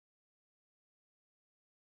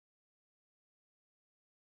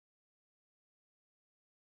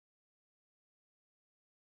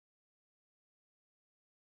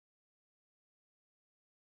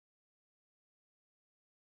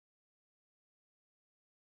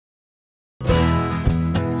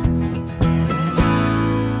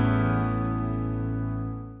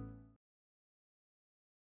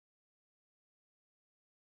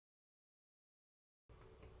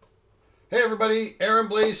Hey everybody, Aaron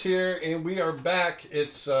Blaise here, and we are back.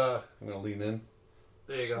 It's, I'm going to lean in.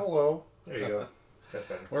 There you go. Hello. There you go. That's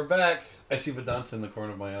better. We're back. I see Vedanta in the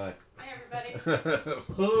corner of my eye. Hey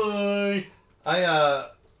everybody. Hi.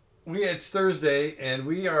 It's Thursday, and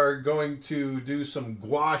we are going to do some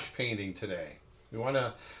gouache painting today. We want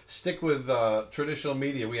to stick with traditional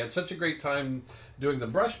media. We had such a great time doing the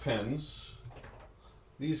brush pens.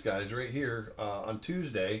 These guys right here on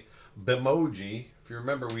Tuesday, Bemoji. If you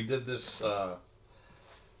remember, we did this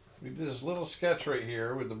little sketch right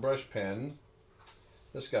here with the brush pen.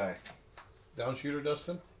 This guy, down shooter,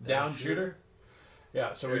 Dustin. Down shooter.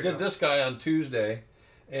 Yeah. So we did this guy on Tuesday,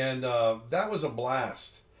 and that was a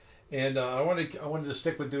blast. And I wanted to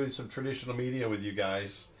stick with doing some traditional media with you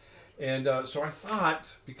guys. And so I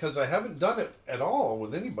thought, because I haven't done it at all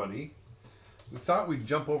with anybody, we thought we'd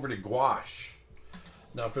jump over to gouache.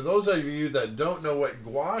 Now, for those of you that don't know what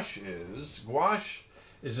gouache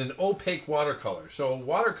is an opaque watercolor. So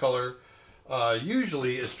watercolor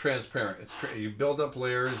usually is transparent. You build up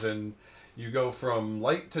layers and you go from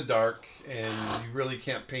light to dark, and you really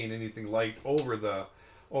can't paint anything light over the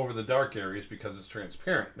dark areas because it's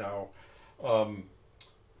transparent. Now,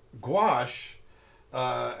 gouache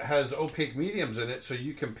has opaque mediums in it, so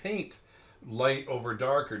you can paint light over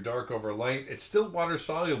dark or dark over light. It's still water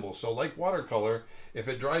soluble, so like watercolor, if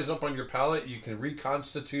it dries up on your palette, you can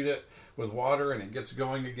reconstitute it with water and it gets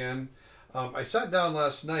going again. I sat down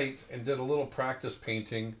last night and did a little practice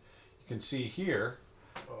painting. You can see here,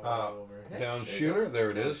 down shooter, there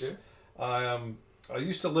it is. I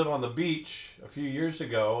used to live on the beach a few years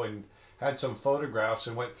ago and had some photographs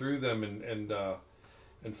and went through them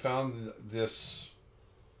and found this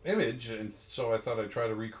image, and so I thought I'd try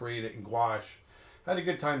to recreate it in gouache. Had a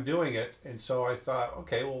good time doing it, and so I thought,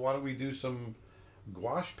 okay, well, why don't we do some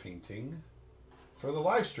gouache painting for the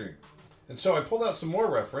live stream? And so I pulled out some more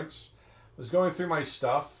reference, was going through my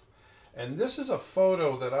stuff, and this is a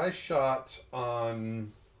photo that I shot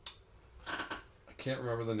on, I can't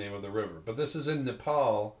remember the name of the river, but this is in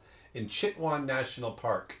Nepal, in Chitwan National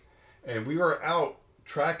Park, and we were out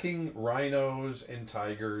tracking rhinos and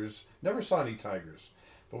tigers. Never saw any tigers,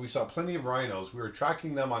 but we saw plenty of rhinos. We were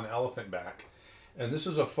tracking them on elephant back. And this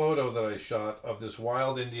is a photo that I shot of this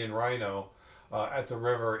wild Indian rhino at the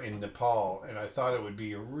river in Nepal. And I thought it would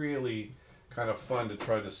be really kind of fun to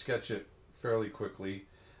try to sketch it fairly quickly.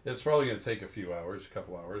 It's probably going to take a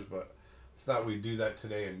couple hours, but I thought we'd do that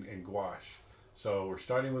today in gouache. So we're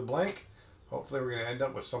starting with blank. Hopefully we're going to end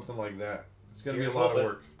up with something like that. It's going to be a lot of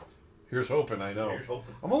work. Here's hoping, I know. Here's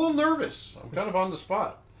hoping. I'm a little nervous. I'm kind of on the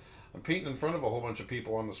spot. I'm painting in front of a whole bunch of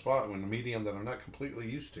people on the spot in a medium that I'm not completely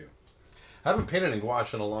used to. I haven't painted in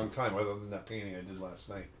gouache in a long time, other than that painting I did last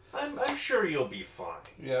night. I'm sure you'll be fine.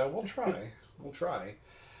 Yeah, we'll try. We'll try.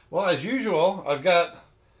 Well, as usual, I've got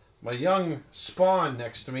my young spawn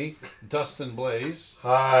next to me, Dustin Blaise.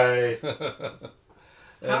 Hi.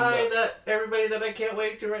 And, Hi, everybody that I can't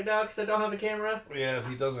wave to right now because I don't have a camera. Yeah,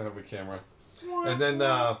 he doesn't have a camera. And then,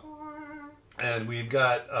 and we've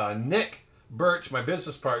got Nick Birch, my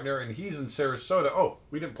business partner, and he's in Sarasota. Oh,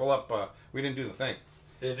 we didn't pull up, we didn't do the thing.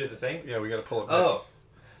 Did it do the thing? Yeah, we got to pull up Nick.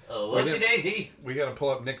 Oh, whoopsie daisy. We got to pull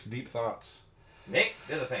up Nick's Deep Thoughts. Nick,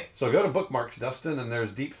 do the thing. So go to bookmarks, Dustin, and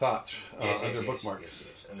there's Deep Thoughts under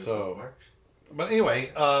bookmarks. Bookmarks. But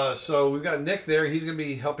anyway, so we've got Nick there. He's going to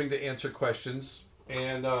be helping to answer questions.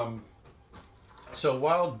 And so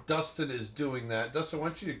while Dustin is doing that, Dustin, why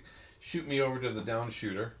don't you shoot me over to the down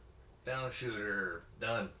shooter? Down shooter.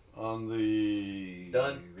 Done. On the...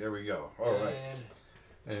 Done. There we go. All right.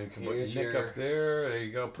 And you can put Nick up there. There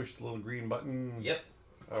you go. Push the little green button. Yep.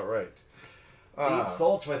 All right. Deep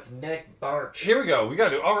Thoughts with Nick Birch. Here we go. We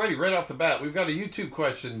got it already right off the bat. We've got a YouTube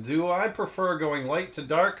question. Do I prefer going light to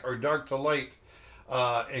dark or dark to light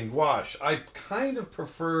in gouache? I kind of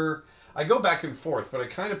prefer... I go back and forth, but I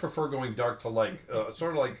kind of prefer going dark to light.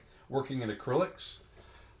 Sort of like working in acrylics.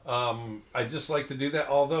 I just like to do that.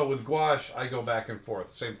 Although with gouache, I go back and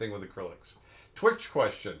forth. Same thing with acrylics. Twitch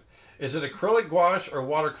question. Is it acrylic gouache or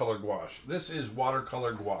watercolor gouache? This is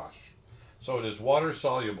watercolor gouache. So it is water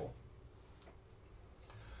soluble.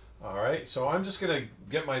 All right. So I'm just going to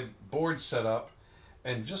get my board set up.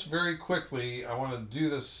 And just very quickly, I want to do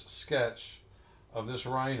this sketch of this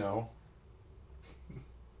rhino.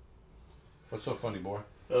 What's so funny, boy?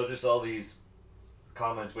 Oh, just all these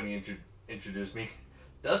comments when you introduced me.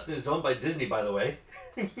 Dustin is owned by Disney, by the way.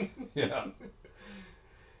 Yeah.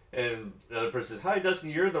 And the other person says, hi, Dustin,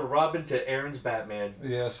 you're the Robin to Aaron's Batman.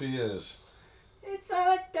 Yes, he is. It's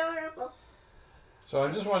so adorable. So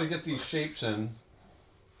I just want to get these shapes in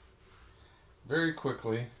very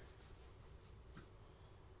quickly.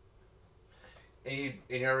 And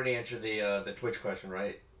you already answered the Twitch question,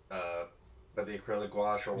 right? About the acrylic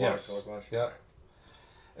gouache or Yes. watercolor gouache? Yeah.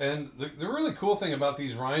 And the really cool thing about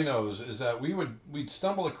these rhinos is that we'd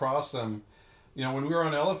stumble across them, you know, when we were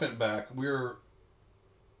on elephant back, we're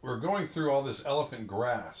going through all this elephant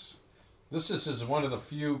grass. This is one of the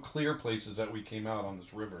few clear places that we came out on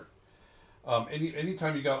this river.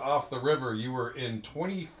 Anytime you got off the river, you were in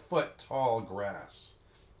 20-foot tall grass,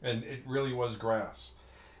 and it really was grass,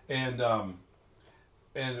 and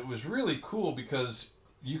it was really cool because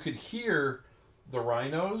you could hear the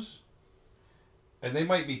rhinos, and they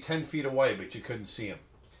might be 10 feet away, but you couldn't see them,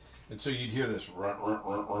 and so you'd hear this, you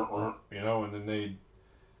know, and then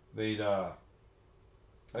they'd I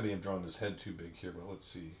may have drawn his head too big here, but let's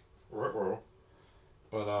see.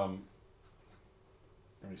 But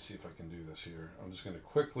let me see if I can do this here. I'm just going to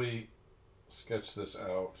quickly sketch this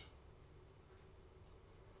out.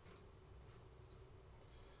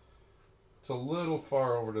 It's a little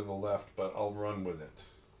far over to the left, but I'll run with it.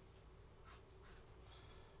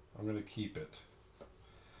 I'm going to keep it.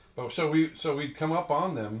 But so we'd come up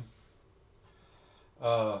on them,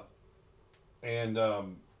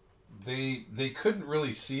 and they couldn't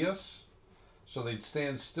really see us, so they'd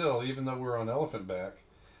stand still even though we were on elephant back.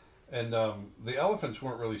 And the elephants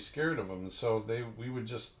weren't really scared of them, so we would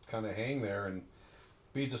just kind of hang there and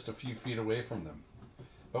be just a few feet away from them.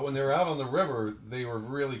 But when they were out on the river, they were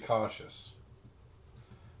really cautious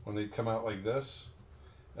when they'd come out like this,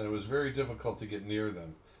 and it was very difficult to get near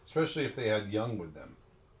them, especially if they had young with them.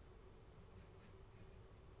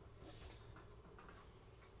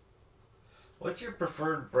 What's your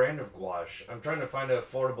preferred brand of gouache? I'm trying to find an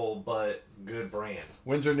affordable but good brand.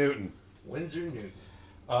 Winsor Newton. Winsor Newton.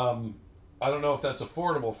 I don't know if that's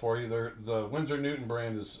affordable for you. The Winsor Newton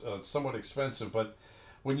brand is somewhat expensive, but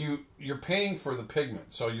when you're paying for the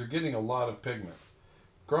pigment, so you're getting a lot of pigment.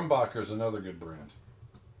 Grumbacher is another good brand.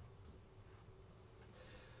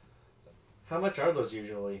 How much are those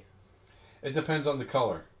usually? It depends on the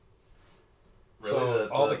color. Really? So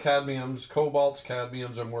all the cadmiums, cobalts,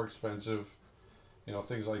 cadmiums are more expensive. You know,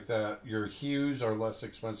 things like that. Your hues are less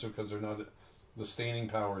expensive because the staining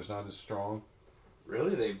power is not as strong.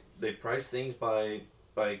 Really? They price things by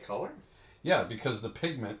color? Yeah, because the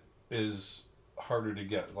pigment is harder to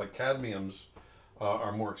get. Like cadmiums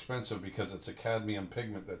are more expensive because it's a cadmium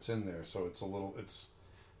pigment that's in there, so it's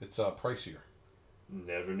pricier.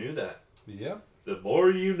 Never knew that. Yep. The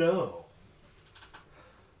more you know.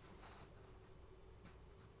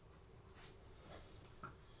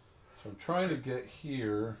 So I'm trying to get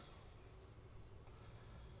here.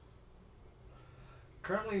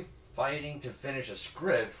 Currently fighting to finish a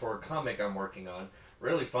script for a comic I'm working on.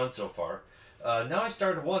 Really fun so far. Now I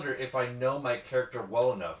start to wonder if I know my character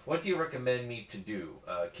well enough. What do you recommend me to do?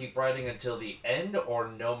 Keep writing until the end or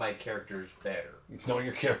know my characters better? Know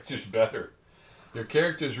your characters better. Your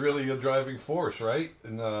character's really a driving force, right?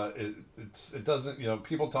 And it doesn't, you know,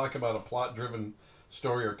 people talk about a plot-driven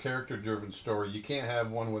story or character-driven story. You can't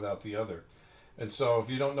have one without the other. And so if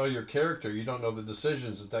you don't know your character, you don't know the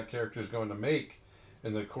decisions that character is going to make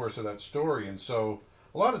in the course of that story. And so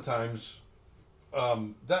a lot of times,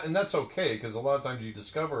 that's okay, because a lot of times you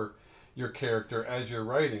discover your character as you're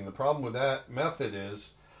writing. The problem with that method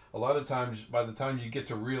is a lot of times by the time you get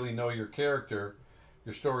to really know your character,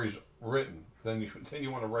 your story's written. Then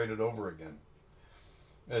you want to write it over again.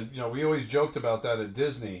 And, you know, we always joked about that at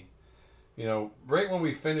Disney. You know, right when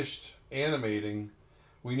we finished animating,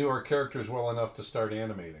 we knew our characters well enough to start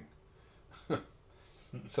animating.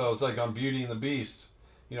 So it's like on Beauty and the Beast.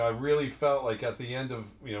 You know, I really felt like at the end of,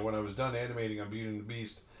 you know, when I was done animating on Beauty and the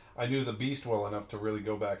Beast, I knew the Beast well enough to really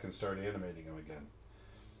go back and start animating him again.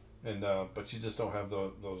 And but you just don't have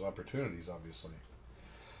those opportunities, obviously.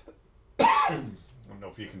 I don't know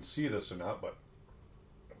if you can see this or not, but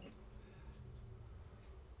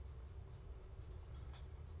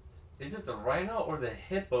Is it the rhino or the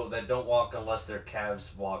hippo that don't walk unless their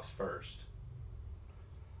calves walks first?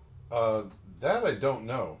 that I don't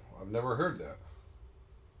know. I've never heard that.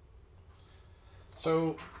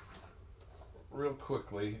 So, real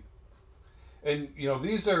quickly, and you know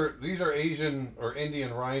these are Asian or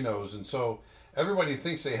Indian rhinos, and so everybody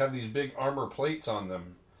thinks they have these big armor plates on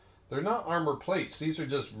them. They're not armor plates. These are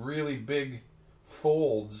just really big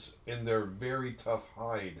folds in their very tough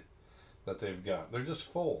hide that they've got. They're just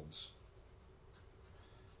folds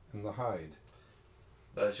in the hide.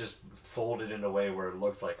 But it's just folded in a way where it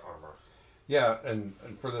looks like armor. Yeah, and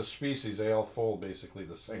for this species, they all fold basically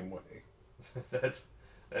the same way. That's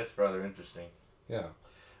rather interesting. Yeah.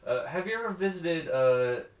 Have you ever visited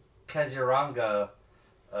Kaziranga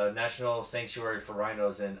National Sanctuary for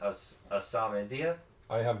Rhinos in Assam, India?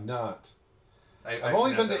 I have not. I've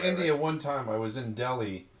only been to India one time. I was in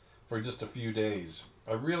Delhi for just a few days.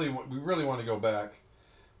 We really want to go back.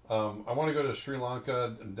 I want to go to Sri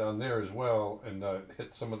Lanka and down there as well, and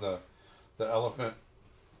hit some of the elephant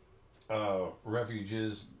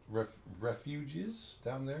refuges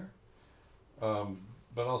down there.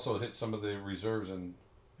 But also hit some of the reserves in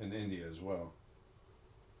India as well.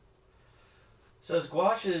 So as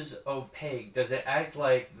gouache is opaque, does it act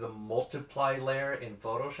like the multiply layer in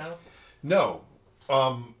Photoshop? No.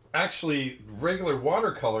 Actually, regular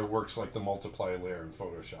watercolor works like the multiply layer in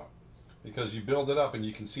Photoshop because you build it up and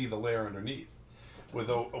you can see the layer underneath.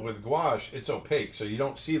 With gouache, it's opaque, so you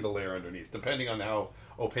don't see the layer underneath, depending on how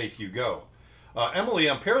opaque you go. Emily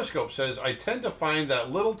on Periscope says, I tend to find that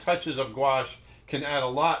little touches of gouache can add a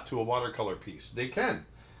lot to a watercolor piece. They can.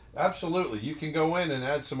 Absolutely. You can go in and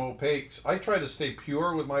add some opaques. I try to stay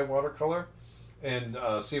pure with my watercolor and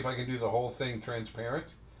see if I can do the whole thing transparent.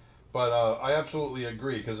 But I absolutely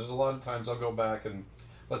agree, because there's a lot of times I'll go back and,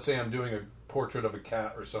 let's say I'm doing a portrait of a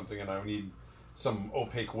cat or something and I need some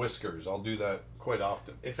opaque whiskers. I'll do that quite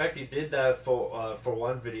often. In fact, you did that for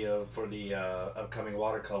one video for the upcoming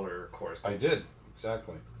watercolor course. I did,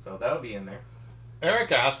 exactly. So that'll be in there.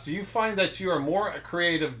 Eric asks, do you find that you are more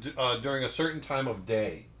creative during a certain time of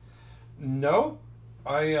day? No,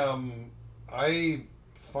 I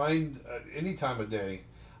find any time of day.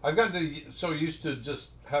 I've gotten so used to just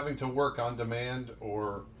having to work on demand,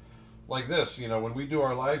 or like this, when we do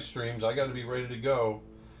our live streams, I got to be ready to go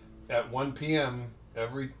at 1 p.m.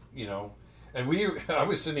 every, and I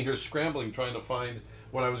was sitting here scrambling trying to find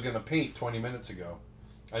what I was going to paint 20 minutes ago.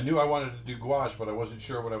 I knew I wanted to do gouache, but I wasn't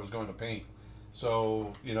sure what I was going to paint.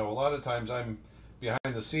 So, a lot of times I'm behind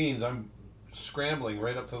the scenes, I'm scrambling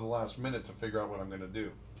right up to the last minute to figure out what I'm going to do.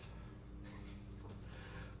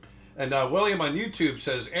 And William on YouTube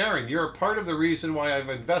says, Aaron, you're a part of the reason why I've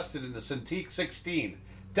invested in the Cintiq 16.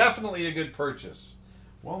 Definitely a good purchase.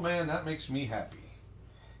 Well, man, that makes me happy.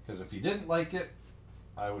 Because if you didn't like it,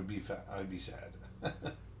 I'd be sad.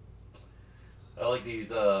 I like these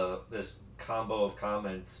this combo of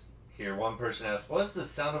comments here. One person asked, "What's the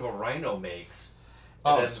sound of a rhino makes?"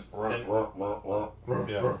 And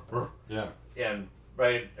yeah. And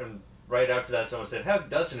right after that, someone said, "Have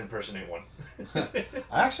Dustin impersonate one."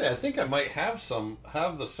 Actually, I think I might have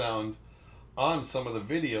the sound on some of the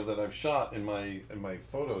video that I've shot in my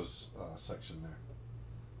photos section there.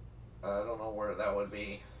 I don't know where that would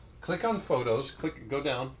be. Click on photos. Go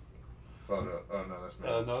down. Photo. Oh no, that's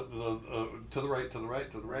not. No, to the right, to the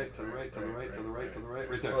right, to the right, to the right, to the right, to the right, to the right,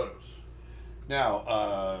 right there. Photos.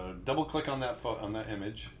 Now, double click on that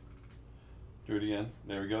image. Do it again.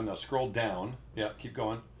 There we go. Now scroll down. Yeah, keep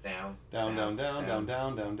going. Down. Down.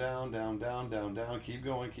 Keep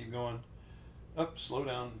going. Up. Slow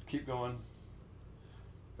down. Keep going.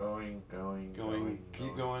 Going.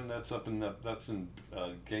 Keep going. That's in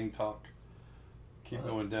gang talk. Keep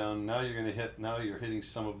going down. Now you're gonna hit. Now you're hitting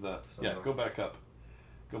some of the. Yeah. Go back up.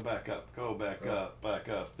 Go back up. Go back up. Back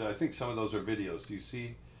up. I think some of those are videos. Do you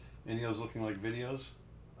see any of those looking like videos?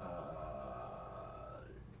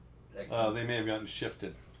 They may have gotten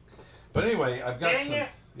shifted. But anyway, I've got some.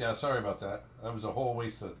 Yeah, sorry about that. That was a whole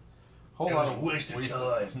waste of. Waste of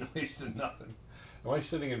time. Wasted nothing. Am I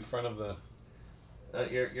sitting in front of the?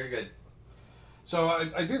 You're good. So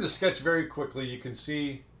I do the sketch very quickly. You can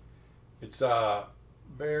see it's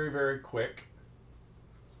very, very quick.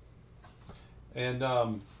 And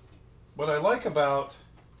what I like about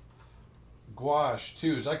gouache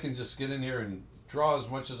too is I can just get in here and draw as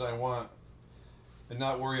much as I want and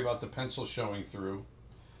not worry about the pencil showing through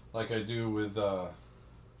like I do with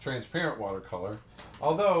transparent watercolor.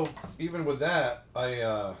 Although even with that,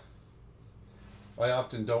 I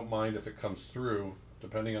often don't mind if it comes through,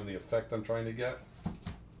 depending on the effect I'm trying to get.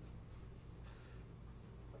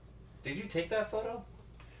 Did you take that photo?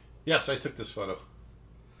 Yes, I took this photo.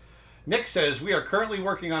 Nick says, we are currently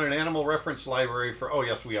working on an animal reference library for... Oh,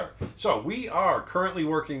 yes, we are. So, we are currently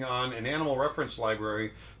working on an animal reference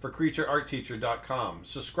library for CreatureArtTeacher.com.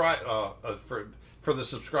 Subscribe for the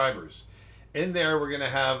subscribers. In there, we're going to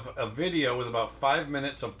have a video with about 5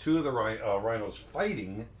 minutes of two of the rhinos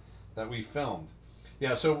fighting that we filmed.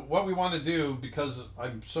 Yeah, so what we want to do, because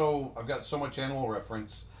I've got so much animal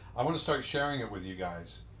reference, I want to start sharing it with you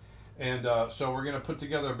guys. And so we're going to put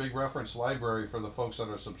together a big reference library for the folks that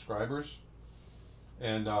are subscribers.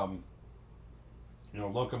 And,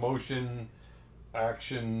 locomotion,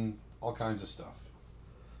 action, all kinds of stuff.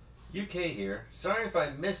 UK here. Sorry if I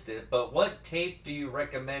missed it, but what tape do you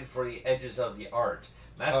recommend for the edges of the art?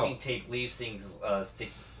 Masking tape leaves things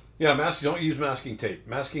sticky. Yeah, don't use masking tape.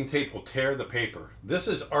 Masking tape will tear the paper. This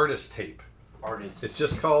is artist tape. Artist. It's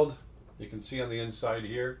just called You can see on the inside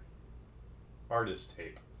here, artist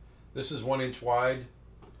tape. This is 1 inch wide.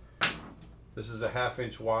 This is a 1/2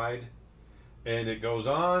 inch wide. And it goes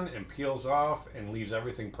on and peels off and leaves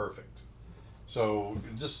everything perfect. So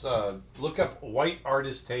just look up white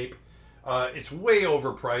artist tape. It's way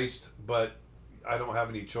overpriced, but I don't have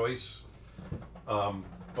any choice.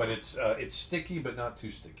 But it's sticky, but not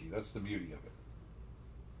too sticky. That's the beauty of it.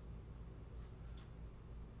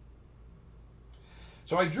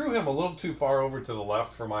 So I drew him a little too far over to the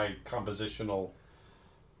left for my compositional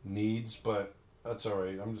needs, but that's all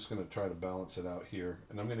right. I'm just going to try to balance it out here,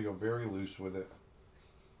 and I'm going to go very loose with it.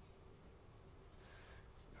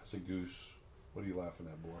 That's a goose. What are you laughing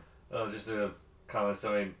at, boy? Oh, just a comment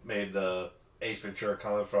somebody made, the Ace Ventura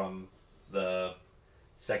comment from the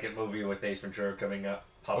second movie with Ace Ventura coming up,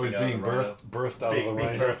 popping out being birthed out of the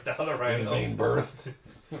rhino. Birthed out of the rhino. Being birthed.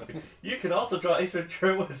 You can also draw Ace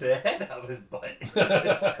Ventura with the head out of his butt.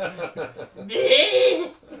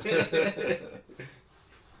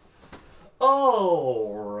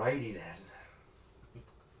 Alrighty then.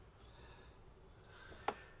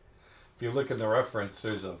 If you look in the reference,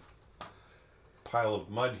 there's a pile of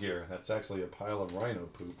mud here. That's actually a pile of rhino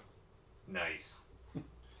poop. Nice.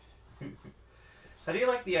 How do you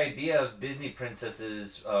like the idea of Disney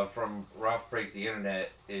princesses from Ralph Breaks the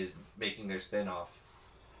Internet is making their spin-off?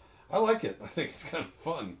 I like it. I think it's kind of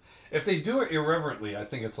fun. If they do it irreverently, I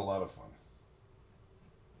think it's a lot of fun.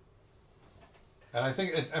 And I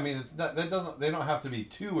think it's not, they don't have to be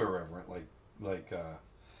too irreverent like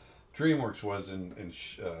DreamWorks was in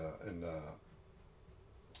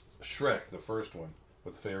Shrek, the first one,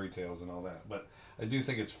 with fairy tales and all that. But I do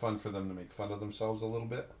think it's fun for them to make fun of themselves a little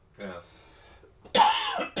bit. Yeah.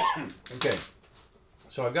 Okay.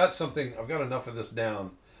 So I've got enough of this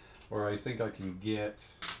down where I think I can get.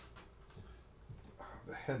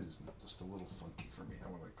 The head is just a little funky for me. I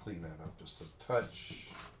want to clean that up just a touch.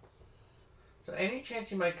 So any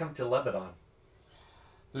chance you might come to Lebanon?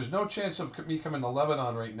 There's no chance of me coming to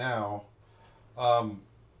Lebanon right now.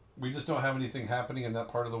 We just don't have anything happening in that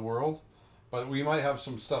part of the world. But we might have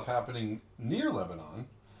some stuff happening near Lebanon,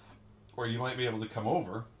 where you might be able to come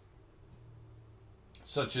over.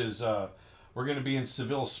 Such as, we're going to be in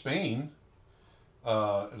Seville, Spain,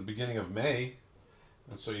 at the beginning of May.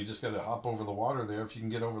 And so you just got to hop over the water there. If you can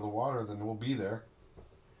get over the water, then we'll be there.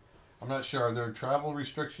 I'm not sure. Are there travel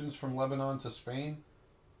restrictions from Lebanon to Spain?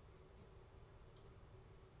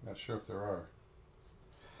 Not sure if there are.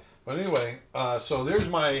 But anyway, so there's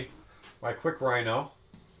my quick rhino.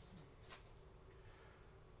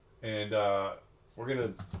 And we're going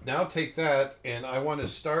to now take that, and I want to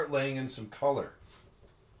start laying in some color.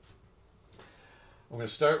 I'm going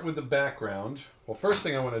to start with the background. Well, first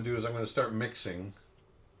thing I want to do is I'm going to start mixing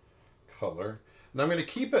color. And I'm going to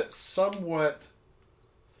keep it somewhat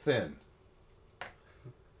thin.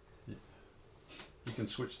 You can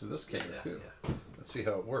switch to this camera too. Yeah. Let's see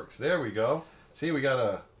how it works. There we go. See, we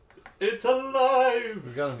got It's alive!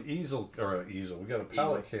 We've got an easel. We got a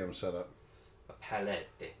palette cam set up. A palette.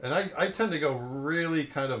 And I tend to go really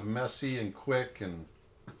kind of messy and quick, and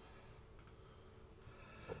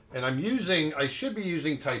I should be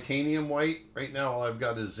using titanium white. Right now all I've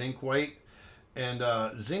got is zinc white. And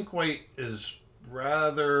zinc white is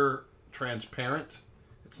rather transparent.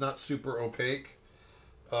 It's not super opaque.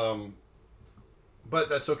 But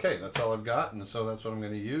that's okay. That's all I've got, and so that's what I'm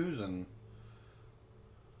going to use. And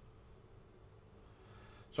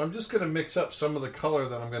so I'm just going to mix up some of the color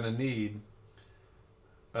that I'm going to need.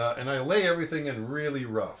 And I lay everything in really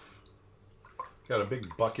rough. Got a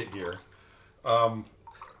big bucket here.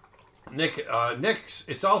 Nick's,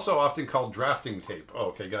 it's also often called drafting tape. Oh,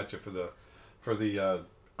 okay, gotcha, for the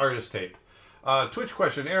artist tape. Twitch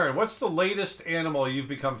question, Aaron, what's the latest animal you've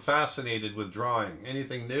become fascinated with drawing?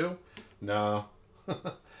 Anything new? No.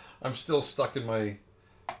 I'm still stuck in my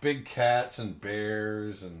big cats and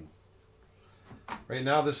bears, and right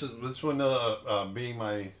now this one being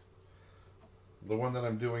the one that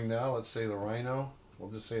I'm doing now. Let's say the rhino. We'll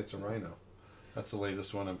just say it's a rhino. That's the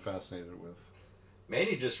latest one I'm fascinated with.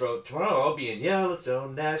 Manny just wrote, tomorrow I'll be in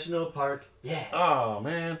Yellowstone National Park. Yeah. Oh,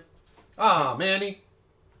 man. Ah, Manny.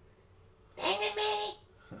 Dang it,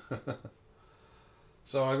 Manny.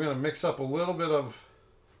 So I'm going to mix up a little bit of...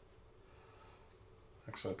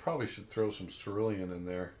 Actually, I probably should throw some cerulean in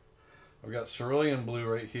there. I've got cerulean blue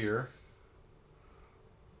right here.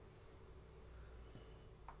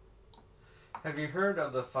 Have you heard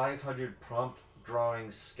of the 500 prompt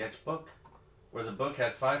drawing sketchbook? Where the book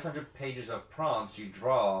has 500 pages of prompts you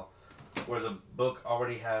draw, where the book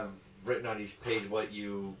already have written on each page what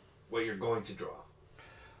you're going to draw.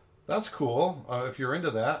 That's cool. If you're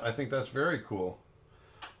into that, I think that's very cool.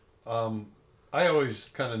 I always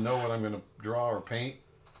kind of know what I'm going to draw or paint,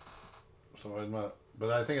 so I'm not. But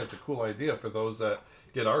I think it's a cool idea for those that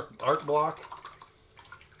get art block.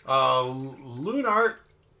 Lunart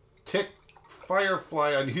Tick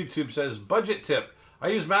Firefly on YouTube says, budget tip. I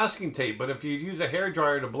use masking tape, but if you use a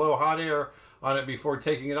hairdryer to blow hot air on it before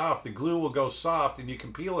taking it off, the glue will go soft and you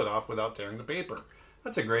can peel it off without tearing the paper.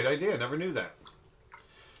 That's a great idea. Never knew that.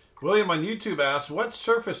 William on YouTube asks, what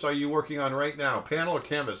surface are you working on right now? Panel or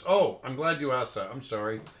canvas? Oh, I'm glad you asked that. I'm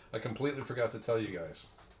sorry. I completely forgot to tell you guys.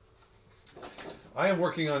 I am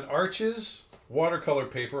working on Arches watercolor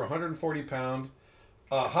paper, 140 pound,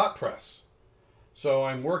 hot press. So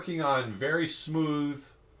I'm working on very smooth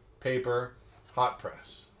paper, hot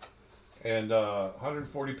press. And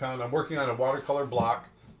 140 pound, I'm working on a watercolor block,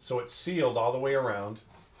 so it's sealed all the way around.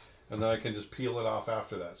 And then I can just peel it off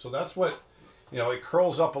after that. So that's what, it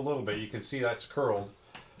curls up a little bit. You can see that's curled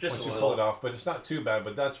Just once a you little. pull it off, but it's not too bad.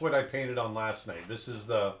 But that's what I painted on last night. This is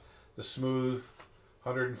the smooth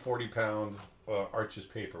 140 pound Arches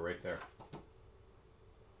paper right there.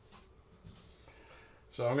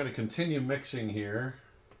 So I'm going to continue mixing here.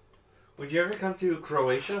 Would you ever come to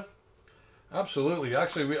Croatia? Absolutely.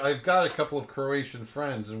 Actually, I've got a couple of Croatian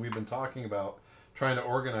friends, and we've been talking about trying to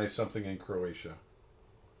organize something in Croatia.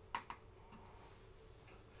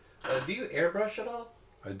 Do you airbrush at all?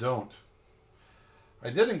 I don't. I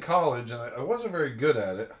did in college, and I wasn't very good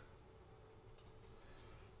at it.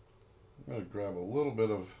 I'm going to grab a little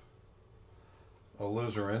bit of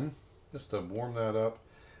alizarin just to warm that up.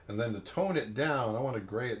 And then to tone it down, I want to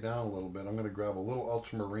gray it down a little bit. I'm going to grab a little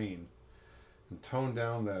ultramarine and tone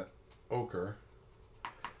down that ochre.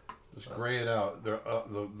 Just gray it out. The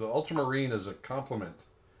ultramarine is a complement.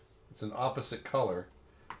 It's an opposite color.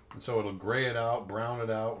 And so it'll gray it out, brown it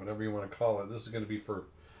out, whatever you want to call it. This is going to be for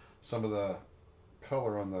some of the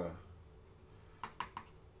color on the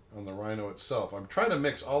rhino itself. I'm trying to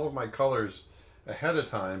mix all of my colors ahead of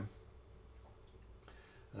time.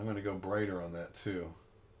 I'm going to go brighter on that too.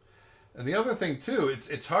 And the other thing too,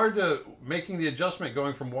 it's hard to making the adjustment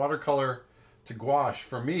going from watercolor to gouache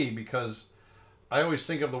for me, because I always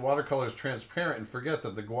think of the watercolor as transparent and forget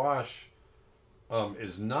that the gouache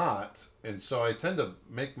is not, and so I tend to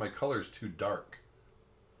make my colors too dark.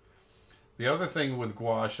 The other thing with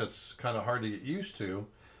gouache that's kind of hard to get used to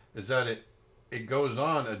is that it goes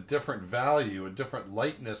on a different value, a different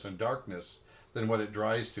lightness and darkness than what it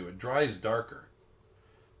dries to. It dries darker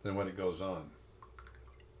than when it goes on.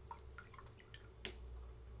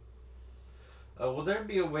 Will there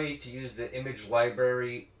be a way to use the image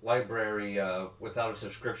library without a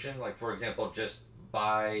subscription? Like, for example, just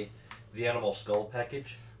buy the animal skull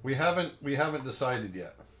package? We haven't decided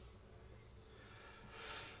yet.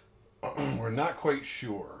 We're not quite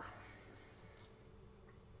sure.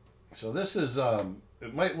 So this is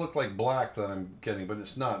it might look like black that I'm getting, but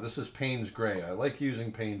it's not. This is Payne's Gray. I like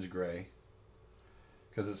using Payne's Gray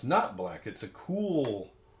because it's not black. It's a cool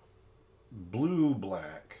blue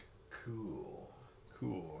black. Cool.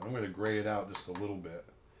 I'm going to gray it out just a little bit,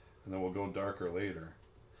 and then we'll go darker later.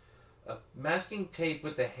 Masking tape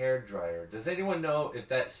with a hairdryer. Does anyone know if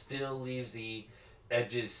that still leaves the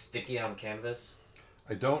edges sticky on canvas?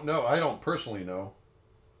 I don't know. I don't personally know.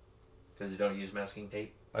 Because you don't use masking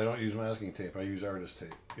tape? I don't use masking tape. I use artist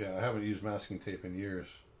tape. Yeah, I haven't used masking tape in years.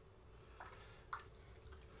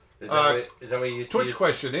 Is that what you used to Twitch use?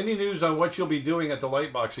 question. Any news on what you'll be doing at the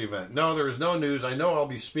Lightbox event? No, there is no news. I know I'll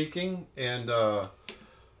be speaking, and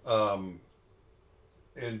we'll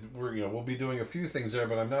be doing a few things there,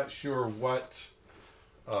 but I'm not sure what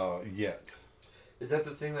yet. Is that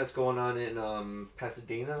the thing that's going on in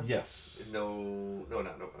Pasadena? Yes. No,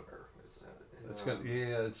 not November. It's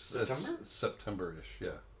September? It's September-ish. Yeah.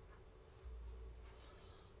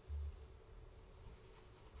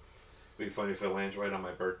 It'd be funny if it lands right on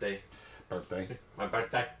my birthday. My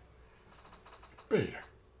birthday. Peter.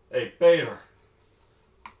 Hey, Peter.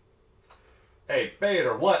 Hey,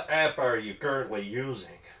 Peter, what app are you currently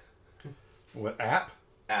using? What app?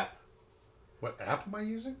 App. What app am I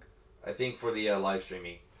using? I think for the live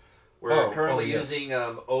streaming. We're currently yes. using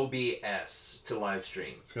OBS to live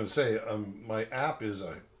stream. I was going to say, my app is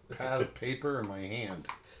a pad of paper in my hand.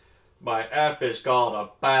 My app is called a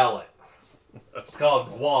ballot. It's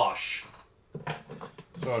called Gouache.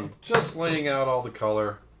 So I'm just laying out all the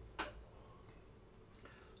color.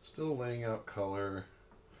 Still laying out color.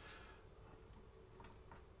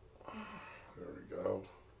 There we go.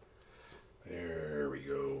 There we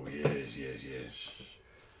go. Yes.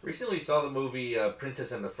 Recently saw the movie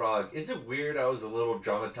Princess and the Frog. Is it weird I was a little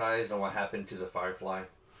dramatized on what happened to the Firefly?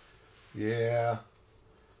 Yeah.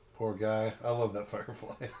 Poor guy. I love that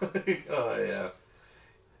firefly. Oh, yeah.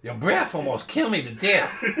 Your breath almost killed me to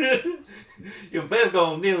death. Your breath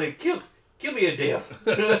gonna nearly kill me a death.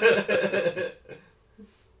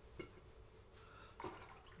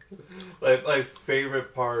 My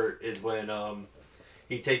favorite part is when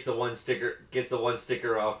he takes the one sticker, gets the one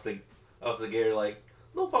sticker off the gator. Like,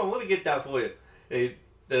 no problem, let me get that for you. And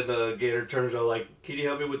then the gator turns around like, can you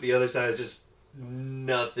help me with the other side? It's just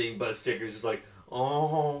nothing but stickers. Just like,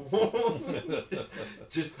 oh,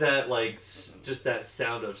 just that just that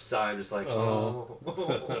sound of sigh, just like, oh.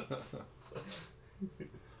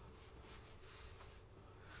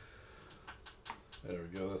 There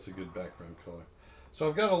we go. That's a good background color. So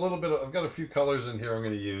I've got I've got a few colors in here I'm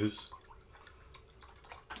going to use.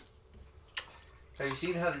 Have you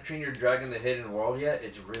seen How to Train Your Dragon: The Hidden World yet?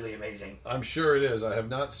 It's really amazing. I'm sure it is. I have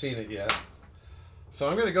not seen it yet. So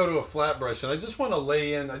I'm going to go to a flat brush, and I just want to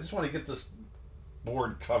lay in. I just want to get this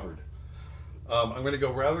board covered. I'm going to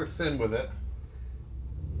go rather thin with it.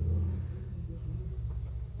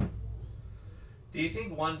 Do you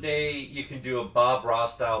think one day you can do a Bob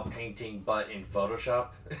Ross style painting, but in Photoshop?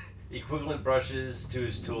 Equivalent brushes to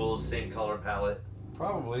his tools, same color palette.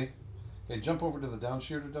 Probably. Okay, jump over to the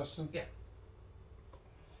downshooter, Dustin. Yeah.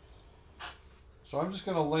 So I'm just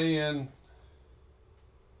going to lay in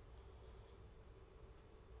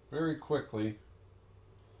very quickly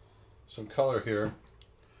some color here.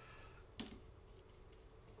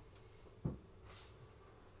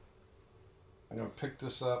 I'm going to pick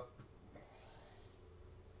this up.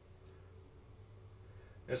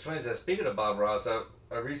 It's funny that speaking of Bob Ross, I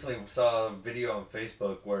recently saw a video on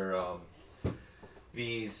Facebook where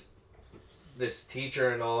this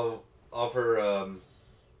teacher and all of her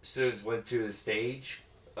students went to the stage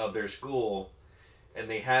of their school, and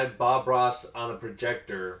they had Bob Ross on a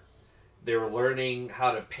projector. They were learning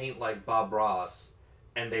how to paint like Bob Ross,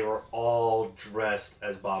 and they were all dressed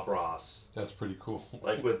as Bob Ross. That's pretty cool.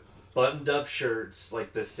 Like with buttoned up shirts,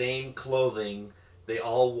 like the same clothing. They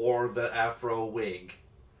all wore the afro wig.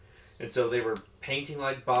 And so they were painting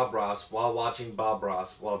like Bob Ross while watching Bob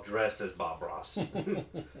Ross while dressed as Bob Ross.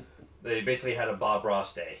 They basically had a Bob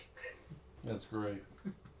Ross day. That's great.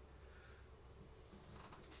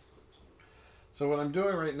 So what I'm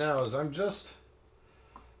doing right now is I'm just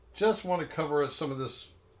want to cover some of this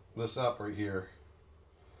up right here.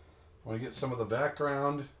 I want to get some of the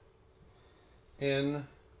background in.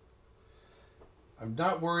 I'm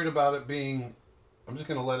not worried about it being, I'm just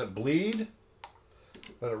going to let it bleed.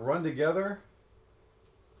 Let it run together.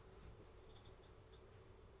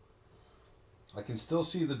 I can still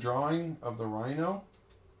see the drawing of the rhino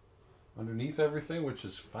underneath everything, which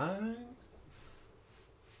is fine.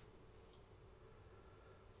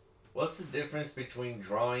 What's the difference between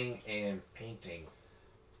drawing and painting?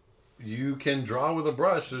 You can draw with a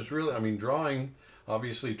brush. There's really, I mean, drawing,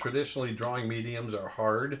 obviously, traditionally drawing mediums are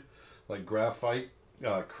hard, like graphite,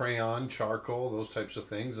 crayon, charcoal, those types of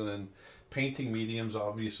things. And then painting mediums,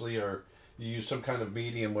 obviously, are, you use some kind of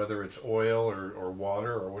medium, whether it's oil or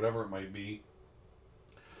water or whatever it might be,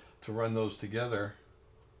 to run those together.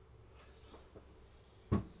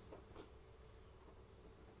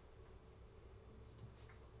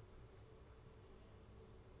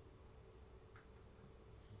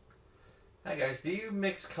 Hi guys, do you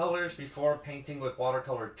mix colors before painting with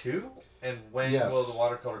watercolor too? And when Yes. will the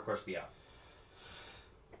watercolor course be out?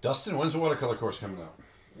 Dustin, when's the watercolor course coming out?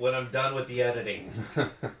 When I'm done with the editing,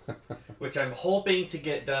 which I'm hoping to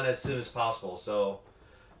get done as soon as possible. So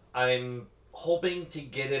I'm hoping to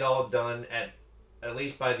get it all done at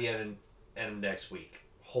least by the end of next week.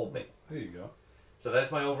 Hoping. There you go. So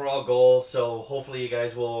that's my overall goal. So hopefully you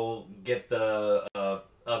guys will get the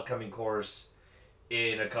upcoming course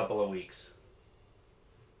in a couple of weeks.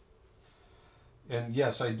 And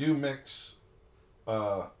yes, I do mix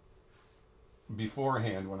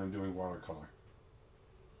beforehand when I'm doing watercolor.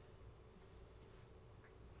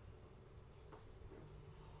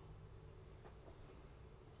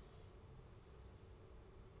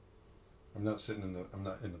 I'm not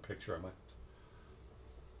in the picture, am I?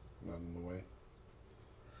 I'm not in the way.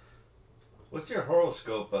 What's your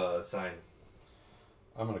horoscope sign?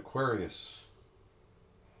 I'm an Aquarius.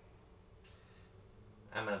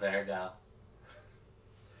 I'm a Virgo.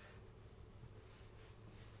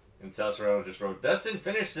 And Celcerano just wrote, Dustin,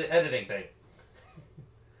 finish the editing thing.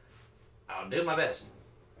 I'll do my best.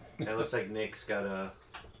 And it looks like Nick's got a...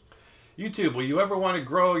 YouTube, will you ever want to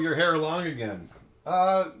grow your hair long again?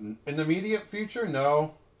 In the immediate future,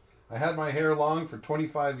 no. I had my hair long for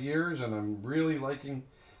 25 years, and I'm really liking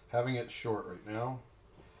having it short right now.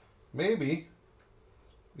 Maybe.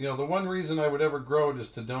 You know, the one reason I would ever grow it is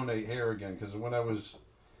to donate hair again, because when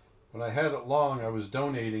I had it long, I was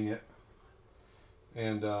donating it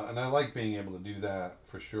And I like being able to do that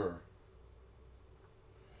for sure.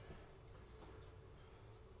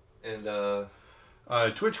 And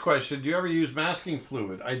Twitch question: do you ever use masking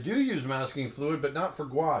fluid? I do use masking fluid, but not for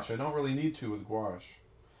gouache. I don't really need to with gouache,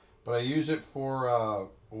 but I use it for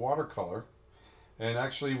watercolor. And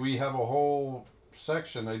actually, we have a whole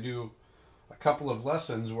section. I do a couple of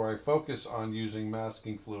lessons where I focus on using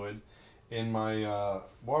masking fluid in my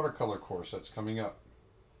watercolor course that's coming up.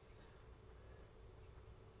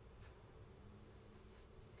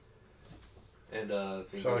 And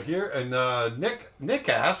So here, and Nick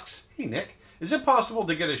asks, "Hey Nick, is it possible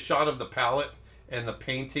to get a shot of the palette and the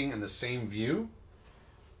painting in the same view?"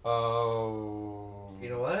 Oh, you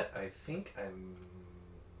know what? I think I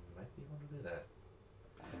might be able to do that.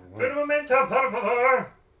 know. Un momento, por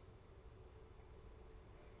favor.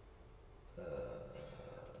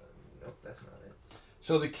 Nope, that's not it.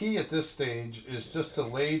 So the key at this stage is just to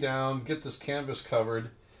lay down, get this canvas covered,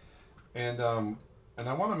 and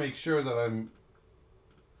I want to make sure that I'm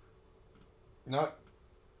not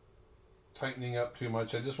tightening up too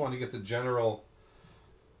much. I just want to get the general.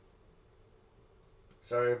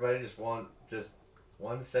 Sorry, everybody. Just 1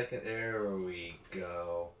 second. There we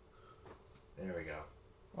go. There we go.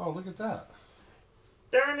 Oh, look at that.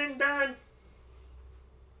 Done and done.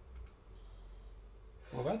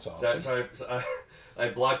 Well, that's awesome. Sorry, I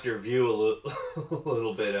blocked your view a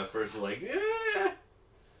little bit at first. Like, I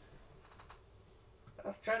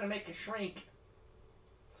was trying to make it shrink.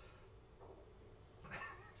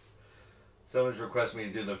 Someone's requesting me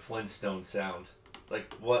to do the Flintstone sound.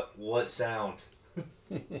 Like, what sound?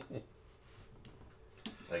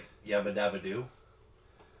 Like, yabba dabba doo?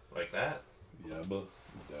 Like that? Yabba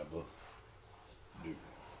dabba do.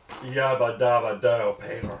 Yabba dabba doo,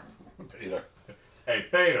 Peter. Peter. Hey,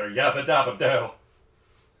 Peter, yabba dabba doo.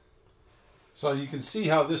 So you can see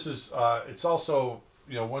how this is, it's also,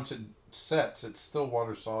 once it sets, it's still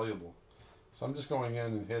water soluble. So I'm just going in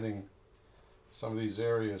and hitting some of these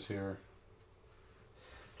areas here.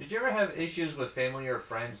 Did you ever have issues with family or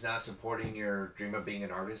friends not supporting your dream of being an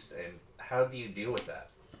artist, and how do you deal with that?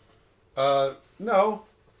 No.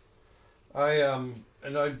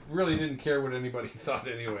 And I really didn't care what anybody thought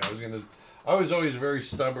anyway. I was always very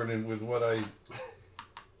stubborn and with what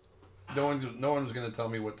no one was gonna tell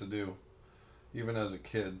me what to do, even as a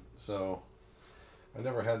kid. So I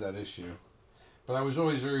never had that issue. But I was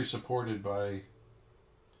always very supported by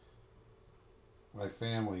my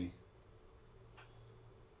family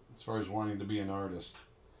as far as wanting to be an artist.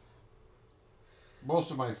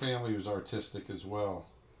 Most of my family was artistic as well.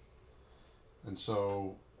 And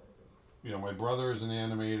so, my brother is an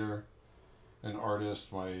animator, an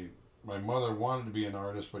artist. My mother wanted to be an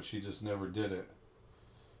artist, but she just never did it.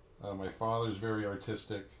 My father's very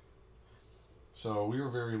artistic. So we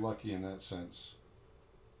were very lucky in that sense.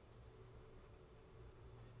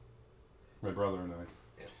 My brother and I.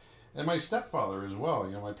 Yeah. And my stepfather as well.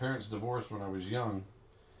 My parents divorced when I was young.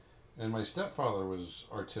 And my stepfather was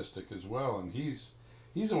artistic as well. And he's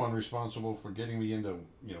the one responsible for getting me into,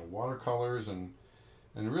 watercolors and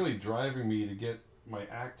really driving me to get my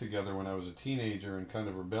act together when I was a teenager and kind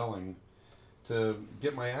of rebelling to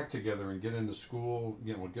get my act together and get into school,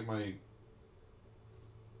 get my,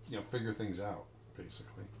 figure things out,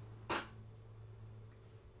 basically.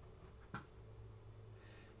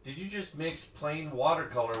 Did you just mix plain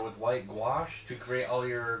watercolor with white gouache to create all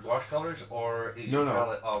your gouache colors, or is your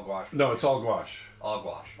palette all gouache? No, it's all gouache. All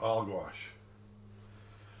gouache. All gouache.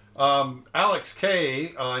 Alex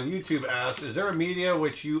K on YouTube asks, is there a media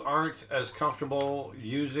which you aren't as comfortable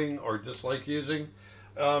using or dislike using?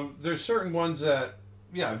 There's certain ones that,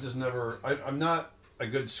 I've just never... I'm not a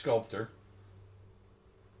good sculptor.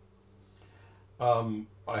 I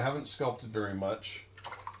haven't sculpted very much.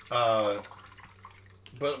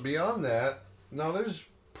 But beyond that, no, there's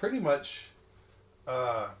pretty much...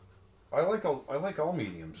 I like all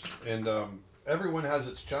mediums. And everyone has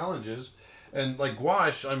its challenges. And like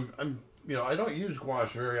gouache, I don't use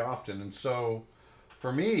gouache very often, and so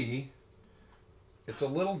for me, it's a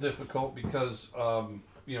little difficult because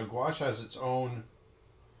gouache has its own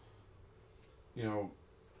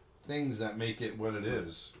things that make it what it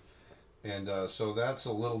is, and so that's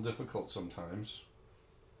a little difficult sometimes.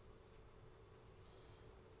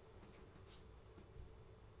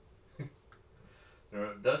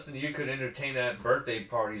 Dustin, you could entertain at birthday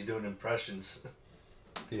parties doing impressions.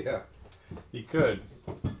 Yeah. He could.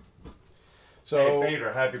 So, hey,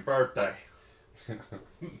 Peter, happy birthday.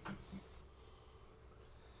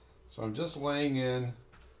 So I'm just laying in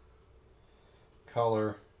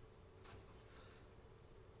color.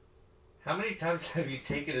 How many times have you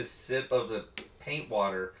taken a sip of the paint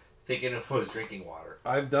water thinking it was drinking water.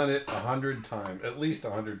 I've done it 100 times, at least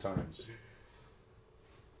 100 times.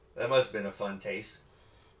 That must have been a fun taste.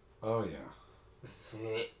 Oh yeah.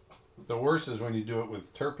 The worst is when you do it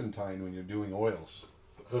with turpentine when you're doing oils.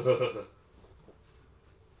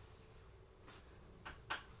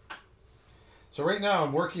 So right now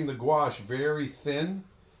I'm working the gouache very thin,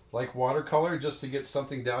 like watercolor, just to get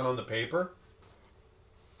something down on the paper.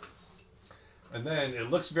 And then it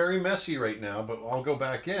looks very messy right now, but I'll go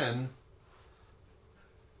back in.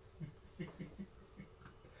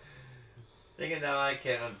 Thinking now I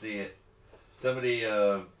can't unsee it. Somebody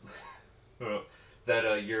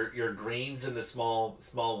that your greens in the small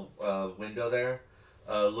window there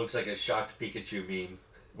looks like a shocked Pikachu meme.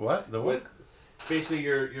 What? The what? Basically,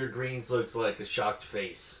 your greens looks like a shocked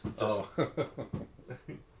face. Oh.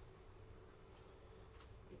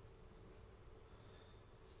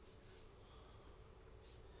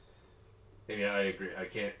 Yeah, I agree. I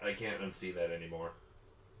can't unsee that anymore.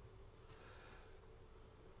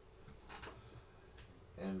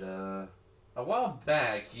 And a while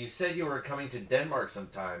back, you said you were coming to Denmark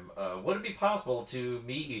sometime. Would it be possible to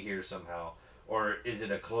meet you here somehow, or is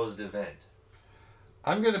it a closed event?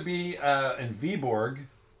 I'm going to be in Viborg,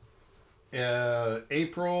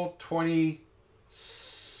 April 27th,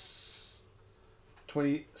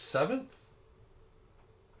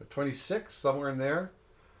 or 26th, somewhere in there.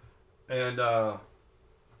 And I'm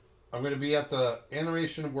going to be at the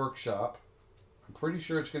animation workshop. I'm pretty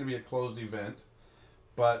sure it's going to be a closed event,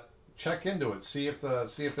 but check into it. See if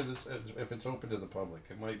it's open to the public.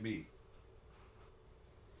 It might be.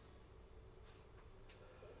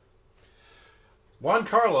 Juan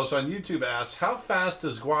Carlos on YouTube asks, "How fast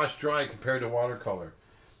does gouache dry compared to watercolor?"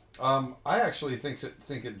 I actually think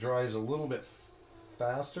it dries a little bit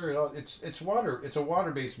faster. It's water. It's a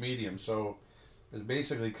water-based medium, so it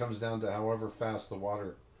basically comes down to however fast the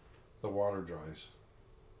water dries.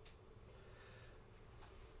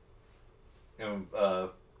 And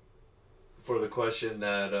for the question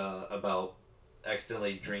that about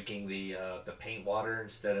accidentally drinking the paint water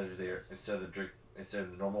instead of the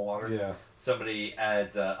normal water. Yeah. Somebody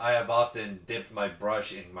adds, I have often dipped my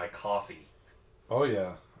brush in my coffee. Oh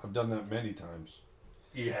yeah, I've done that many times.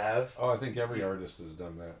 You have? Oh, I think every artist has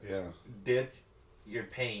done that. Yeah. Dipped your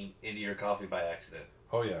paint into your coffee by accident.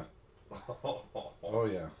 Oh yeah. Oh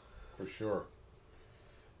yeah, for sure.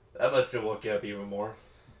 That must have woke you up even more.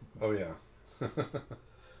 Oh yeah.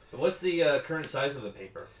 What's the current size of the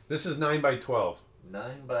paper? This is 9 by 12.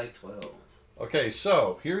 9 by 12. Okay,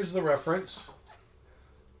 so here's the reference.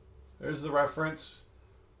 There's the reference.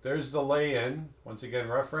 There's the lay-in. Once again,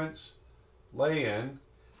 reference, lay-in.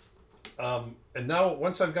 And now,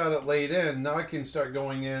 once I've got it laid in, now I can start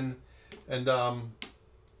going in and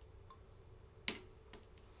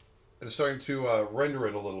starting to render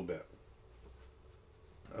it a little bit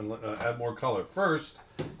and add more color. First,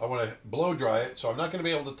 I want to blow dry it, so I'm not going to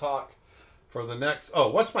be able to talk for the next... Oh,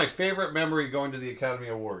 what's my favorite memory going to the Academy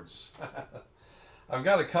Awards? I've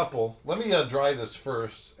got a couple. Let me dry this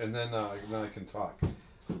first, and then I can talk.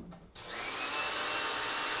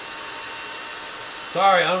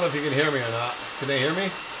 Sorry, I don't know if you can hear me or not. Can they hear me?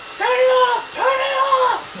 Turn it off! Turn it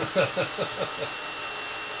off!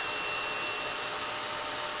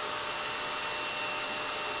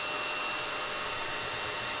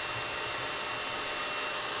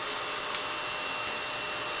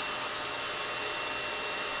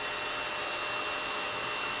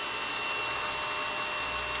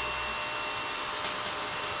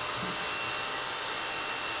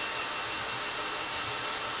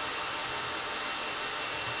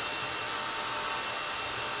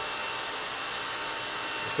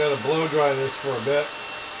 Just got to blow dry this for a bit.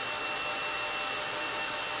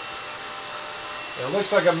 It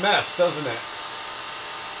looks like a mess, doesn't it?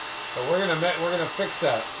 But we're gonna fix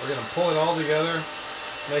that. We're gonna pull it all together,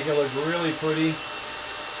 make it look really pretty.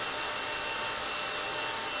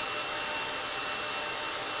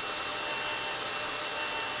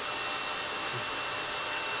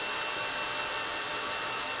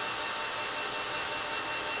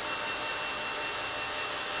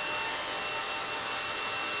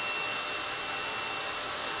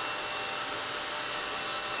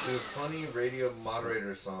 The funny radio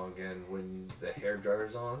moderator song again when the hair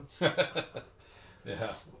dryer's on.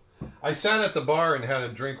 Yeah. I sat at the bar and had a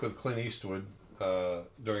drink with Clint Eastwood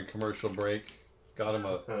during commercial break. Got him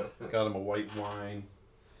a white wine,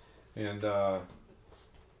 and hung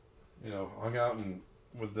out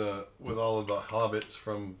with all of the hobbits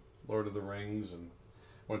from Lord of the Rings, and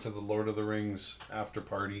went to the Lord of the Rings after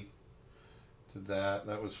party. Did that.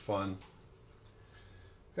 That was fun.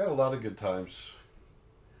 Had a lot of good times.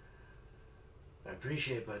 I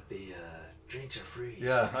appreciate, but the drinks are free.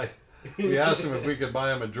 Yeah, we asked him if we could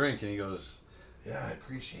buy him a drink, and he goes, "Yeah, I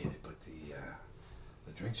appreciate it, but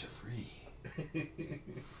the drinks are free."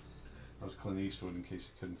 That was Clint Eastwood, in case you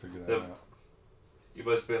couldn't figure that out. You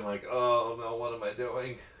must have been like, "Oh no, what am I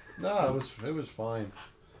doing?" No, it was fine.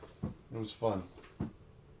 It was fun.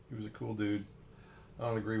 He was a cool dude. I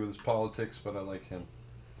don't agree with his politics, but I like him.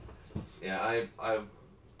 Yeah, I'm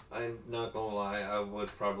not gonna lie. I would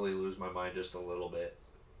probably lose my mind just a little bit,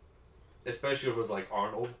 especially if it was like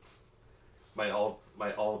Arnold, my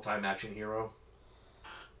all-time action hero.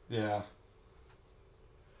 Yeah.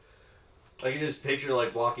 I can just picture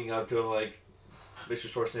like walking up to him like, Mr.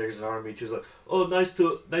 Schwarzenegger's an army. She's like, "Oh, nice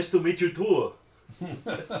to meet you too."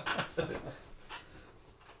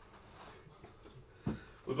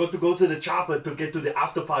 We're going to go to the chopper to get to the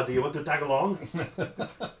after party. You want to tag along?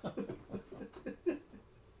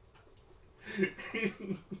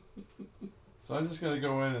 So I'm just going to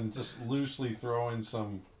go in and just loosely throw in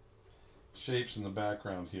some shapes in the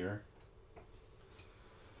background here.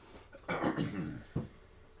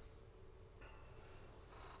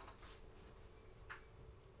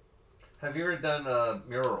 Have you ever done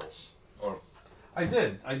murals? Or I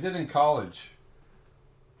did in college.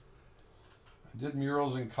 I did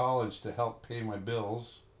murals in college to help pay my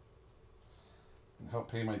bills and help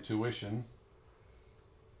pay my tuition.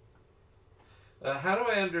 How do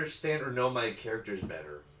I understand or know my characters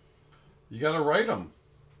better? You got to write them.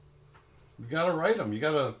 You got to write them. You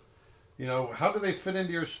got to, how do they fit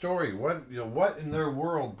into your story? What in their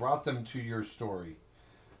world brought them to your story?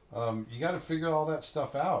 You got to figure all that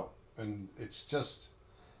stuff out, and it's just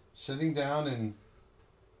sitting down and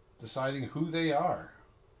deciding who they are.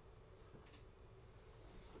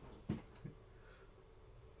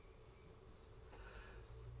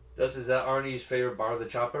 Is that Arnie's favorite bar, the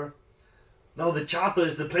Chopper? No, the Chopper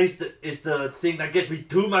is the place that is the thing that gets me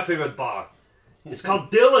to my favorite bar. It's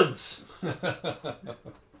called Dylan's.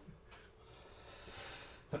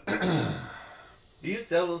 Do you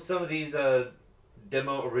sell some of these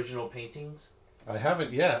demo original paintings? I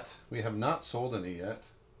haven't yet. We have not sold any yet.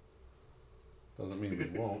 Doesn't mean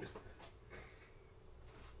we won't.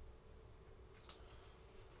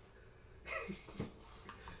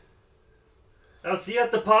 I'll see you at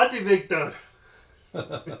the party, Victor.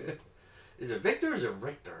 Is it Victor or is it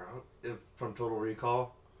Richter from Total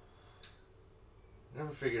Recall? Never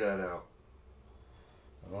figured that out.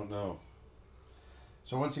 I don't know.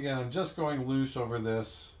 So once again, I'm just going loose over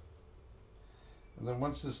this. And then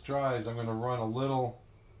once this dries, I'm going to run a little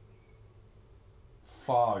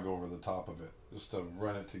fog over the top of it, just to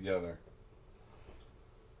run it together.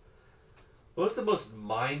 What's the most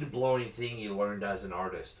mind-blowing thing you learned as an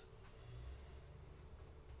artist?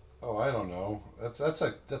 Oh, I don't know. That's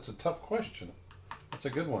a tough question. That's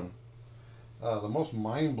a good one. The most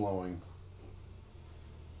mind-blowing.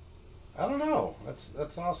 I don't know.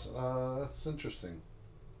 That's awesome. That's interesting.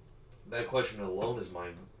 That question alone is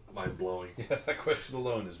mind-blowing. Yeah, that question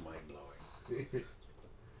alone is mind-blowing.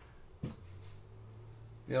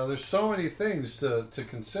 There's so many things to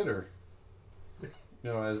consider.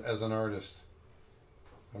 As an artist,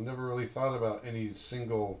 I've never really thought about any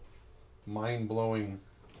single mind-blowing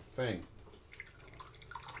thing.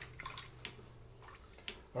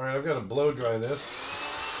 All right, I've got to blow dry this.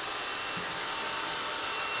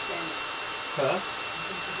 Huh?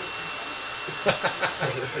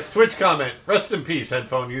 Twitch comment. Rest in peace,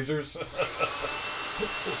 headphone users.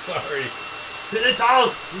 Sorry. Put it down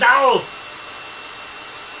now.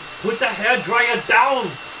 Put the hair dryer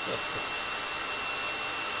down.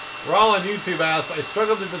 Raw on YouTube asks, I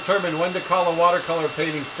struggle to determine when to call a watercolor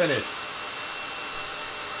painting finished.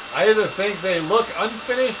 I either think they look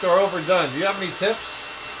unfinished or overdone. Do you have any tips?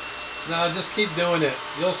 No, just keep doing it.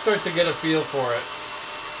 You'll start to get a feel for it.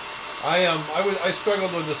 I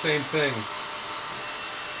struggled with the same thing.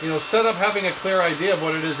 Set up having a clear idea of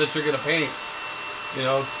what it is that you're going to paint.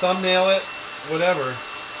 Thumbnail it, whatever.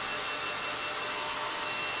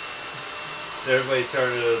 Everybody's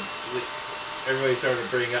starting to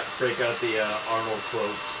break out the Arnold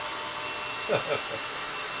quotes.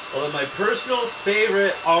 Well, my personal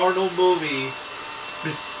favorite Arnold movie,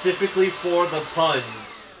 specifically for the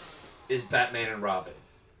puns, is Batman and Robin.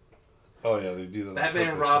 Oh yeah, they do that. Batman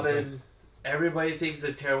and Robin. Everybody thinks it's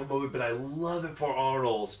a terrible movie, but I love it for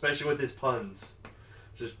Arnold, especially with his puns.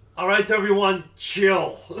 Just, all right, everyone,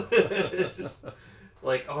 chill.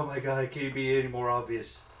 Like, oh my god, it can't be any more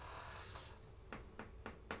obvious.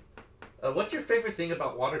 What's your favorite thing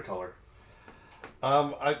about watercolor?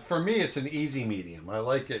 For me, it's an easy medium. I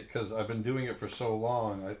like it because I've been doing it for so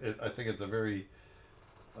long. I think it's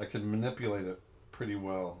I can manipulate it pretty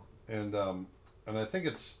well. And and I think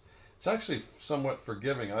it's actually somewhat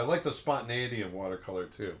forgiving. I like the spontaneity of watercolor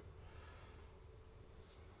too.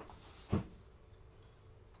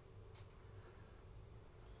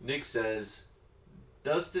 Nick says,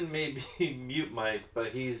 Dustin may be mute mic, but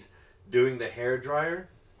he's doing the hair dryer.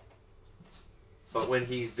 But when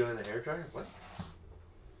he's doing the hair dryer, what?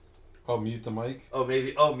 Oh, mute the mic. Oh,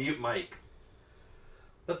 maybe. Mute mic.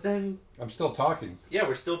 But then, I'm still talking. yeah,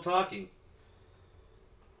 we're still talking.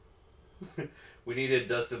 We need a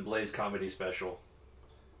Dustin Blaise comedy special.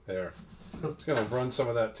 There. Just gonna run some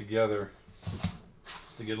of that together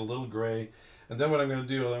to get a little gray, and then what I'm gonna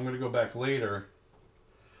do, I'm gonna go back later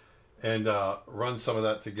and run some of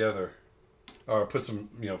that together, or put some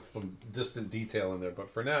some distant detail in there. But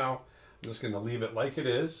for now, I'm just gonna leave it like it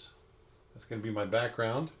is. That's gonna be my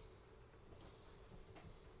background.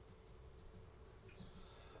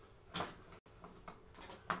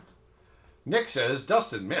 Nick says,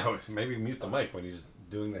 Dustin, maybe mute the mic when he's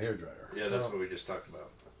doing the hairdryer. Yeah, that's what we just talked about.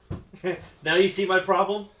 Now you see my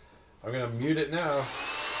problem? I'm going to mute it now.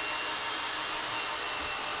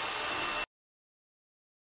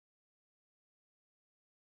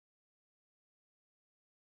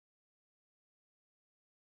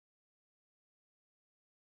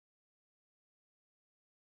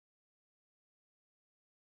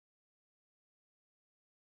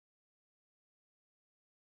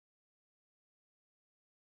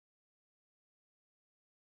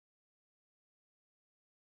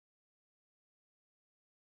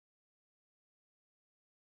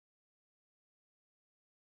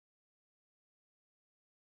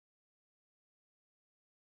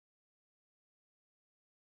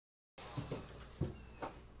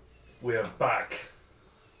 We're back.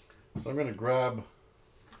 So I'm going to grab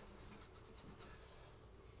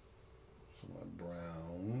some of that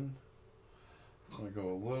brown. I'm going to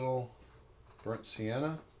go a little burnt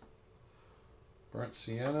sienna, burnt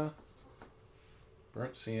sienna,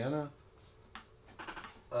 burnt sienna.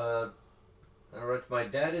 Alright, my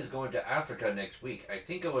dad is going to Africa next week. I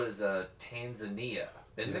think it was Tanzania.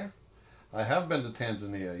 Been there? I have been to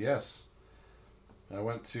Tanzania, yes. I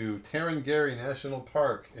went to Tarangire National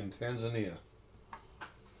Park in Tanzania.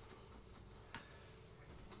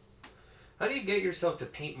 How do you get yourself to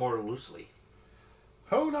paint more loosely?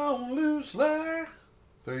 Hold on loosely.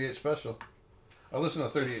 38 Special. I listen to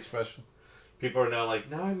 38 Special. People are now like,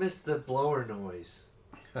 now I miss the blower noise.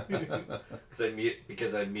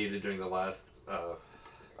 Because I muted during the last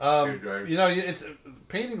hairdryer. It's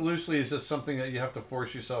painting loosely is just something that you have to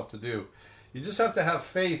force yourself to do. You just have to have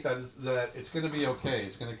faith that it's going to be okay.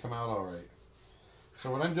 It's going to come out all right.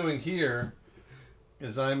 So what I'm doing here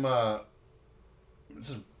is I'm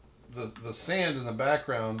just the sand in the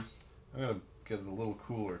background. I'm going to get it a little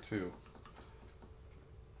cooler too.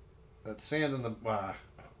 That sand in the barf.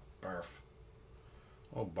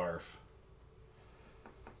 Oh barf.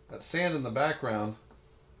 That sand in the background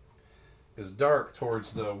is dark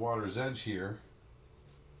towards the water's edge here.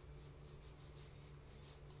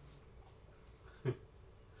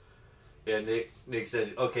 Yeah, Nick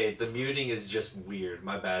said, okay, the muting is just weird.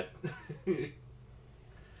 My bad.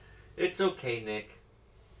 It's okay, Nick.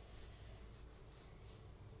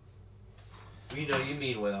 We know you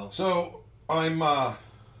mean well. So I'm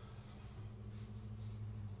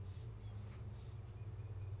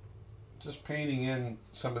just painting in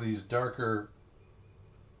some of these darker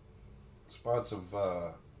spots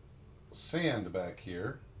of sand back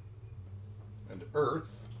here and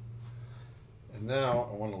earth. And now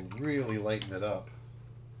I want to really lighten it up.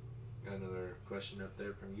 Got another question up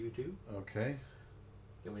there from YouTube. Okay.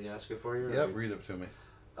 You want me to ask it for you? Yep, read it to me.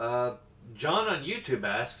 John on YouTube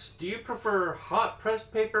asks, do you prefer hot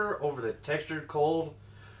pressed paper over the textured cold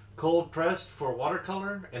pressed for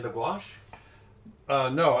watercolor and the gouache?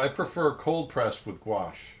 No, I prefer cold pressed with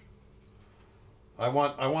gouache. I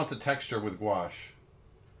want the texture with gouache.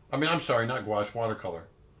 I mean, I'm sorry, not gouache, watercolor.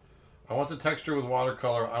 I want the texture with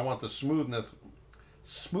watercolor. I want the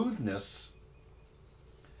smoothness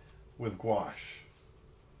with gouache.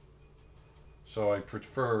 So I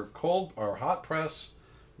prefer cold or hot press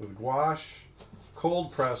with gouache,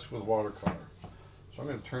 cold press with watercolor. So I'm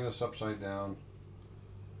going to turn this upside down.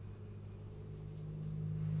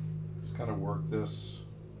 Just kind of work this.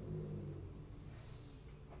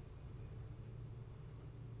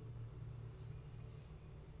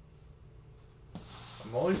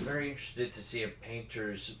 I'm always very interested to see a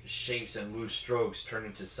painter's shapes and loose strokes turn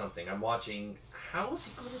into something. I'm watching, how is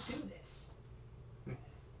he going to do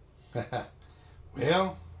this?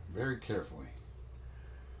 Well, very carefully.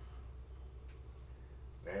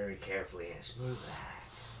 Very carefully and smoothly.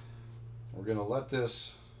 We're going to let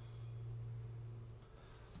this.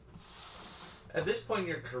 At this point in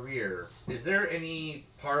your career, is there any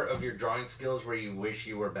part of your drawing skills where you wish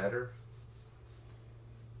you were better?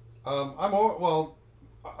 Well,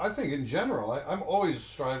 I think in general, I'm always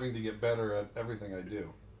striving to get better at everything I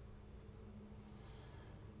do.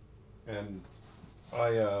 And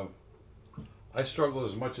I struggle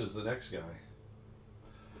as much as the next guy.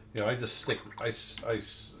 You know, I just stick.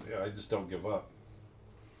 Yeah, I just don't give up.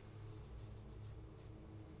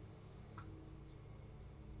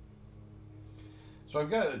 So I've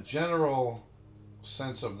got a general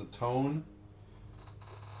sense of the tone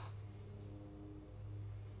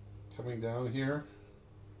coming down here,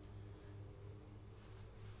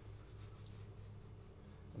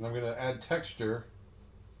 and I'm going to add texture.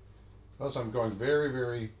 Notice I'm going very,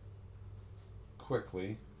 very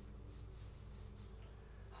quickly.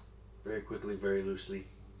 Very quickly, very loosely.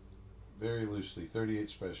 Very loosely. 38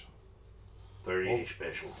 special. 38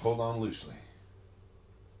 special. Hold on loosely.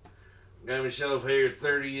 Got myself here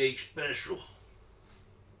 38 special.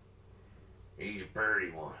 He's a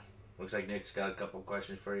pretty one. Looks like Nick's got a couple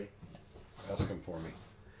questions for you. Ask him for me.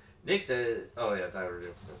 Nick says, oh yeah, I thought we were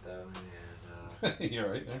doing that one. And,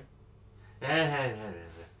 You're right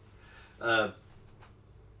there.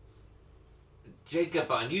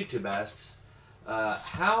 Jacob on YouTube asks,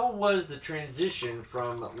 how was the transition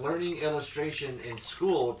from learning illustration in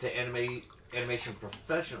school to animation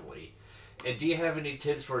professionally? And do you have any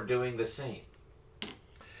tips for doing the same?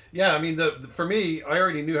 Yeah, I mean, for me, I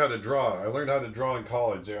already knew how to draw. I learned how to draw in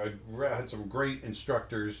college. I had some great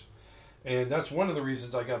instructors, and that's one of the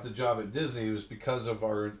reasons I got the job at Disney was because of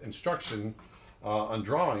our instruction on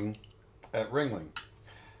drawing at Ringling,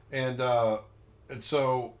 and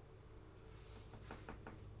so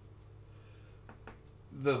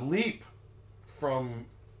the leap from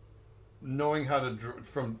knowing how to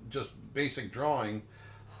from just basic drawing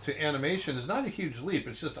to animation is not a huge leap.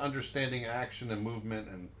 It's just understanding action and movement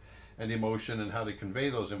and emotion and how to convey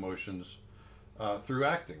those emotions through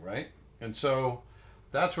acting, right? And so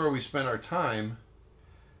that's where we spend our time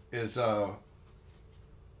is trying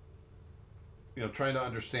to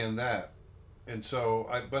understand that. And so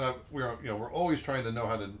we're always trying to know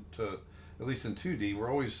how to at least in 2D, we're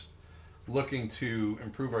always looking to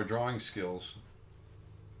improve our drawing skills.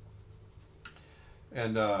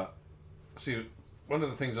 And see, one of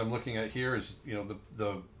the things I'm looking at here is,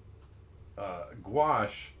 the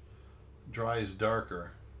gouache dries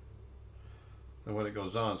darker than when it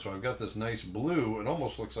goes on. So I've got this nice blue. It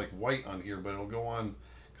almost looks like white on here, but it'll go on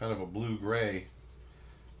kind of a blue-gray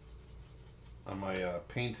on my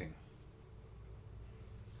painting.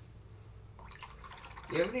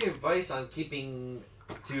 Do you have any advice on keep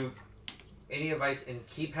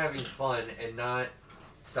having fun and not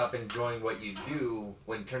stop enjoying what you do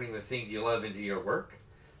when turning the things you love into your work?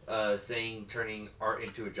 Saying turning art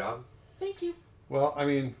into a job? Thank you. Well, I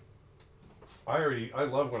mean, I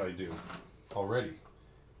love what I do already.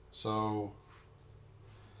 So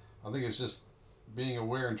I think it's just being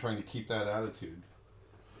aware and trying to keep that attitude.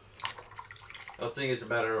 I was thinking it's a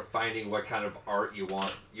matter of finding what kind of art you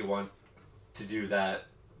want to do that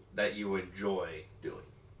you enjoy doing.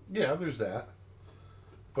 Yeah, there's that.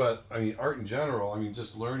 But I mean, art in general. I mean,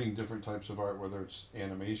 just learning different types of art, whether it's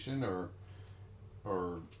animation or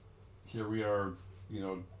here we are,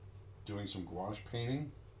 doing some gouache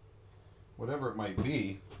painting, whatever it might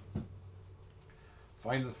be.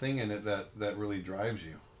 Find the thing in it that really drives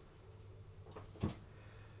you.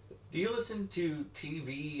 Do you listen to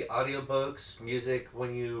TV, audiobooks, music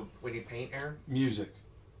when you paint, Aaron? Music.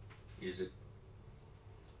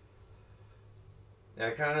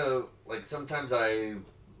 I kind of like sometimes I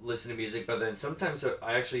listen to music, but then sometimes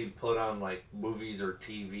I actually put on like movies or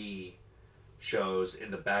TV shows in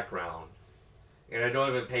the background, and I don't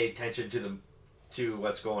even pay attention to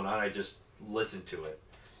what's going on. I just listen to it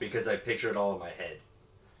because I picture it all in my head,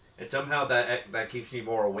 and somehow that keeps me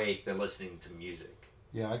more awake than listening to music.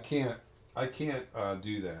 Yeah, I can't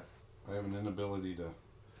do that. I have an inability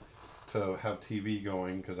to have TV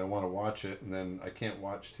going because I want to watch it, and then I can't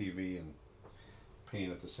watch TV and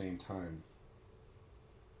paint at the same time.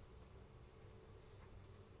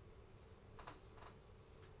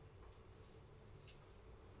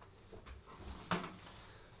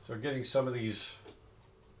 So getting some of these,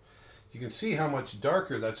 you can see how much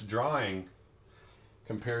darker that's drying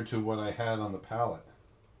compared to what I had on the palette.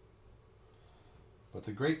 But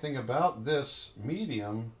the great thing about this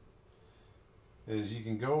medium is you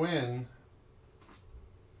can go in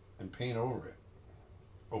and paint over it.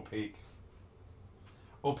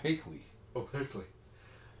 Opaquely. Do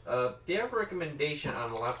you have a recommendation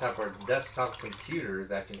on a laptop or desktop computer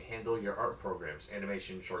that can handle your art programs,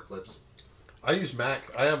 animation, short clips? I use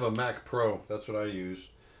Mac. I have a Mac Pro. That's what I use.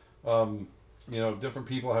 You know, different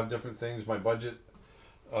people have different things. My budget,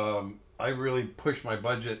 I really push my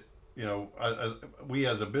budget. You know, we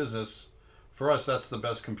as a business, for us, that's the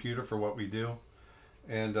best computer for what we do.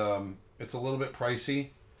 And it's a little bit pricey,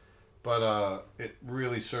 but it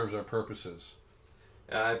really serves our purposes.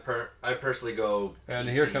 I personally go And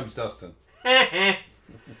PC. here comes Dustin.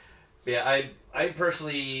 Yeah, I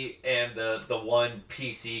personally am the one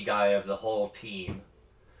PC guy of the whole team.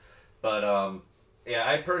 But yeah,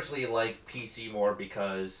 I personally like PC more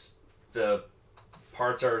because the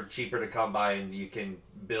parts are cheaper to come by and you can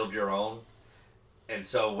build your own. And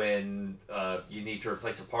so when you need to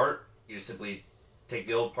replace a part, you simply take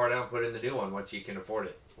the old part out and put in the new one once you can afford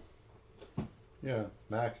it. Yeah,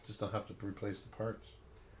 Mac just don't have to replace the parts.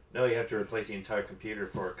 No, you have to replace the entire computer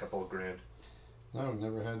for a couple of grand. No,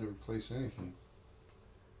 never had to replace anything.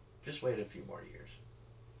 Just wait a few more years.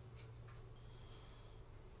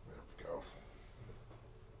 There we go.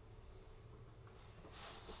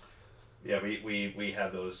 Yeah, we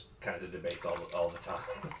have those kinds of debates all the time.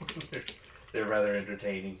 They're rather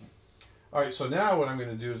entertaining. All right, so now what I'm going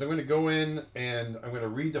to do is I'm going to go in and I'm going to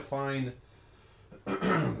redefine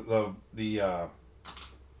the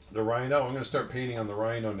rhino. I'm going to start painting on the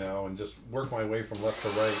rhino now and just work my way from left to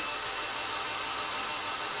right.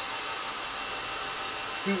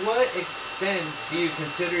 To what extent do you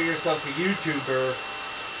consider yourself a YouTuber,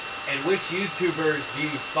 and which YouTubers do you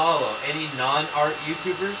follow? Any non-art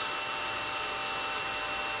YouTubers?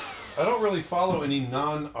 I don't really follow any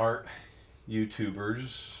non-art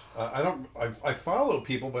YouTubers. I follow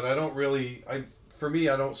people, but I don't really. For me,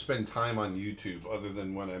 I don't spend time on YouTube other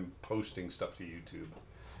than when I'm posting stuff to YouTube.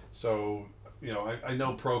 So, you know, I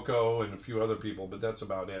know Proco and a few other people, but that's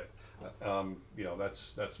about it. You know,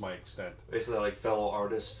 that's my extent. Basically, like fellow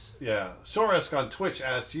artists. Yeah. Soresk on Twitch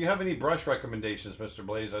asks, "Do you have any brush recommendations, Mr.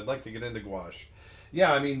 Blaise? I'd like to get into gouache."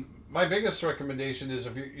 Yeah, I mean, my biggest recommendation is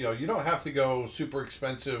if you don't have to go super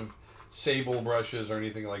expensive sable brushes or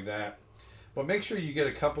anything like that, but make sure you get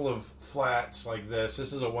a couple of flats like this.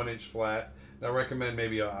 This is a 1-inch flat. I recommend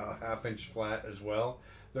maybe a half-inch flat as well.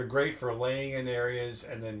 They're great for laying in areas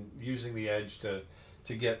and then using the edge to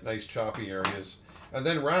get nice choppy areas. And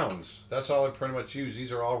then rounds. That's all I pretty much use.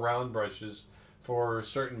 These are all round brushes for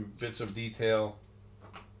certain bits of detail.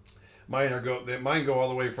 Mine go all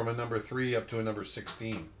the way from a number 3 up to a number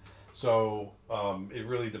 16. So it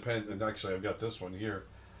really depends. And actually, I've got this one here.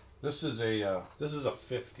 This is a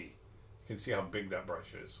 50. You can see how big that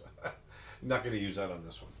brush is. I'm not going to use that on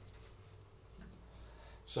this one.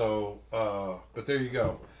 So, but there you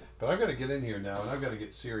go. But I've got to get in here now, and I've got to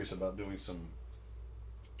get serious about doing some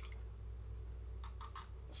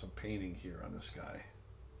painting here on this guy.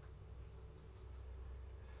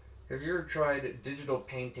 Have you ever tried digital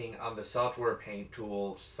painting on the software paint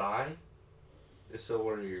tool Sai? If so,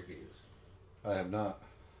 what are your views? I have not.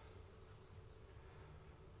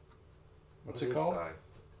 What's it called?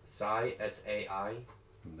 Sai, S-A-I.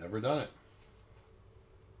 Never done it.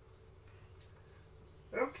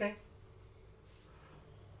 Okay.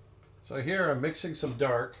 So here I'm mixing some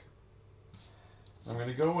dark. I'm going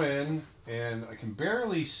to go in and I can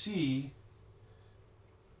barely see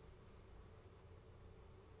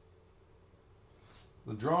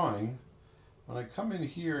the drawing. When I come in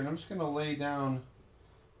here and I'm just going to lay down,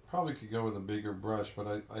 probably could go with a bigger brush,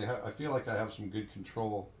 but I feel like I have some good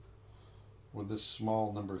control with this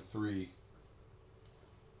small number 3.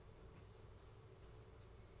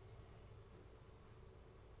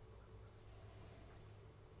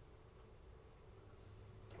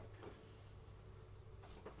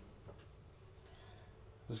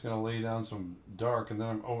 Just going to lay down some dark, and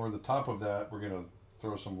then over the top of that, we're going to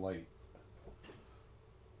throw some light.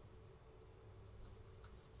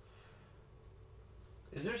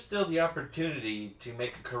 Is there still the opportunity to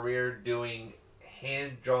make a career doing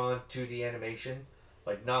hand-drawn 2D animation?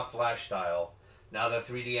 Like, not Flash style. Now that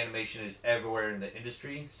 3D animation is everywhere in the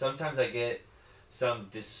industry, sometimes I get some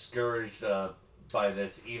discouraged by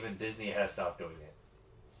this. Even Disney has stopped doing it.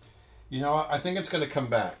 You know, I think it's going to come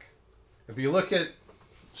back. If you look at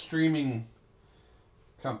streaming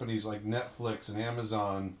companies like Netflix and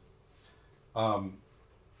Amazon,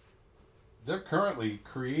 they're currently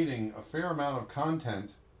creating a fair amount of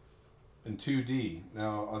content in 2D.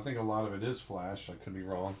 Now, I think a lot of it is Flash. I could be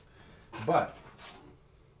wrong. But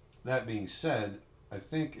that being said, I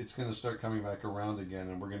think it's going to start coming back around again,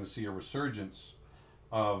 and we're going to see a resurgence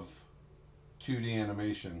of 2D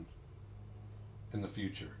animation in the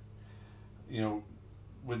future. You know,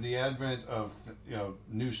 with the advent of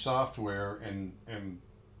new software and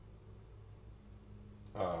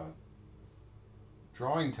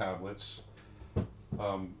drawing tablets,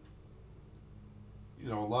 um, you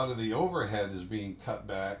know, a lot of the overhead is being cut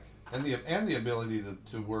back, and the ability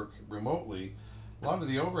to work remotely. A lot of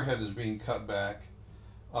the overhead is being cut back,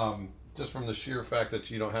 just from the sheer fact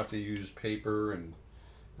that you don't have to use paper and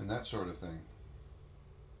that sort of thing.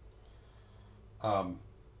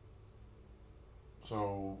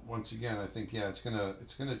 So once again, I think yeah, it's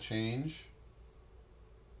gonna change.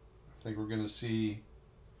 I think we're gonna see,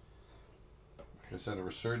 like I said, a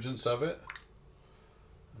resurgence of it.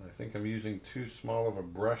 I think I'm using too small of a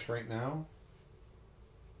brush right now.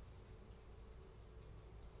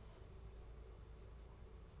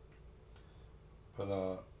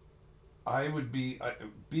 But I would be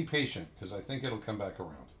patient, because I think it'll come back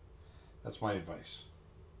around. That's my advice.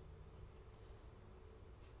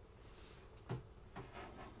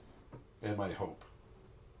 And my hope.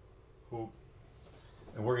 Hope.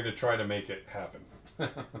 And we're going to try to make it happen.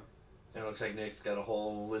 It looks like Nick's got a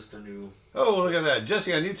whole list of new... Oh, look at that.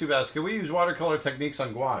 Jesse on YouTube asks, can we use watercolor techniques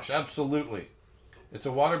on gouache? Absolutely. It's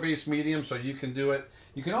a water-based medium, so you can do it.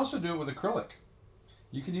 You can also do it with acrylic.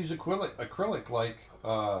 You can use acrylic like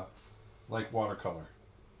watercolor,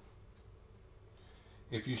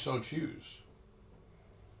 if you so choose.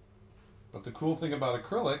 But the cool thing about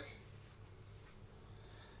acrylic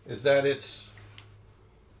is that it's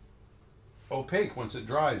opaque once it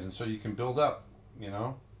dries, and so you can build up, you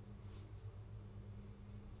know.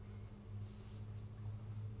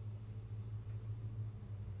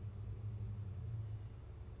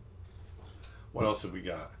 What else have we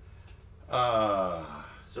got?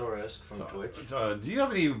 Zorisk from Twitch. Do you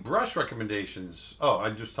have any brush recommendations? Oh, I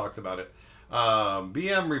just talked about it.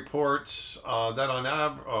 BM reports that on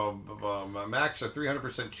Macs are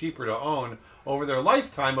 300% cheaper to own over their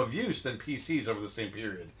lifetime of use than PCs over the same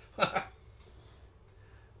period.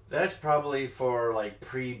 That's probably for like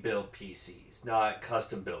pre-built PCs, not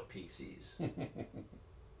custom-built PCs.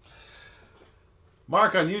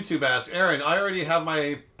 Mark on YouTube asks, Aaron, I already have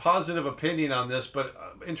my positive opinion on this, but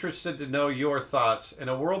I'm interested to know your thoughts. In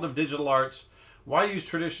a world of digital arts, why use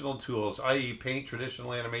traditional tools, i.e. paint,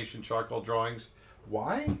 traditional animation, charcoal drawings?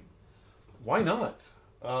 Why? Why not?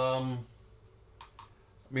 I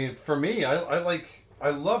mean, for me,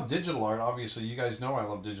 I love digital art. Obviously, you guys know I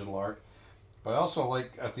love digital art. But I also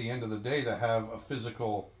like, at the end of the day, to have a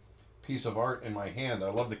physical piece of art in my hand.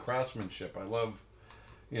 I love the craftsmanship. I love,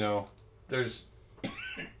 you know, there's...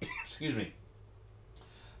 excuse me.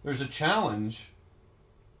 There's a challenge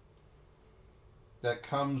that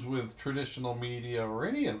comes with traditional media or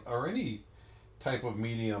any type of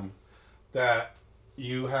medium, that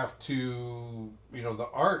you have to, you know, the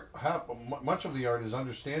art much of the art is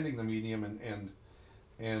understanding the medium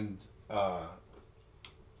and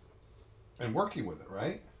working with it,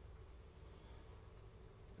 right?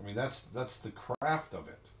 I mean, that's the craft of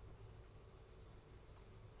it.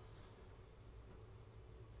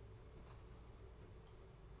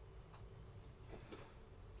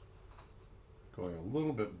 Going a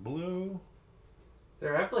little bit blue.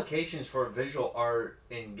 There are applications for visual art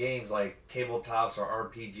in games like tabletops or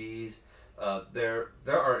RPGs. Their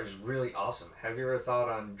art is really awesome. Have you ever thought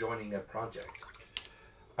on joining a project?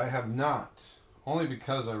 I have not. Only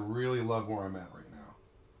because I really love where I'm at right now.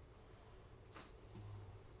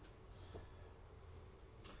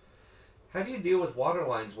 How do you deal with water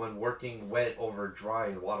lines when working wet over dry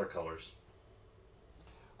in watercolors?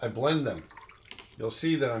 I blend them. You'll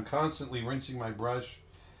see that I'm constantly rinsing my brush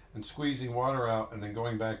and squeezing water out and then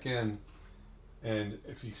going back in. And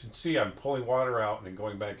if you can see, I'm pulling water out and then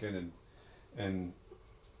going back in and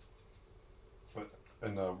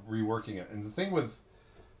reworking it. And the thing with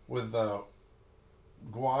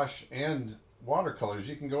gouache and watercolors,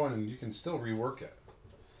 you can go in and you can still rework it.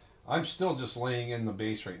 I'm still just laying in the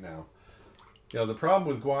base right now. You know, the problem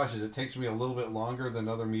with gouache is it takes me a little bit longer than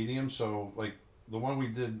other mediums. So like the one we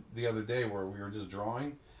did the other day where we were just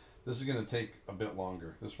drawing, this is going to take a bit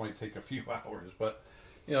longer. This might take a few hours, but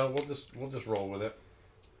you know, we'll just roll with it.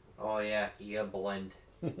 Oh yeah, you blend.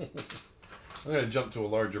 I'm going to jump to a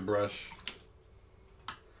larger brush.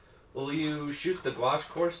 Will you shoot the gouache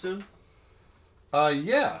course soon?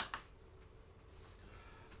 Yeah.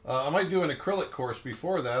 I might do an acrylic course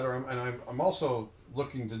before that, I'm also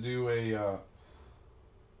looking to do a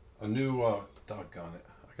new doggone it,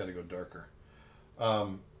 I got to go darker. A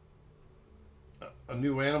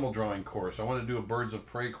new animal drawing course. I want to do a birds of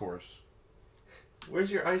prey course.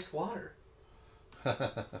 Where's your iced water? I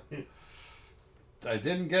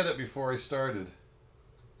didn't get it before I started.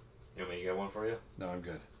 You want me to get one for you? No, I'm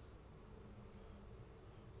good.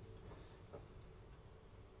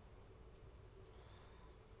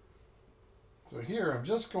 So here I'm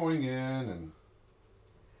just going in and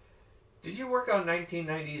Did you work on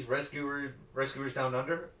 1990s Rescuers Down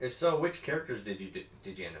Under? If so, which characters did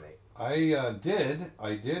you animate? I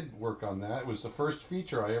did work on that. It was the first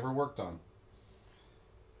feature I ever worked on.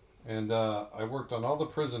 And I worked on all the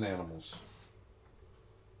prison animals.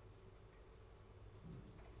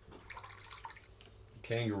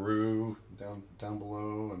 Kangaroo down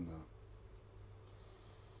below, and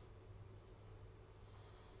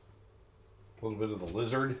a little bit of the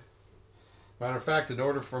lizard. Matter of fact, in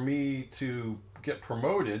order for me to get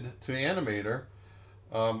promoted to animator,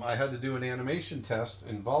 I had to do an animation test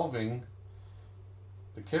involving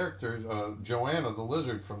the character Joanna the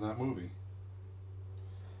lizard from that movie.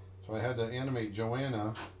 So I had to animate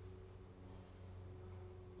Joanna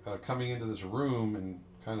coming into this room and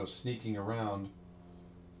kind of sneaking around.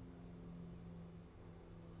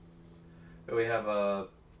 We have a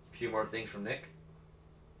few more things from Nick.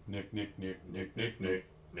 Nick,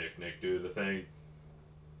 do the thing.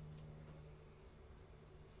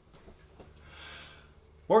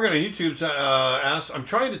 Morgan on YouTube asks, I'm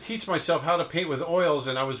trying to teach myself how to paint with oils,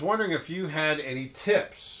 and I was wondering if you had any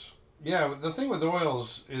tips. Yeah, the thing with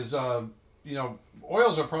oils is,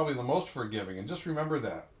 oils are probably the most forgiving, and just remember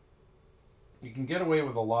that. You can get away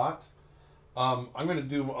with a lot. I'm going to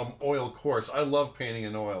do an oil course. I love painting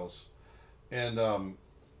in oils. And,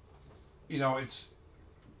 it's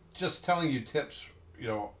just telling you tips,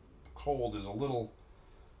 cold is a little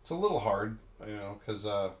hard, because,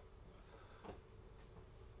 there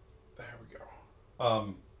we go.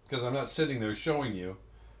 Because I'm not sitting there showing you.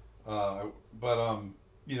 But,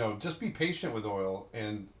 just be patient with oil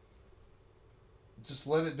and just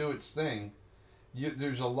let it do its thing.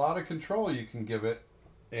 There's a lot of control you can give it,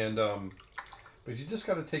 and but you just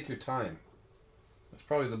got to take your time. That's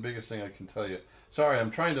probably the biggest thing I can tell you. Sorry, I'm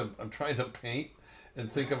trying to paint and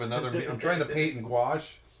think of another. I'm trying to paint in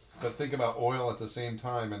gouache, but think about oil at the same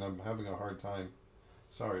time, and I'm having a hard time.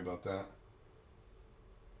 Sorry about that.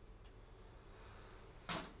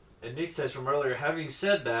 And Nick says from earlier, having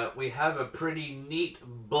said that, we have a pretty neat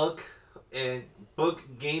book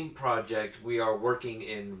game project we are working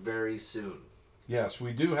in very soon. Yes,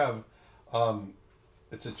 we do have.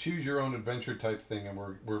 It's a choose your own adventure type thing, and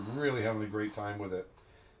we're really having a great time with it.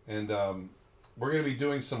 And we're going to be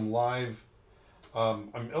doing some live.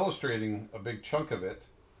 I'm illustrating a big chunk of it,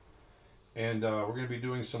 and we're going to be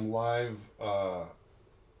doing some live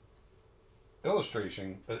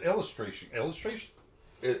illustrating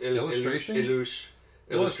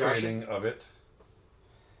of it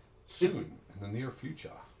soon in the near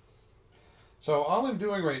future. So all I'm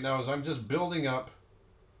doing right now is I'm just building up.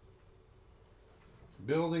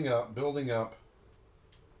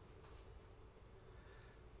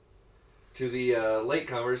 To the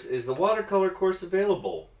latecomers, is the watercolor course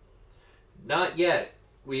available? Not yet.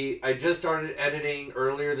 I just started editing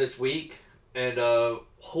earlier this week, and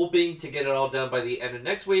hoping to get it all done by the end of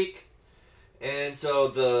next week. And so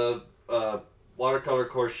the watercolor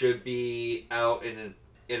course should be out in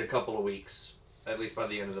a couple of weeks, at least by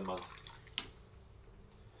the end of the month.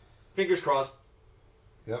 Fingers crossed.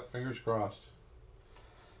 Yep, fingers crossed.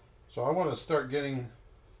 So I want to start getting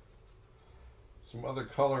some other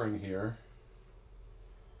color in here.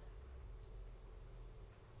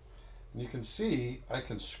 And you can see I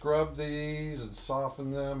can scrub these and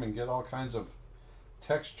soften them and get all kinds of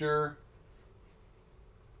texture.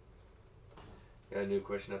 Got a new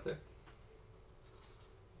question up there.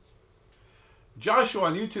 Joshua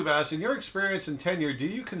on YouTube asks, in your experience and tenure, do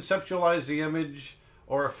you conceptualize the image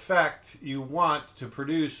or effect you want to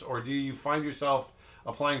produce, or do you find yourself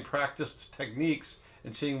applying practiced techniques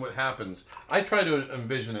and seeing what happens? I try to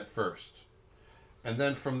envision it first, and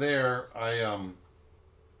then from there I'll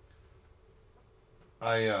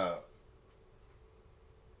apply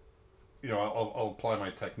my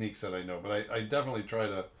techniques that I know. But I definitely try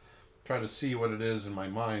to see what it is in my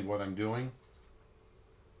mind, what I'm doing.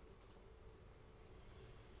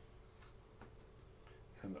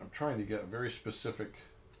 And I'm trying to get a very specific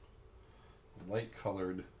light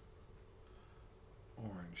colored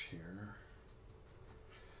orange here.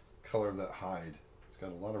 Color of that hide. It's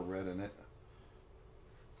got a lot of red in it.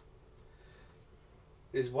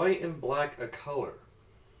 Is white and black a color?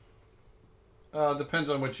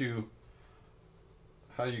 Depends on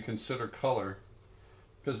how you consider color.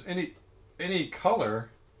 Because any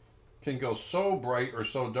color can go so bright or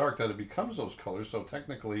so dark that it becomes those colors. So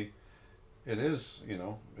technically, it is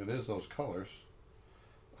those colors.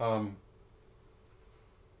 But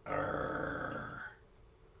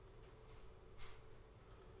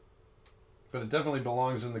it definitely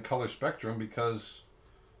belongs in the color spectrum because,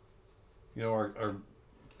 our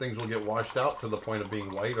things will get washed out to the point of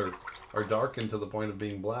being white or dark and to the point of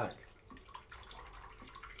being black.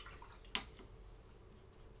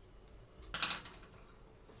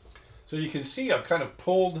 So you can see I've kind of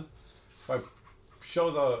pulled, if I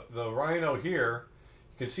show the rhino here,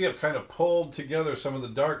 you can see I've kind of pulled together some of the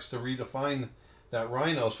darks to redefine that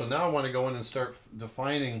rhino. So now I want to go in and start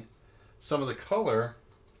defining some of the color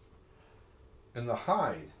in the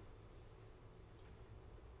hide.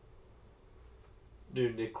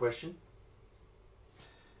 New Nick question.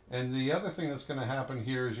 And the other thing that's going to happen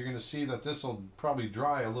here is you're going to see that this will probably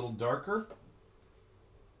dry a little darker.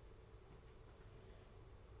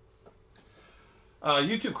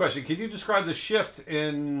 YouTube question. Can you describe the shift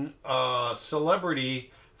in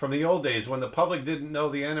celebrity from the old days when the public didn't know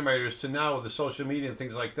the animators to now with the social media and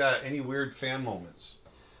things like that? Any weird fan moments?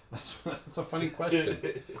 That's a funny question.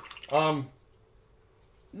 No,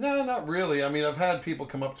 not really. I mean, I've had people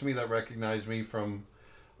come up to me that recognize me from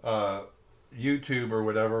YouTube or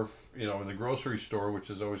whatever, you know, in the grocery store,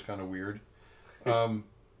 which is always kind of weird.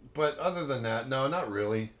 But other than that, no, not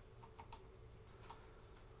really.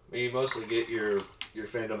 You mostly get your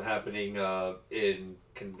fandom happening in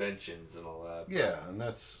conventions and all that. Yeah, and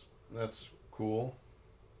that's cool.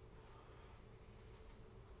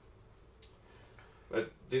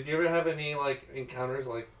 But did you ever have any like encounters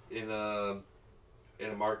like in a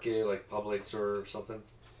market like Publix or something?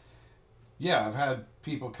 Yeah, I've had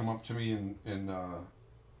people come up to me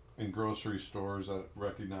in grocery stores that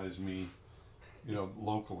recognize me, you know,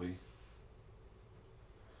 locally,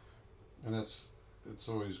 and it's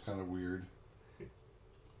always kind of weird.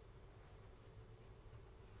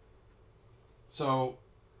 So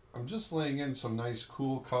I'm just laying in some nice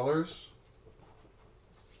cool colors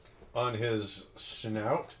on his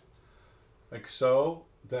snout, like so,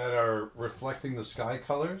 that are reflecting the sky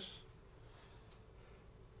colors.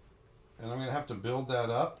 And I'm going to have to build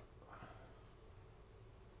that up.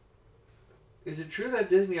 Is it true that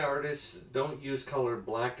Disney artists don't use color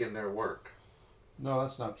black in their work? No,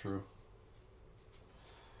 that's not true.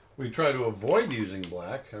 We try to avoid using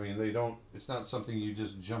black. I mean, they don't. It's not something you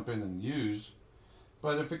just jump in and use.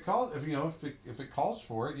 But if it calls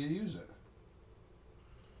for it, you use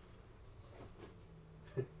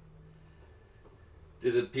it.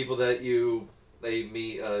 Do the people that they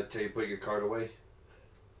meet tell you to put your card away?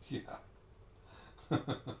 Yeah.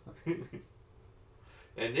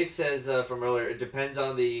 And Nick says from earlier, it depends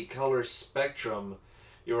on the color spectrum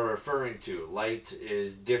you're referring to. Light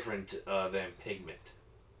is different than pigment.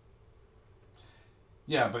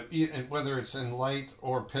 Yeah, but whether it's in light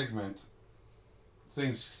or pigment,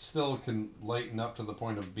 things still can lighten up to the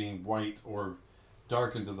point of being white or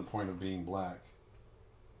darken to the point of being black.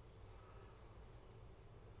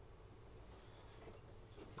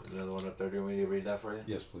 Another one up there. Do you want me to read that for you?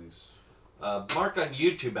 Yes, please. Mark on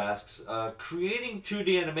YouTube asks, creating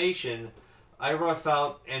 2D animation, I rough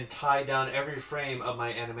out and tie down every frame of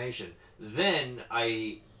my animation. Then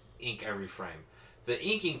I ink every frame. The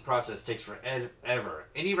inking process takes forever.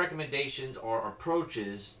 Any recommendations or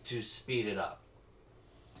approaches to speed it up?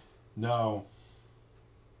 No.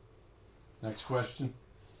 Next question.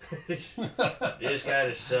 You just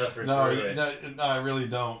gotta suffer No, through it. no, I really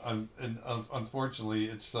don't. Unfortunately,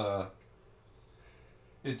 it's one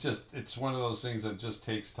of those things that just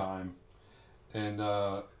takes time, and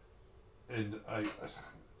the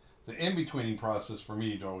in-betweening process for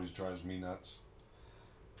me always drives me nuts,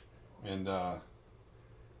 and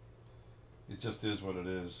it just is what it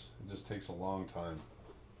is. It just takes a long time.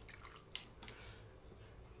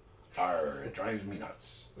 It drives me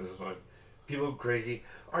nuts. This is why people go crazy.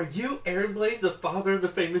 Are you Aaron Blaise, the father of the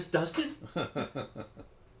famous Dustin?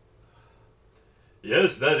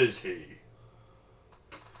 Yes, that is he.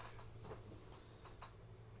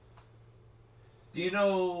 Do you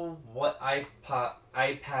know what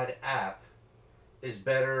iPad app is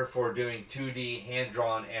better for doing 2D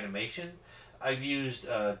hand-drawn animation? I've used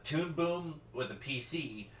Toon Boom with a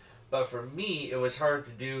PC, but for me it was hard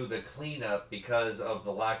to do the cleanup because of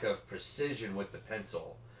the lack of precision with the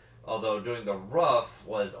pencil. Although doing the rough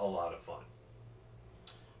was a lot of fun.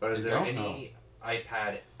 But is there any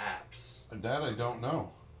iPad apps? That I don't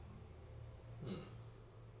know.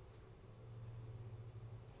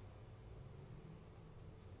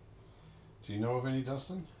 Do you know of any,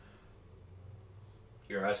 Dustin?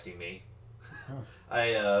 You're asking me. Huh.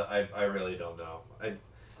 I really don't know. I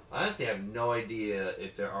honestly have no idea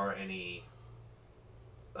if there are any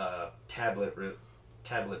tablet-based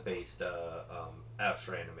apps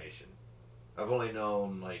for animation. I've only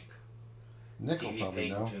known like Nick will TV probably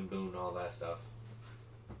Paint, know. Toon Boom, all that stuff.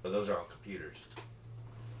 But those are on computers.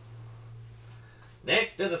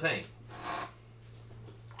 Nick, do the thing.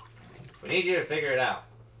 We need you to figure it out.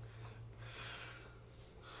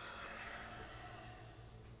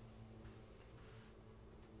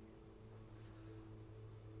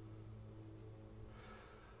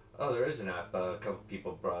 Oh, there is an app a couple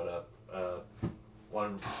people brought up.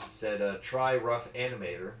 One said, try Rough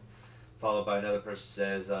Animator, followed by another person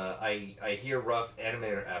says, I hear Rough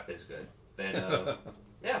Animator app is good. Then,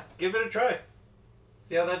 yeah, give it a try.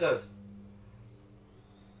 See how that does.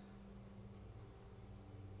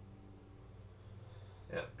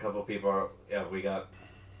 Yeah, a couple people are, yeah, we got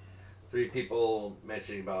 3 people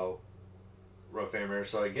mentioning about Rough Animator,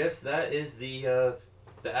 so I guess that is the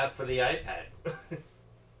app for the iPad.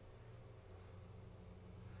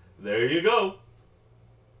 There you go.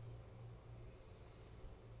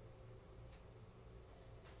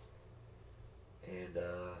 And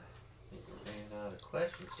I think we ran out of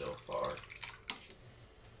questions so far.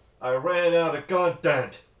 I ran out of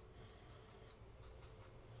content.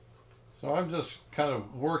 So I'm just kind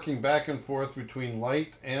of working back and forth between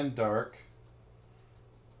light and dark.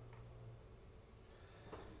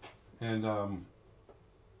 And,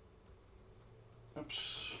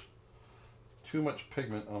 oops, too much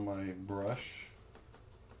pigment on my brush.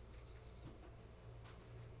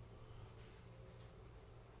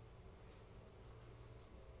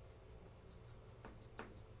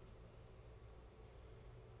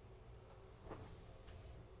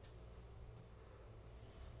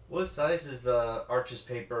 What size is the Arches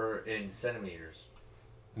paper in centimeters?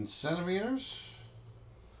 In centimeters,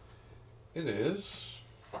 it is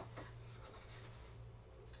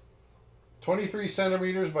 23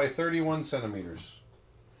 centimeters by 31 centimeters.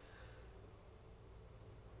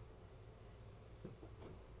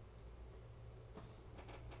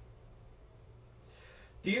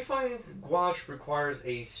 Do you find gouache requires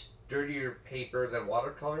a sturdier paper than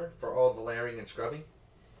watercolor for all the layering and scrubbing?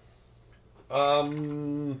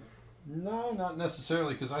 No, not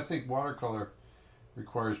necessarily, because I think watercolor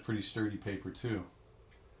requires pretty sturdy paper too.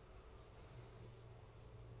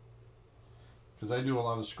 Because I do a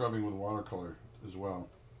lot of scrubbing with watercolor as well.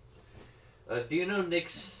 Do you know Nick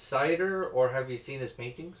Sider, or have you seen his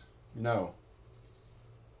paintings? No.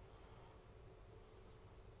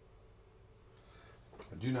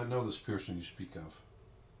 I do not know this person you speak of.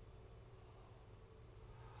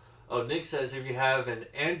 Oh, Nick says if you have an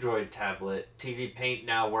Android tablet, TV Paint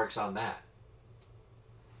now works on that.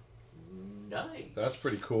 Nice. That's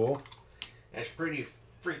pretty cool. That's pretty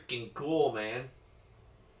freaking cool, man.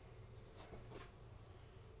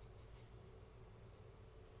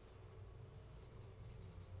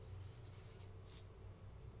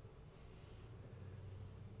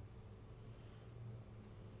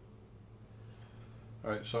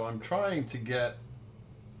 All right, so I'm trying to get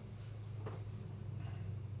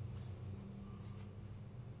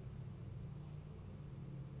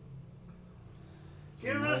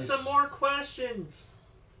Give us some more questions.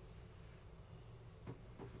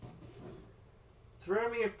 Throw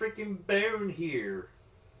me a freaking bone here.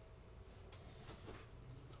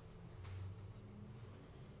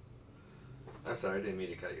 I'm sorry, I didn't mean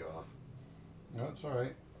to cut you off. No, it's all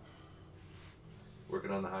right. Working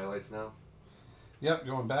on the highlights now. Yep,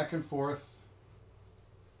 going back and forth.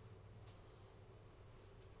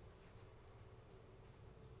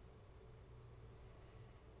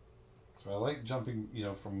 So I like jumping,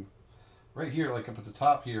 from right here, like up at the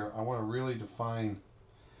top here. I want to really define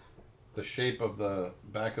the shape of the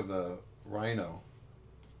back of the rhino.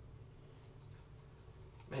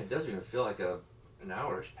 Man, it doesn't even feel like an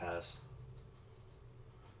hour's passed.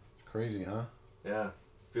 It's crazy, huh? Yeah,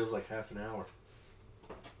 feels like half an hour.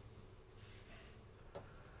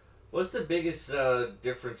 What's the biggest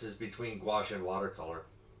differences between gouache and watercolor?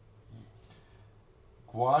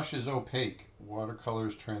 Gouache is opaque. Watercolor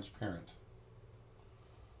is transparent.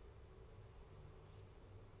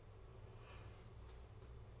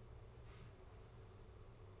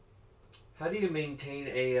 How do you maintain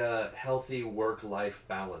a healthy work-life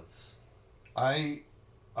balance? I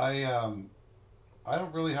don't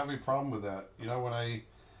really have any problem with that. When I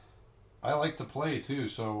like to play too,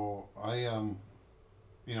 so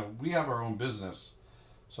we have our own business.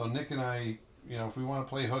 So Nick and I, if we want to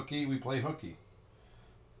play hooky, we play hooky.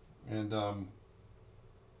 And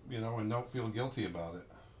and don't feel guilty about it.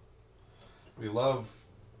 We love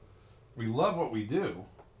what we do,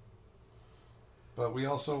 but we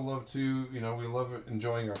also love to, we love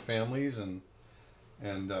enjoying our families and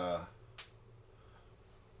that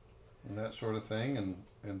sort of thing,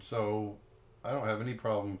 and so I don't have any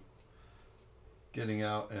problem getting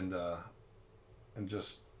out and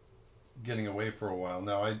just getting away for a while.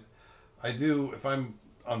 Now I do, if I'm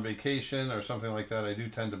on vacation or something like that, I do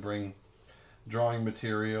tend to bring drawing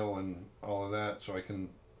material and all of that, so I can,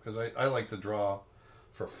 because I like to draw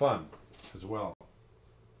for fun as well.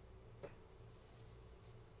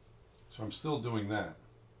 So I'm still doing that.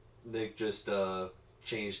 Nick just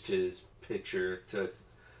changed his picture to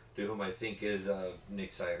whom I think is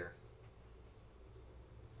Nick Sider.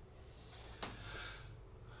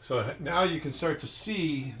 So now you can start to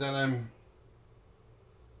see that I'm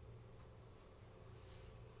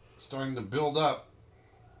starting to build up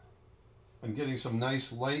and getting some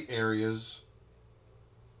nice light areas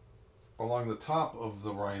along the top of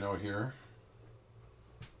the rhino here.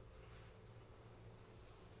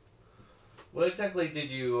 What exactly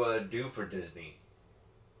did you do for Disney?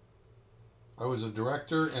 I was a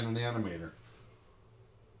director and an animator.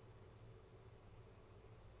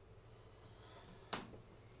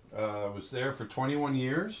 I was there for 21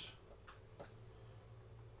 years.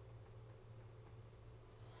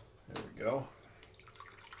 There we go.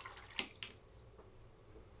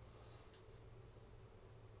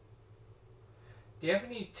 Do you have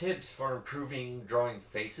any tips for improving drawing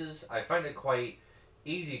faces? I find it quite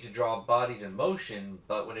easy to draw bodies in motion,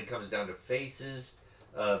 but when it comes down to faces,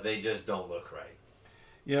 they just don't look right.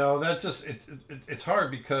 You know, that just it's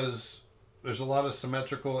hard because there's a lot of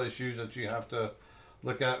symmetrical issues that you have to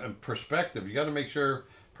look at in perspective. You got to make sure.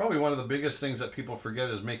 Probably one of the biggest things that people forget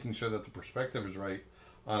is making sure that the perspective is right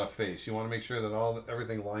on a face. You want to make sure that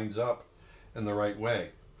everything lines up in the right way.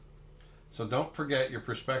 So don't forget your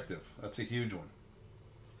perspective. That's a huge one.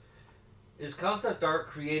 Is concept art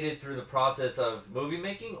created through the process of movie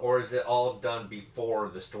making, or is it all done before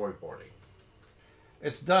the storyboarding?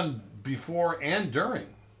 It's done before and during,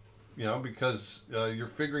 you know, because you're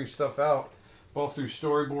figuring stuff out both through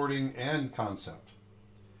storyboarding and concept.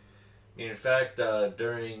 In fact,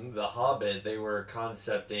 during The Hobbit, they were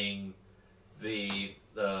concepting the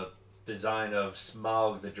design of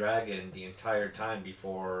Smaug the dragon the entire time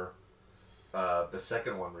before the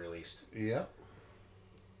second one released. Yeah.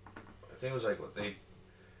 I think it was like what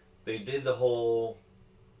they did the whole.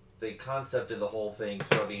 They concepted the whole thing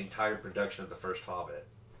throughout the entire production of the first Hobbit.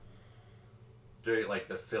 During like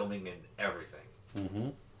the filming and everything. Mm-hmm.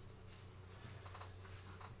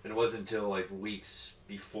 And it wasn't until like weeks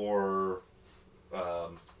before,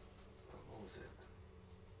 what was it?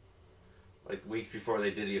 Like weeks before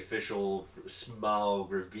they did the official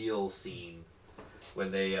Smaug reveal scene,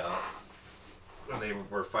 when they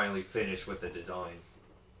were finally finished with the design.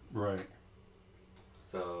 Right.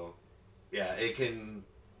 So, yeah, it can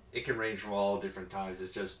range from all different times.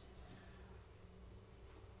 It's just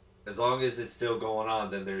as long as it's still going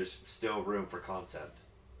on, then there's still room for concept.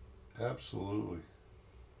 Absolutely.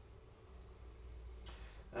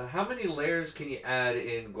 How many layers can you add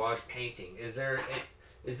in gouache painting? Is there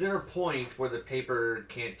a point where the paper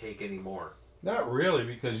can't take any more? Not really,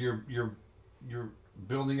 because you're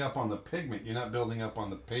building up on the pigment. You're not building up on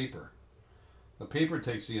the paper. The paper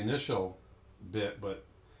takes the initial bit, but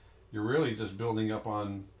you're really just building up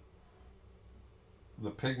on the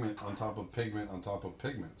pigment on top of pigment on top of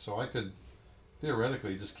pigment. So I could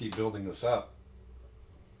theoretically just keep building this up.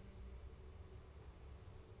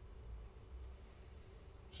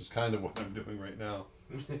 Which is kind of what I'm doing right now.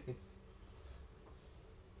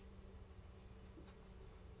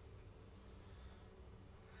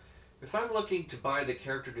 If I'm looking to buy the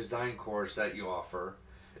character design course that you offer,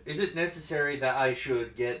 is it necessary that I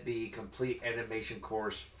should get the complete animation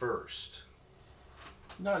course first?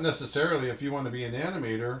 Not necessarily. If you want to be an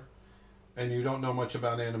animator and you don't know much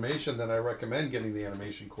about animation, then I recommend getting the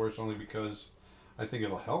animation course only because I think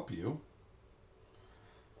it'll help you.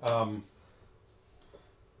 But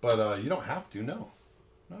you don't have to, no.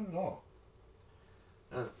 Not at all.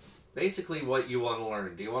 Basically what you want to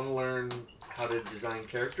learn. Do you want to learn how to design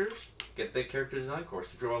characters? Get the character design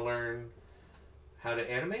course. If you want to learn how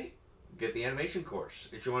to animate, get the animation course.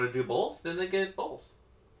 If you want to do both, then get both.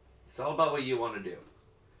 It's all about what you want to do.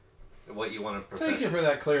 And what you want to perfect. Thank you for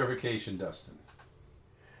that clarification, Dustin.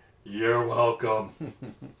 You're welcome.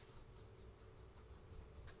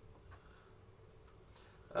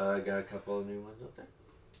 I got a couple of new ones up there.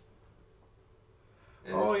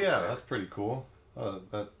 And Oh yeah, that's pretty cool.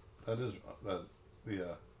 That is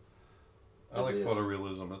I like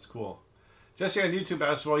photorealism. That's cool. Jesse on YouTube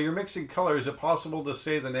asks, while you're mixing colors, is it possible to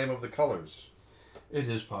say the name of the colors? It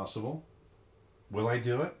is possible. Will I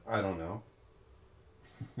do it? I don't know.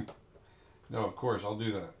 No, of course, I'll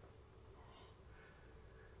do that.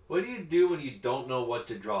 What do you do when you don't know what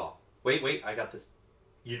to draw? Wait, I got this.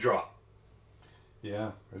 You draw.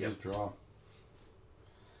 Yeah, I just draw.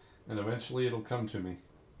 And eventually it'll come to me.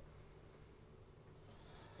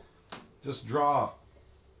 Just draw.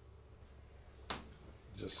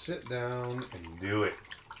 Just sit down and do it.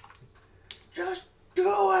 Just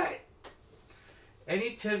do it!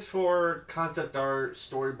 Any tips for concept art,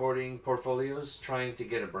 storyboarding, portfolios, trying to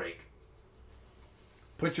get a break?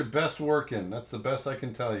 Put your best work in. That's the best I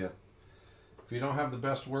can tell you. If you don't have the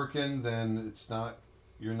best work in, then it's not.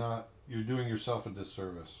 You're doing yourself a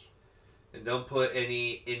disservice. And don't put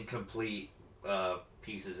any incomplete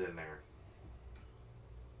pieces in there.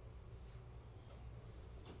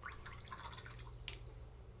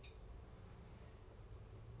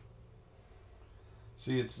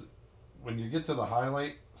 See, it's when you get to the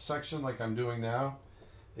highlight section, like I'm doing now,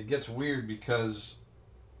 it gets weird because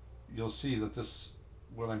you'll see that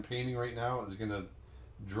what I'm painting right now is going to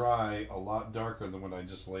dry a lot darker than what I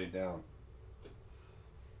just laid down.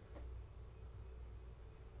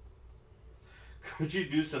 Could you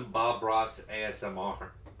do some Bob Ross ASMR? Alright,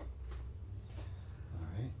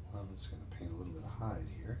 well, I'm just going to paint a little bit of hide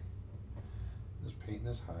here. Just painting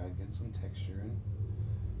this hide, getting some texture in.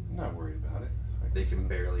 I'm not worried about it. They can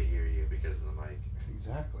barely hear you because of the mic.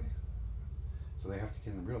 Exactly. So they have to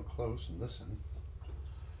get in real close and listen.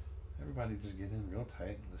 Everybody just get in real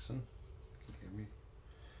tight and listen. Can you hear me?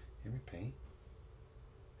 Hear me paint?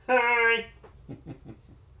 Hi!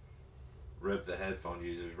 Rip the headphone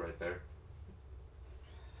users right there.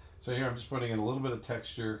 So here I'm just putting in a little bit of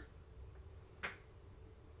texture.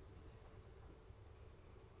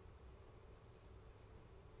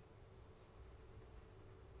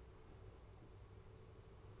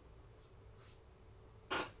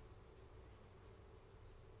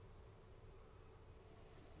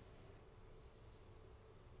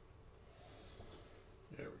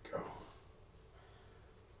 There we go.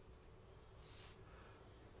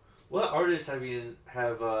 What artists have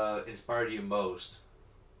inspired you most?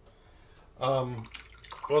 Well,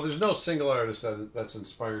 there's no single artist that's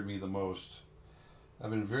inspired me the most. I've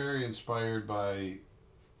been very inspired by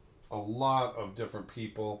a lot of different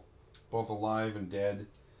people, both alive and dead.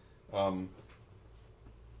 I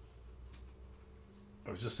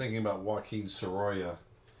was just thinking about Joaquin Sorolla,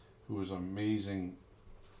 who was an amazing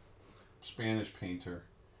Spanish painter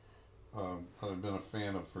that I've been a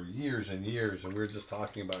fan of for years and years, and we were just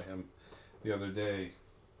talking about him the other day.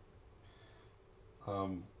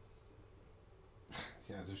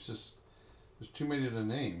 Yeah, there's too many to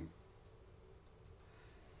name.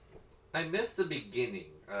 I missed the beginning.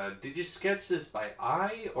 Did you sketch this by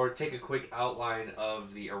eye or take a quick outline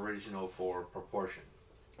of the original for proportion?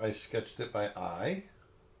 I sketched it by eye.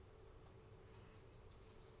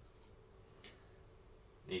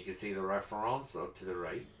 You can see the reference up to the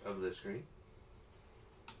right of the screen.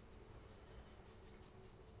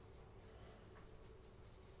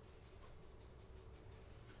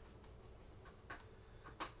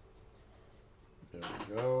 There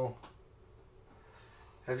we go.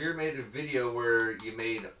 Have you ever made a video where you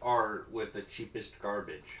made art with the cheapest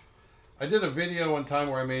garbage? I did a video one time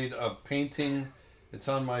where I made a painting. It's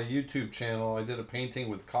on my YouTube channel. I did a painting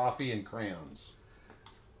with coffee and crayons.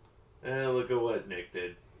 Look at what Nick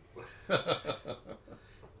did.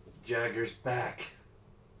 Jagger's back.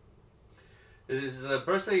 Is the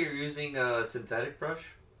brush that you're using a synthetic brush?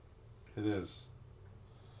 It is.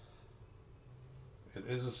 It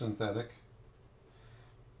is a synthetic.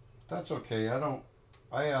 That's okay. I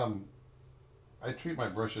treat my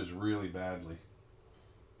brushes really badly.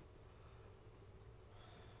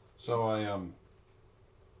 So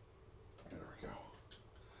there we go.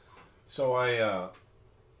 So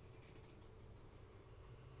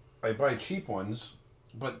I buy cheap ones,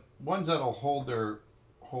 but ones that'll hold their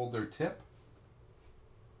tip.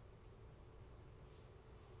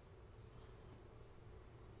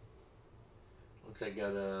 Looks like I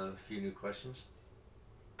got a few new questions.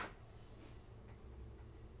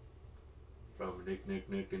 From Nick, do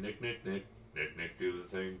the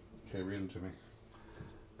thing. Okay, read them to me.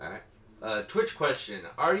 Alright. Twitch question.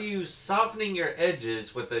 Are you softening your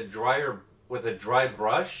edges with a dry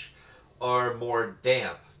brush or more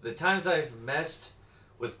damp? The times I've messed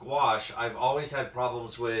with gouache, I've always had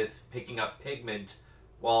problems with picking up pigment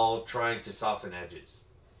while trying to soften edges.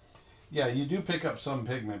 Yeah, you do pick up some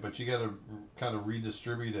pigment, but you got to kind of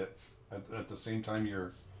redistribute it at the same time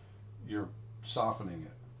you're softening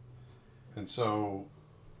it. And so,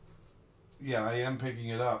 yeah, I am picking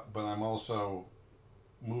it up, but I'm also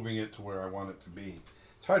moving it to where I want it to be.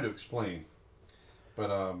 It's hard to explain, but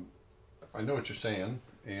I know what you're saying,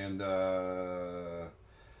 and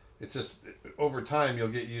it's just over time you'll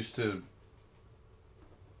get used to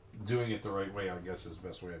doing it the right way, I guess is the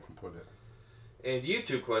best way I can put it. And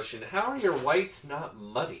YouTube question, how are your whites not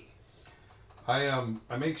muddy? I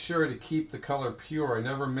make sure to keep the color pure. I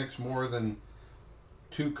never mix more than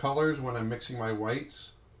 2 colors when I'm mixing my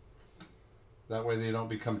whites. That way they don't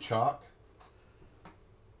become chalk.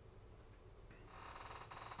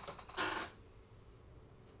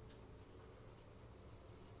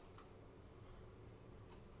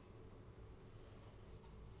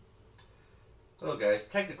 Hello, guys.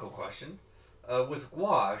 Technical question. With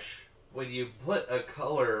gouache, when you put a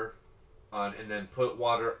color on and then put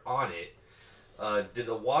water on it, did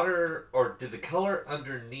the water or did the color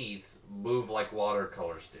underneath move like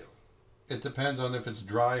watercolors do? It depends on if it's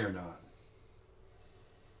dry or not.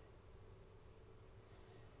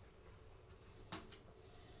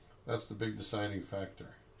 That's the big deciding factor.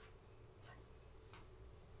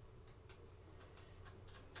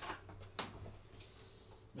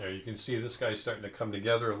 There, you can see this guy's starting to come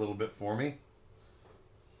together a little bit for me.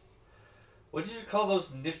 What did you call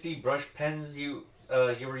those nifty brush pens you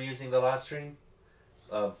were using the last stream?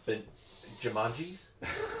 Jumanjis?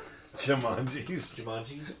 Jumanjis?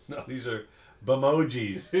 Jumanjis? No, these are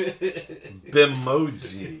bemojis.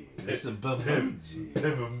 Bimoji. It's a bemoji.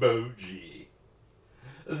 Bimoji.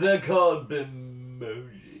 They're called Bimoji.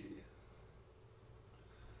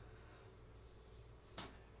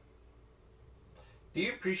 Do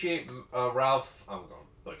you appreciate Ralph? I'm going to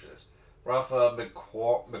butcher this. Ralph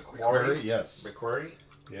McQuarrie? Yes. McQuarrie?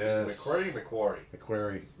 Yes. McQuarrie?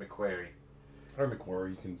 McQuarrie. McQuarrie. Or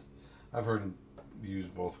McQuarrie. I've heard him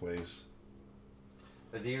used both ways.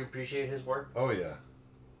 Do you appreciate his work? Oh, yeah.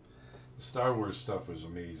 The Star Wars stuff was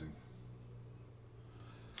amazing.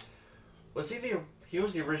 Was he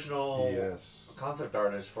was the original Yes. concept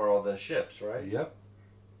artist for all the ships, right? Yep.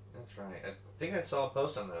 That's right. I think I saw a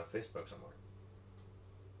post on that on Facebook somewhere.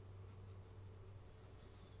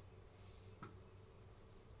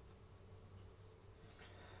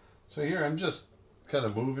 So here I'm just kind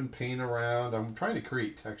of moving paint around. I'm trying to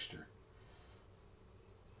create texture.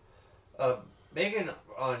 Megan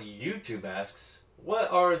on YouTube asks, what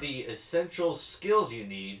are the essential skills you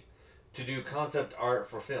need to do concept art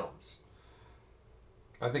for films?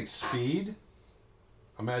 I think speed,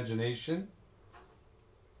 imagination,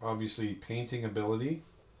 obviously painting ability,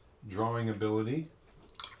 drawing ability,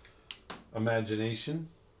 imagination,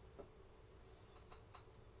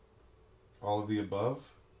 all of the above.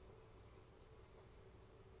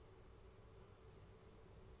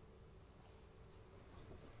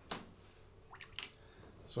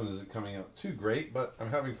 This one isn't coming out too great, but I'm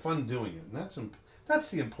having fun doing it, and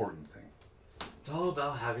that's the important thing. It's all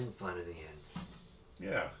about having fun in the end.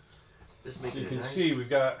 Yeah. Just make You it can nice. see we've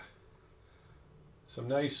got some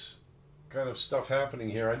nice kind of stuff happening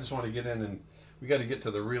here. I just want to get in and we got to get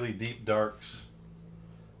to the really deep darks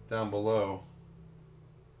down below.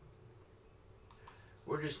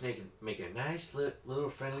 We're just making a nice little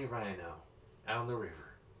friendly rhino out on the river.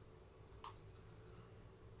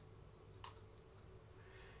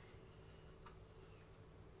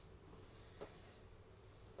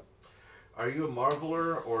 Are you a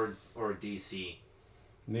Marveler or DC?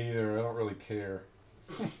 Neither. I don't really care.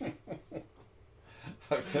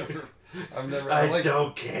 I've never. I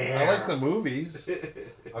don't care. I like the movies.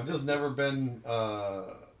 I've just never been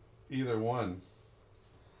either one.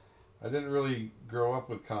 I didn't really grow up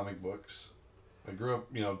with comic books. I grew up,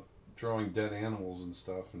 drawing dead animals and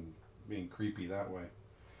stuff and being creepy that way.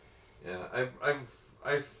 Yeah,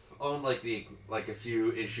 I've owned like a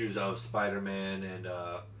few issues of Spider-Man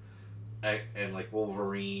and like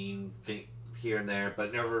Wolverine here and there,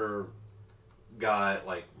 but never got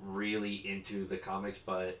like really into the comics.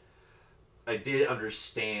 But I did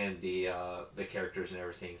understand the characters and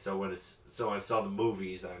everything. So when I saw the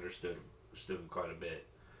movies, I understood them quite a bit.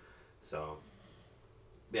 So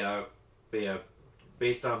yeah, but yeah,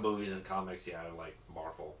 based on movies and comics, yeah, I like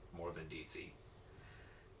Marvel more than DC.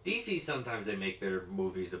 DC sometimes they make their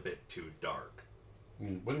movies a bit too dark.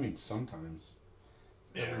 What do you mean sometimes?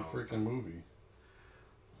 Every freaking movie.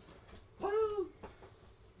 Well,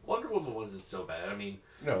 Wonder Woman wasn't so bad. I mean,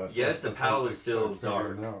 No, yes, the palette was still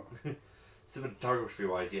dark. Out. Cinematography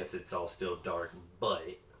wise, yes, it's all still dark, but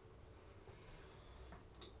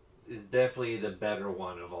it's definitely the better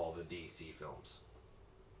one of all the DC films.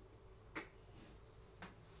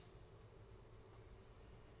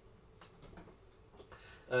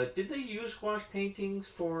 Did they use gouache paintings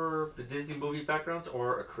for the Disney movie backgrounds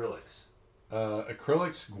or acrylics?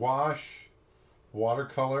 Acrylics, gouache,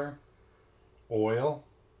 watercolor, oil.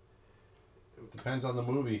 Depends on the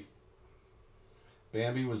movie.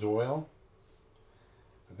 Bambi was oil.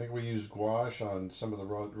 I think we used gouache on some of the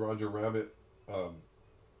Roger Rabbit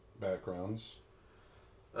backgrounds.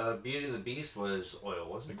 Beauty and the Beast was oil,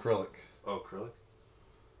 wasn't it? Acrylic. Oh, acrylic.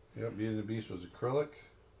 Yep, Beauty and the Beast was acrylic.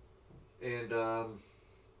 And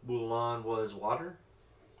Mulan was water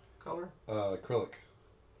color? Acrylic.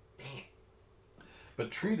 Damn. But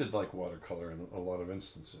treated like watercolor in a lot of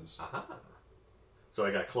instances. Aha. So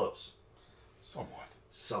I got close. Somewhat.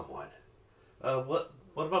 What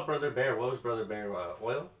about Brother Bear? What was Brother Bear?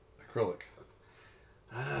 Oil? Acrylic.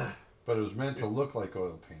 But it was meant to look like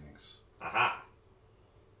oil paintings. Aha.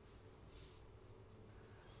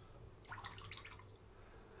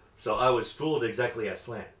 So I was fooled exactly as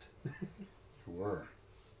planned. You were.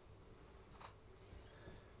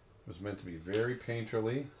 It was meant to be very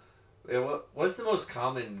painterly. Yeah, what's the most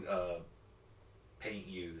common paint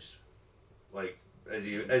used? Like as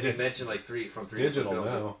you mentioned, like three Digital different films.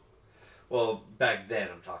 now. Well, back then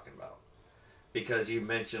I'm talking about because you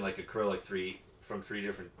mentioned like acrylic from three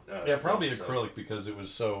different. Yeah, probably films, acrylic because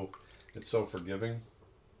it's so forgiving.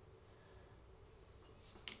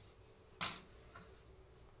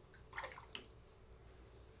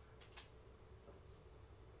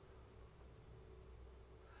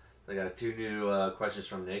 I got two new questions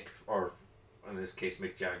from Nick, or in this case,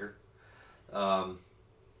 Mick Jagger.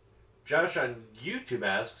 Josh on YouTube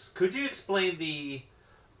asks, could you explain the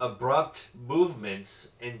abrupt movements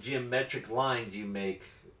and geometric lines you make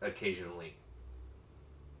occasionally?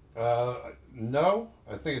 No,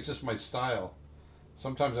 I think it's just my style.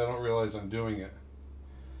 Sometimes I don't realize I'm doing it.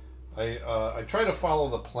 I try to follow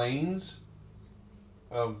the planes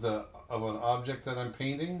of an object that I'm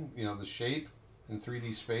painting. You know, the shape in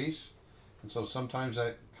 3D space, and so sometimes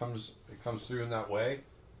it comes through in that way.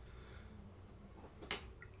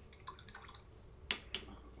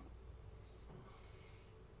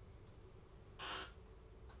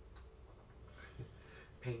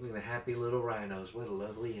 Painting the happy little rhinos. What a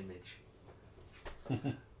lovely image.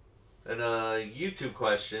 And a YouTube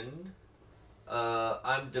question.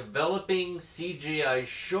 I'm developing CGI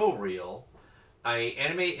showreel. I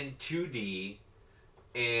animate in 2D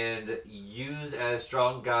and use as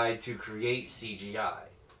strong guide to create CGI.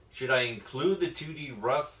 Should I include the 2D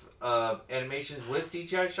rough animations with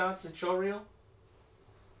CGI shots in showreel?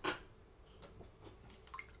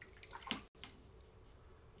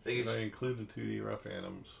 Should I include the 2D rough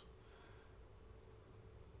anims?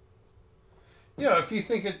 Yeah, if you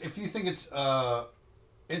think it's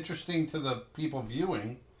interesting to the people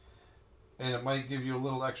viewing, and it might give you a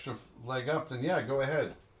little extra leg up, then yeah, go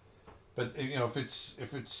ahead. But you know, if it's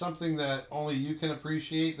something that only you can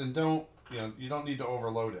appreciate, then you don't need to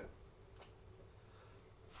overload it.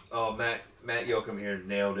 Oh, Matt Yoakum here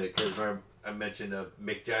nailed it because I mentioned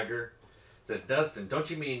Mick Jagger. Says Dustin, don't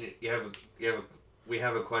you mean we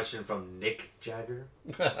have a question from Nick Jagger?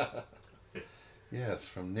 Yes,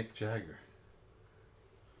 from Nick Jagger.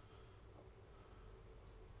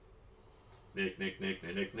 Nick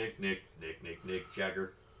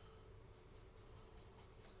Jagger.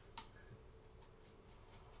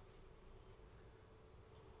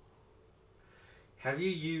 Have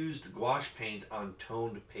you used gouache paint on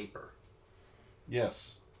toned paper?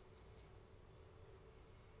 Yes.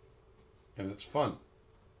 And it's fun.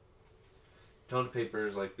 Toned paper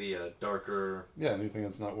is like the darker... Yeah, anything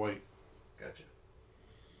that's not white. Gotcha.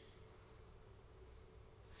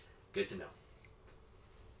 Good to know.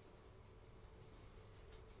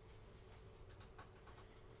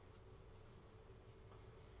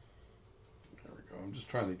 There we go. I'm just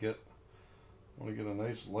trying to I want to get a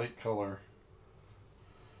nice light color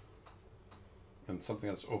and something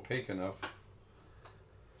that's opaque enough.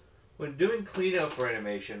 When doing cleanup for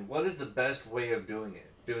animation, what is the best way of doing it?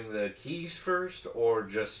 Doing the keys first or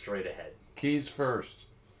just straight ahead? Keys first.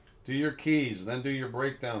 Do your keys, then do your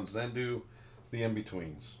breakdowns, then do the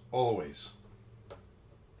in-betweens. Always.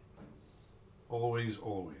 Always,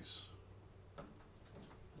 always.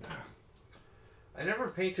 Yeah. I never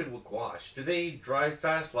painted with gouache. Do they dry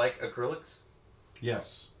fast like acrylics?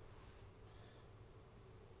 Yes.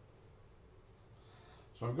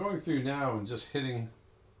 So I'm going through now and just hitting...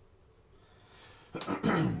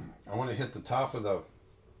 I want to hit the top of the...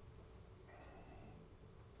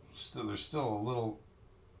 There's still a little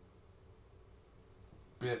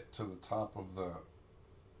bit to the top of the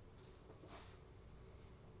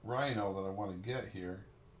rhino that I want to get here.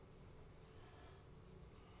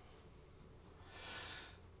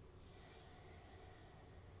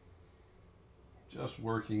 Just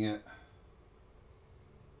working it.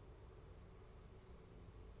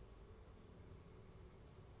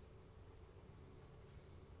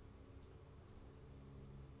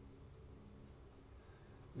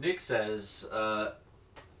 Nick says,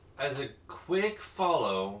 as a quick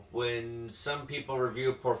follow, when some people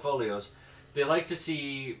review portfolios, they like to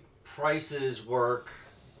see prices work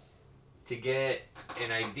to get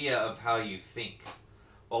an idea of how you think,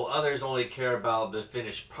 while others only care about the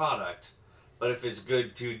finished product. But if it's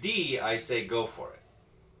good 2D, I say go for it.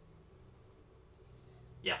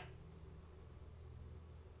 Yeah.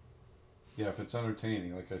 Yeah, if it's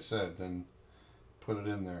entertaining, like I said, then put it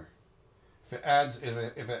in there. If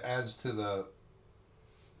it adds to the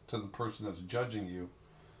person that's judging you,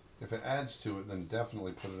 If it adds to it, then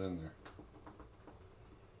definitely put it in there.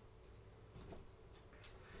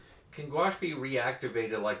 Can gouache be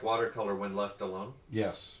reactivated like watercolor when left alone?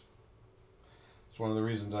 Yes. It's one of the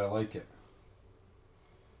reasons I like it.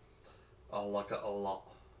 I like it a lot.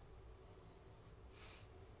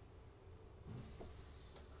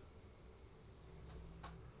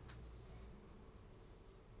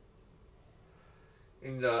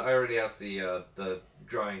 And I already asked the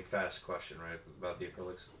drying fast question, right, about the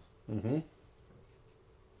acrylics. Mm-hmm.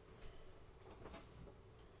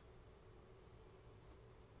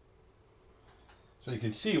 So you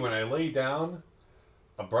can see when I lay down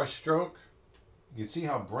a brush stroke, you can see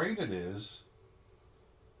how bright it is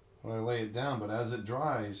when I lay it down, but as it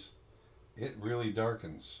dries, it really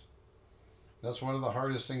darkens. That's one of the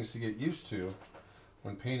hardest things to get used to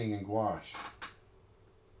when painting in gouache.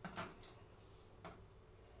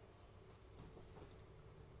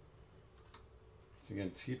 So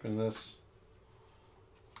again, keeping this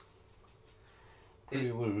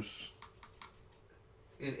pretty loose.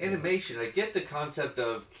 In animation, I get the concept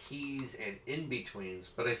of keys and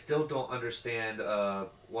in-betweens, but I still don't understand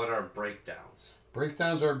what are breakdowns.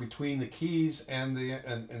 Breakdowns are between the keys and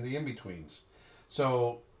the in-betweens.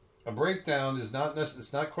 So a breakdown is not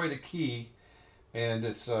it's not quite a key, and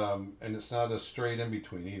it's not a straight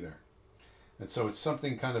in-between either. And so it's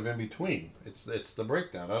something kind of in between. It's the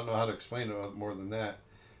breakdown. I don't know how to explain it more than that.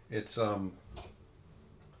 It's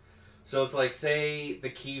So it's like, say the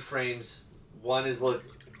keyframes, one is like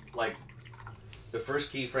the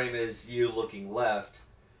first keyframe is you looking left,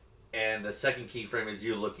 and the second keyframe is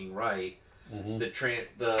you looking right. mm-hmm.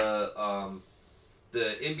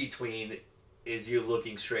 The in between is you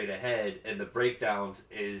looking straight ahead, and the breakdowns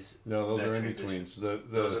is No, those that are in transition. betweens.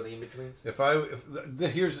 Those are the in betweens.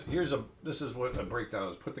 This is what a breakdown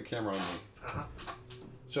is. Put the camera on me. Uh-huh.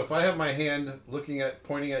 So if I have my hand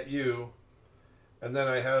pointing at you, and then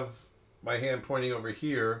I have my hand pointing over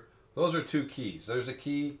here, those are two keys. There's a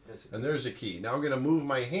key and there's a key. Now I'm going to move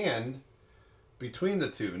my hand between the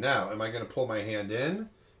two. Now, am I going to pull my hand in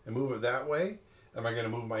and move it that way? Am I going to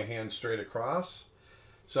move my hand straight across?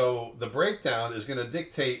 So the breakdown is going to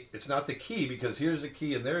dictate, it's not the key because here's the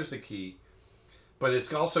key and there's the key, but it's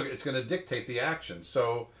going to dictate the action.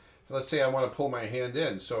 So let's say I want to pull my hand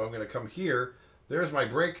in. So I'm going to come here, there's my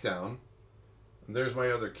breakdown, and there's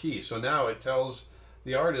my other key. So now it tells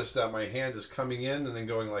the artist that my hand is coming in and then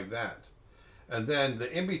going like that. And then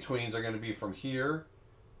the in-betweens are going to be from here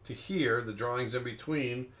to here, the drawings in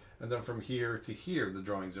between, and then from here to here, the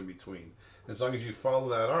drawings in between. And as long as you follow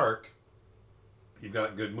that arc, you've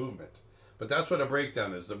got good movement. But that's what a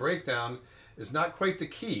breakdown is. The breakdown is not quite the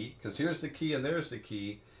key, because here's the key and there's the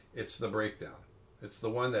key. It's the breakdown. It's the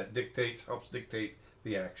one that helps dictate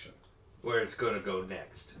the action. Where it's going to go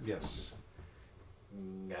next. Yes.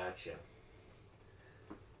 Gotcha.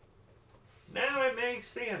 Now it makes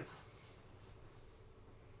sense.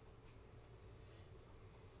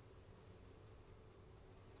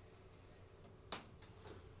 Does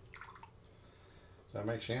that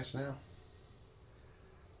make sense now?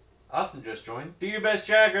 Austin just joined. Do your best,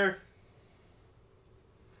 Jagger.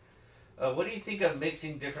 What do you think of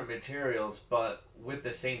mixing different materials but with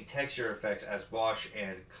the same texture effects as wash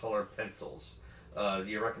and color pencils? Do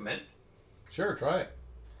you recommend? Sure, try it.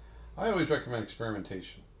 I always recommend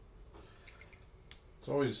experimentation. It's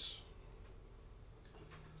always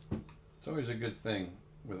a good thing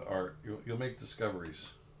with art. You'll make discoveries.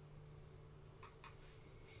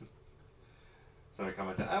 Somebody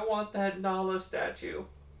commented, I want that Nala statue.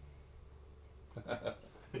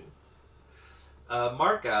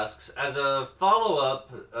 Mark asks, as a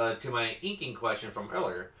follow-up to my inking question from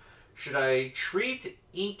earlier, should I treat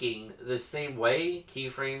inking the same way,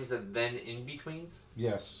 keyframes and then in-betweens?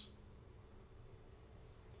 Yes.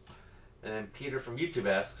 And then Peter from YouTube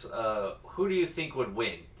asks, who do you think would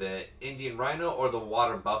win, the Indian rhino or the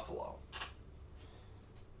water buffalo?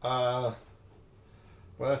 Well,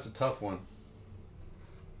 that's a tough one.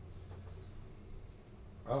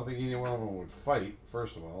 I don't think either one of them would fight,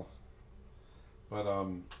 first of all. But,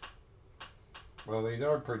 well, they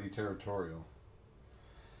are pretty territorial.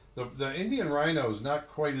 The Indian rhino is not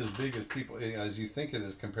quite as big as you think it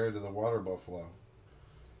is compared to the water buffalo.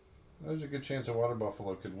 There's a good chance a water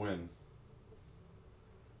buffalo could win.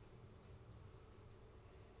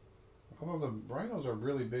 Although the rhinos are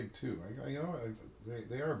really big too.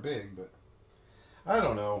 They are big, but I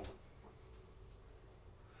don't know.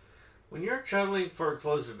 When you're traveling for a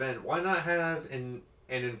closed event, why not have an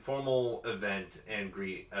informal event and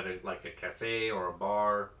greet at like a cafe or a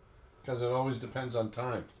bar? Because it always depends on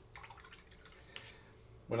time.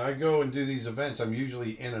 When I go and do these events, I'm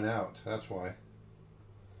usually in and out. That's why.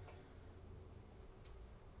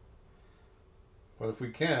 But if we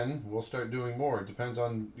can, we'll start doing more. It depends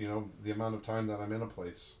on, the amount of time that I'm in a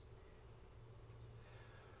place.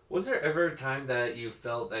 Was there ever a time that you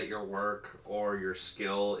felt that your work or your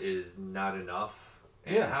skill is not enough?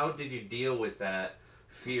 And Yeah. how did you deal with that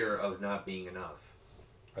fear of not being enough?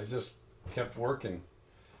 I just kept working.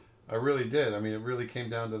 I really did. I mean, it really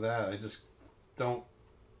came down to that. I just don't.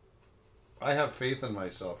 I have faith in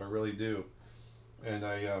myself. I really do, and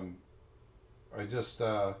I just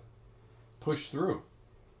push through.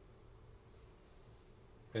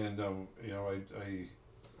 And I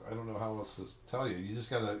don't know how else to tell you. You just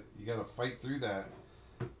gotta fight through that,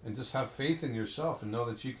 and just have faith in yourself and know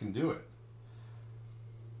that you can do it.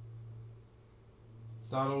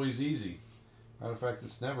 It's not always easy. Matter of fact,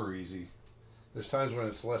 it's never easy. There's times when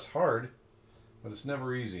it's less hard, but it's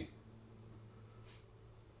never easy.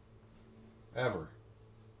 Ever.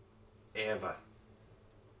 Ever.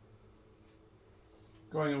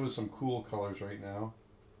 Going in with some cool colors right now.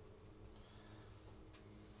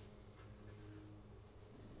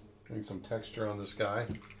 Getting some texture on the sky.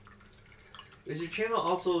 Is your channel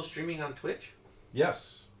also streaming on Twitch?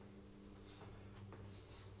 Yes.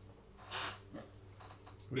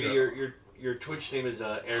 Yeah. Your Twitch name is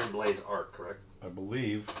Aaron Blaise Art, correct? I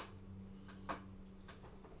believe.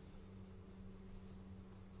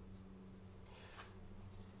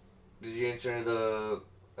 Did you answer any of the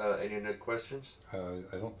questions?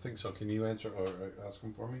 I don't think so. Can you answer or ask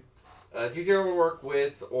them for me? Did you ever work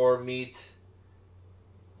with or meet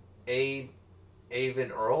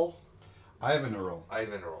Ivan Earl? Ivan Earl.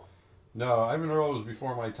 Ivan Earl. No, Ivan Earl was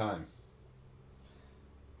before my time.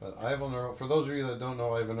 But Ivan Earl, for those of you that don't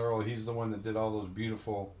know Ivan Earl, he's the one that did all those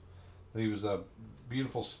beautiful. He was a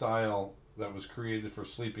beautiful style that was created for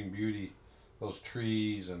Sleeping Beauty. Those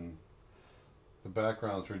trees and the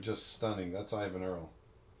backgrounds were just stunning. That's Ivan Earl.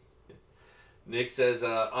 Nick says,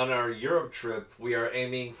 on our Europe trip, we are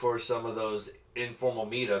aiming for some of those informal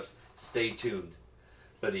meetups. Stay tuned.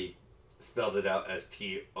 But he spelled it out as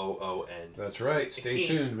Toon. That's right. Stay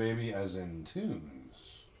tuned, baby, as in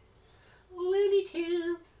tunes. Looney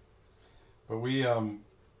Tunes. But we're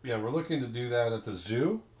looking to do that at the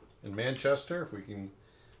zoo in Manchester if we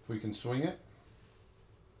can swing it.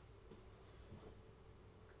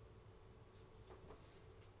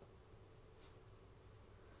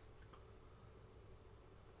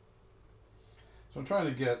 So I'm trying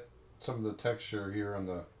to get some of the texture here on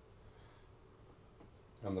the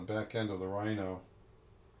back end of the rhino.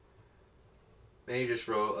 And he just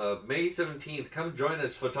wrote, May 17th, come join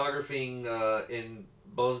us photographing in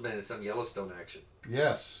Bozeman and some Yellowstone action.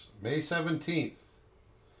 Yes, May 17th.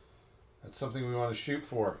 That's something we want to shoot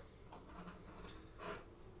for.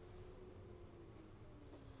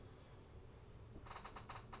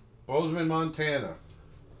 Bozeman, Montana.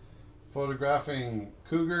 Photographing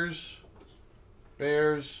cougars,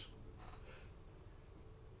 bears,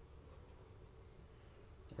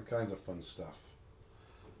 all kinds of fun stuff.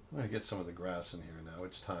 I'm going to get some of the grass in here now.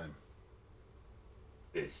 It's time.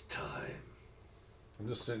 It's time. I'm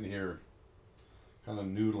just sitting here kind of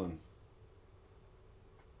noodling.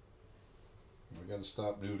 I got to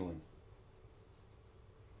stop noodling.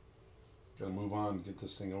 Got to move on, get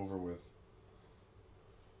this thing over with.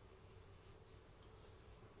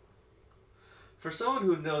 For someone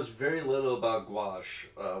who knows very little about gouache,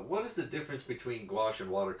 what is the difference between gouache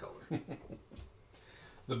and watercolor?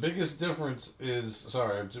 The biggest difference is...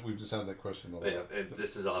 Sorry, we've just had that question. Yeah, and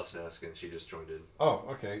this is Austin asking. She just joined in. Oh,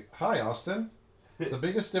 okay. Hi, Austin. The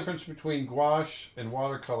biggest difference between gouache and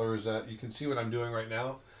watercolor is that you can see what I'm doing right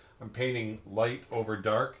now. I'm painting light over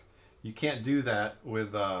dark. You can't do that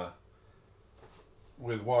with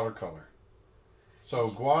watercolor. So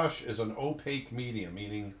gouache is an opaque medium,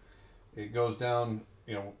 meaning it goes down,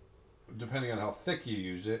 depending on how thick you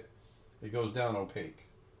use it, it goes down opaque.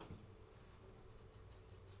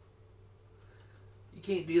 You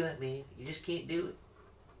can't do that, man. You just can't do it.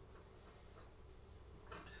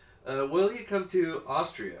 Will you come to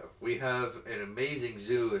Austria? We have an amazing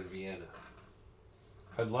zoo in Vienna.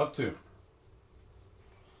 I'd love to.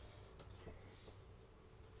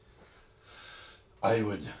 I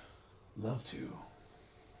would love to.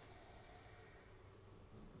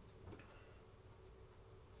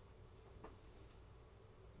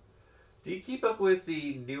 Do you keep up with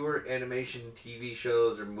the newer animation TV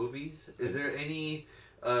shows or movies? Is there any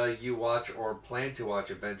you watch or plan to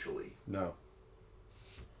watch eventually? No.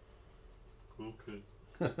 Okay.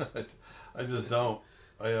 I just don't.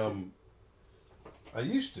 I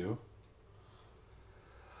used to.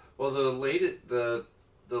 Well, the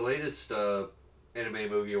latest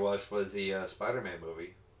anime movie you watched was the Spider-Man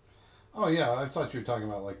movie. Oh yeah, I thought you were talking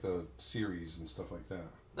about like the series and stuff like that.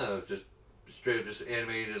 No, it was straight up just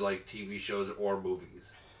animated like TV shows or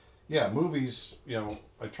movies? Yeah, movies,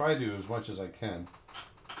 I try to as much as I can.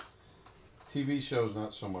 TV shows,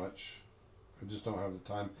 not so much. I just don't have the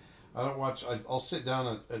time. I don't watch. I'll sit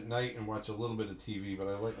down at night and watch a little bit of TV, but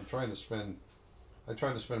I'm trying to spend. I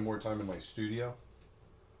try to spend more time in my studio.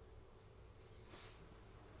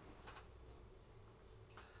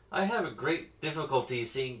 I have a great difficulty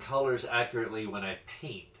seeing colors accurately when I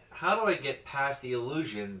paint. How do I get past the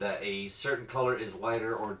illusion that a certain color is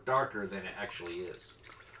lighter or darker than it actually is?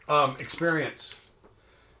 Experience.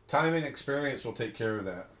 Time and experience will take care of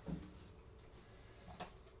that.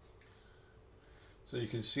 So you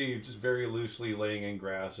can see just very loosely laying in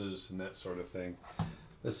grasses and that sort of thing.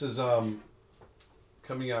 This is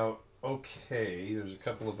coming out okay. There's a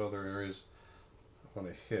couple of other areas I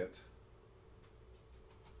want to hit.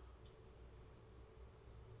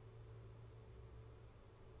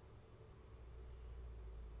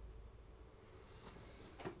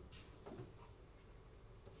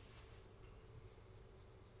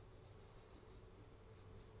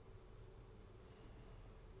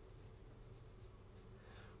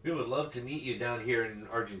 We would love to meet you down here in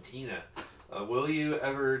Argentina. Will you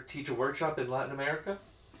ever teach a workshop in Latin America?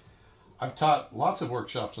 I've taught lots of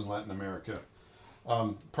workshops in Latin America.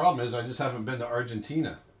 Problem is, I just haven't been to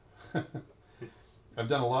Argentina. I've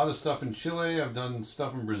done a lot of stuff in Chile. I've done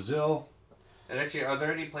stuff in Brazil. And actually, are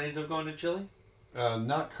there any plans of going to Chile?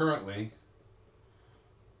 Not currently.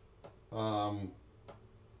 Although,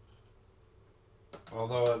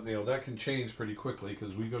 that can change pretty quickly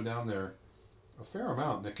because we go down there a fair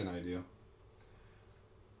amount, Nick and I do.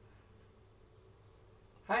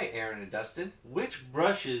 Hi, Aaron and Dustin. Which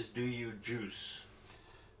brushes do you juice?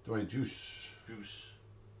 Do I juice? Juice.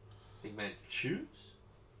 I think meant choose?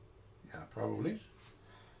 Yeah, probably.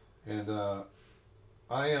 And there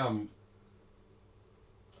we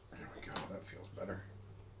go. That feels better.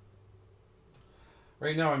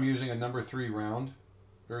 Right now I'm using a number 3 round.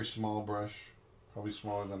 Very small brush. Probably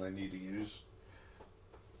smaller than I need to use.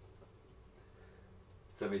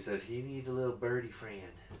 Somebody says he needs a little birdie friend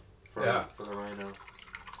for the rhino.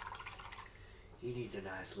 He needs a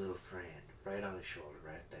nice little friend right on his shoulder,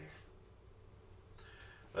 right there.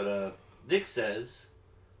 But Nick says,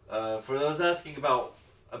 for those asking about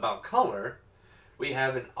color, we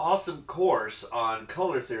have an awesome course on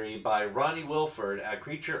color theory by Ronnie Wilford at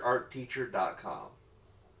creatureartteacher.com.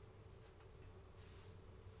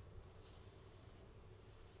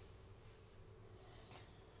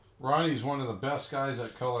 Ronnie's one of the best guys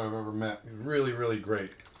at color I've ever met. He's really, really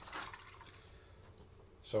great.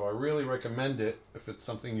 So I really recommend it if it's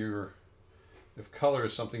something if color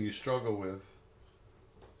is something you struggle with.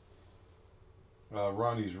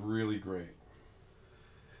 Ronnie's really great.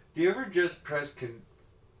 Do you ever just press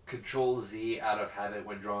Control Z out of habit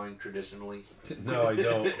when drawing traditionally? No, I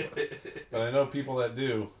don't. But I know people that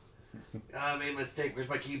do. I made a mistake. Where's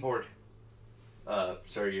my keyboard?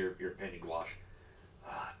 Sorry, you're painting gouache.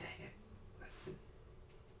 Ah, dang it.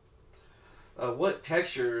 What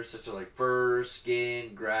textures, such as like fur,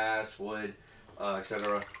 skin, grass, wood,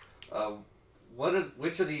 etc.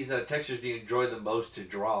 Which of these textures do you enjoy the most to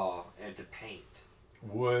draw and to paint?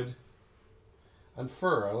 Wood. And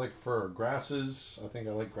fur. I like fur. Grasses. I think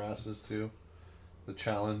I like grasses too. The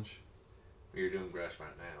challenge. You're doing grass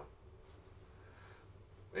right now.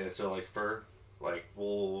 Yeah, so like fur? Like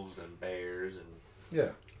wolves and bears and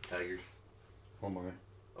tigers. Oh my.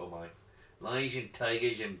 Oh my. Lions and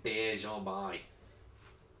tigers and bears, oh my.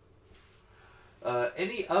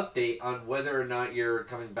 Any update on whether or not you're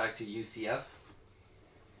coming back to UCF?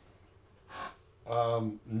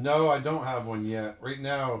 No, I don't have one yet. Right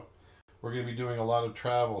now, we're going to be doing a lot of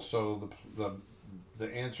travel, so the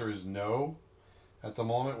answer is no. At the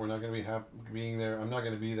moment, we're not going to be being there. I'm not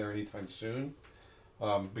going to be there anytime soon,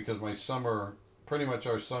 because my summer, pretty much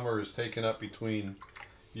our summer, is taken up between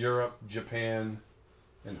Europe, Japan,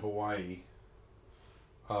 and Hawaii.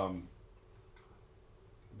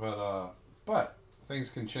 But things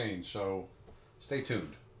can change, so stay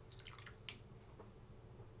tuned.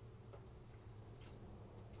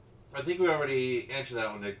 I think we already answered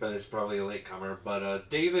that one, Nick, but it's probably a latecomer. But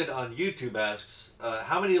David on YouTube asks,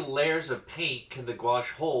 how many layers of paint can the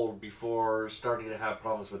gouache hold before starting to have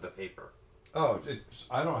problems with the paper? Oh,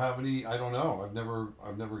 I don't have any. I don't know. I've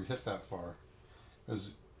never hit that far,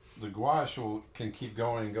 because the gouache can keep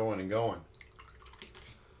going and going and going.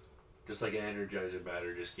 Just like an Energizer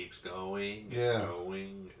battery, just keeps going and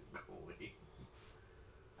going and going.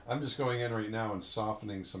 I'm just going in right now and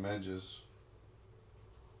softening some edges.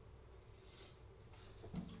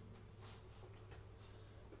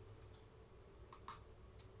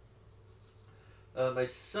 My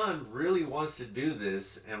son really wants to do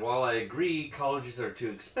this, and while I agree colleges are too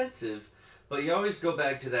expensive, but you always go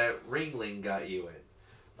back to that Ringling got you in.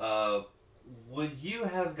 Uh, would you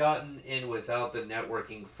have gotten in without the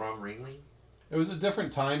networking from Ringling? It was a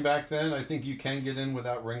different time back then. I think you can get in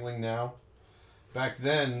without Ringling now. Back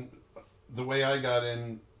then, the way I got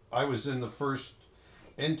in, I was in the first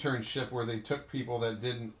internship where they took people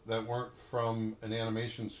that weren't from an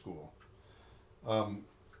animation school. Um,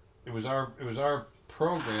 it was our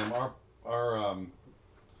program,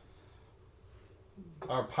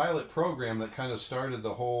 our pilot program that kind of started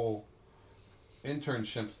the whole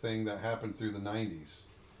internship thing that happened through the 90s.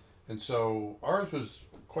 And so ours was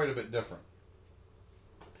quite a bit different.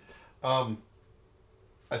 Um,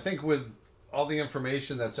 I think with all the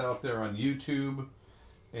information that's out there on YouTube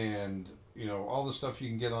and all the stuff you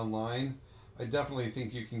can get online, I definitely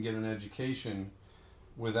think you can get an education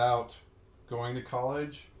without going to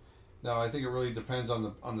college. Now, I think it really depends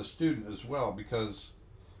on the student as well, because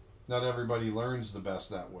not everybody learns the best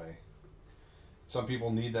that way. Some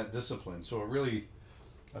people need that discipline. So it really,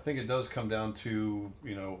 I think it does come down to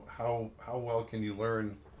how well can you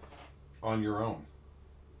learn on your own.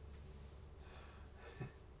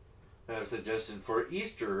 I have a suggestion for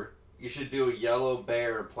Easter. You should do a yellow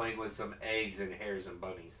bear playing with some eggs and hares and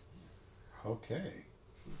bunnies. Okay.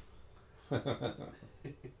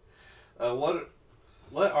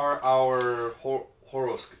 What are our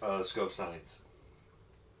horoscope signs?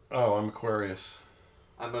 Oh, I'm Aquarius.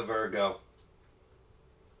 I'm a Virgo.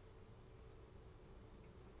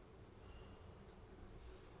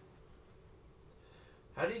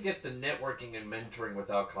 How do you get the networking and mentoring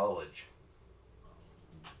without college?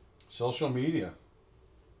 Social media.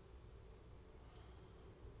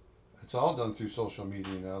 It's all done through social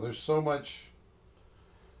media now. There's so much.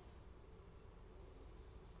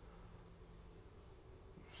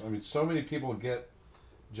 I mean, so many people get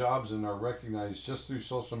jobs and are recognized just through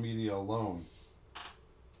social media alone.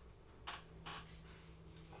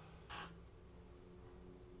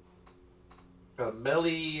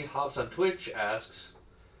 Melly Hops on Twitch asks,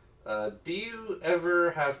 do you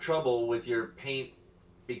ever have trouble with your paint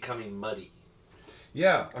becoming muddy?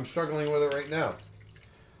 Yeah, I'm struggling with it right now.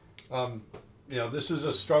 This is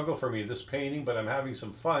a struggle for me, this painting, but I'm having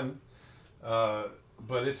some fun.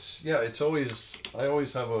 But it's always, I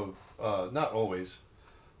always have not always.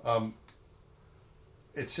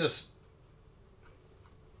 It's just,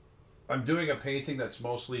 I'm doing a painting that's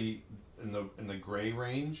mostly in the gray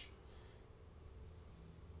range.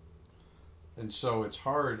 And so it's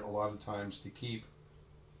hard a lot of times to keep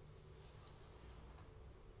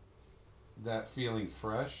that feeling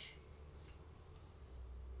fresh.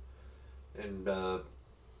 And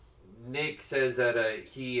Nick says that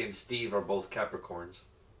he and Steve are both Capricorns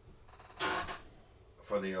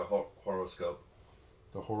for the horoscope.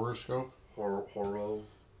 The horoscope? Horo,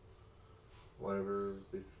 whatever,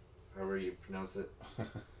 however you pronounce it.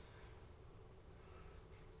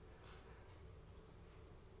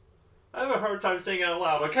 I have a hard time saying out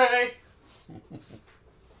loud, okay?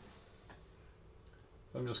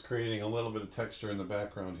 I'm just creating a little bit of texture in the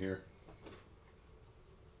background here.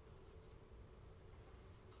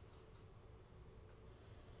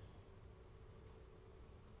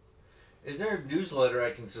 Is there a newsletter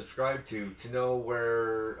I can subscribe to know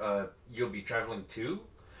where you'll be traveling to?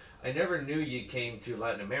 I never knew you came to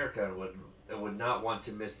Latin America and would not want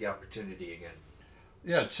to miss the opportunity again.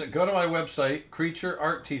 Yeah, go to my website,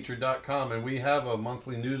 creatureartteacher.com, and we have a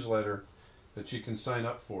monthly newsletter that you can sign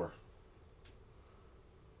up for.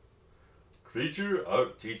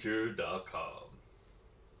 creatureartteacher.com.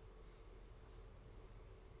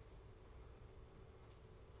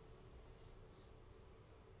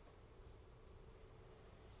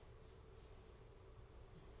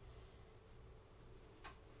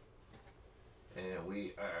 And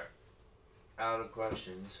we are out of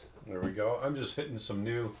questions. There we go. I'm just hitting some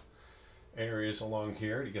new areas along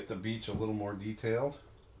here to get the beach a little more detailed.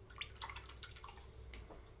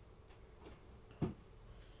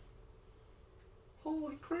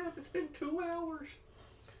 Holy crap, it's been 2 hours.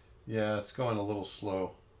 Yeah, it's going a little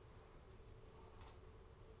slow.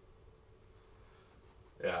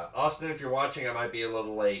 Yeah, Austin, if you're watching, I might be a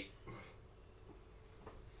little late.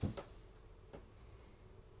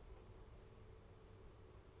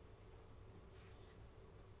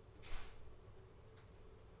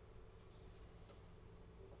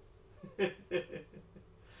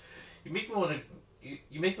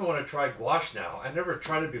 You make me want to try gouache now. I never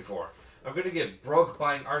tried it before. I'm gonna get broke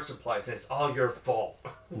buying art supplies, and it's all your fault.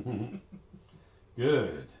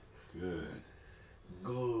 Good, good.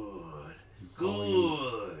 Good, Falling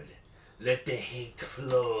good. Let the hate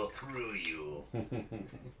flow through you.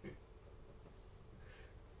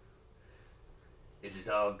 It is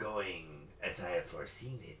all going as I have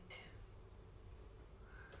foreseen it.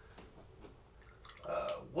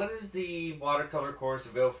 When is the watercolor course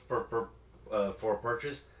available for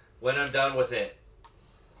purchase? When I'm done with it,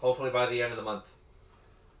 hopefully by the end of the month.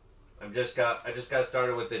 I just got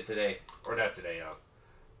started with it today, or not today,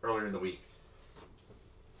 earlier in the week.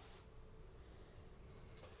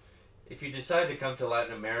 If you decide to come to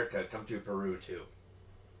Latin America, come to Peru too.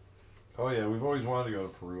 Oh yeah, we've always wanted to go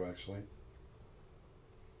to Peru actually.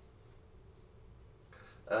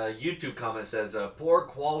 YouTube comment says, poor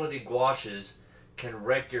quality gouaches can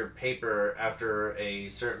wreck your paper after a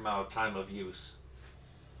certain amount of time of use.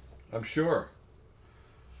 I'm sure.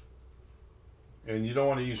 And you don't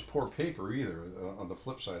want to use poor paper either, on the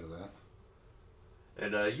flip side of that.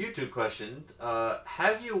 And a YouTube question,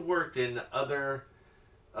 have you worked in other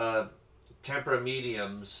tempera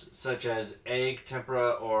mediums, such as egg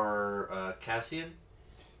tempera or casein?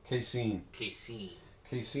 Casein. Casein.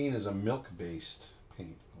 Casein is a milk-based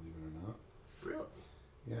paint, believe it or not. Really?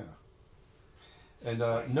 Yeah. And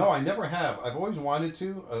no, I never have. I've always wanted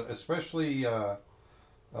to, especially, well,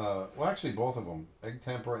 actually both of them, egg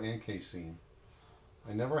tempera and casein.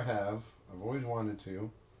 I never have. I've always wanted to.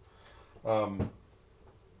 There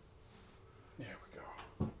we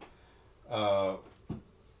go.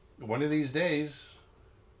 One of these days,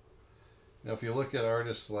 now if you look at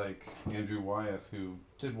artists like Andrew Wyeth, who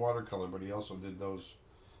did watercolor, but he also did those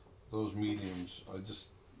mediums. I just,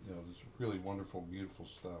 it's really wonderful, beautiful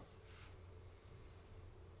stuff.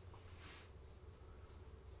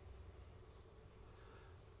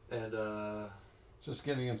 And just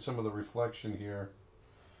getting in some of the reflection here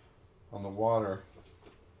on the water.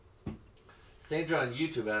 Sandra on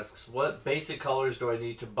YouTube asks, what basic colors do I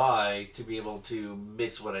need to buy to be able to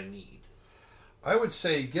mix what I need? I would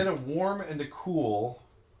say get a warm and a cool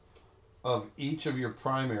of each of your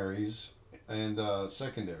primaries and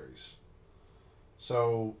secondaries.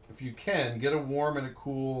 So if you can, get a warm and a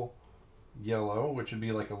cool yellow, which would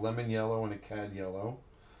be like a lemon yellow and a cad yellow.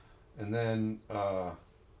 And then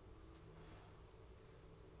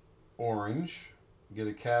orange. Get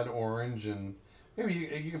a cad orange, and maybe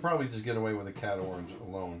you can probably just get away with a cad orange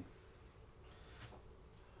alone.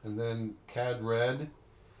 And then cad red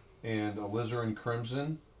and alizarin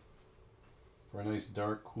crimson for a nice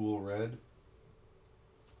dark, cool red.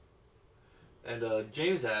 And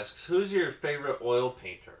James asks, who's your favorite oil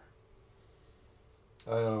painter?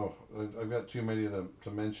 I don't know. I've got too many to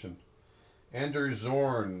mention. Anders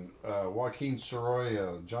Zorn, Joaquin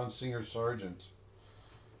Sorolla, John Singer Sargent.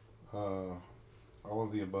 All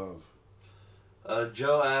of the above.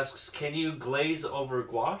 Joe asks, can you glaze over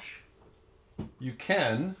gouache? You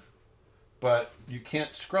can, but you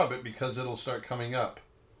can't scrub it because it'll start coming up.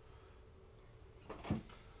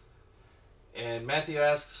 And Matthew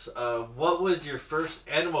asks, what was your first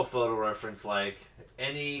animal photo reference like?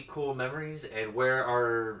 Any cool memories? And where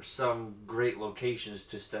are some great locations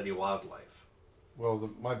to study wildlife?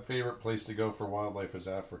 Well, my favorite place to go for wildlife is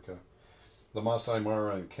Africa. The Masai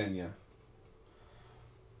Mara in Kenya.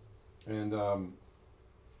 And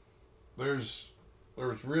there's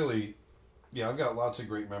really, yeah, I've got lots of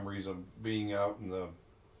great memories of being out in the,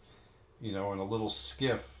 in a little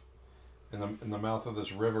skiff in the mouth of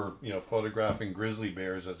this river, photographing grizzly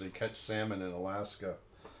bears as they catch salmon in Alaska,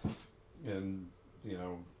 and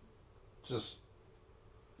just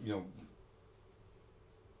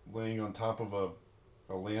laying on top of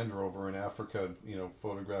a Land Rover in Africa,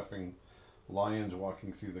 photographing lions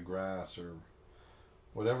walking through the grass or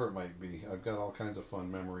whatever it might be. I've got all kinds of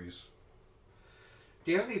fun memories.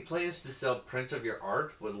 Do you have any plans to sell prints of your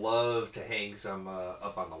art? Would love to hang some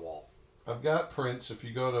up on the wall. I've got prints. If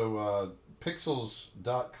you go to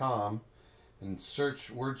pixels.com and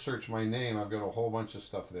word search my name, I've got a whole bunch of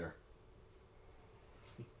stuff there.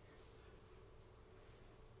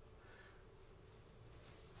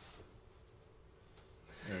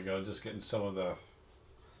 There we go, just getting some of the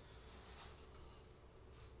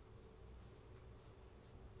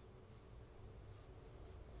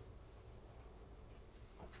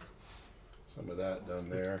that done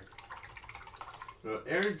there.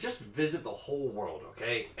 Aaron, just visit the whole world,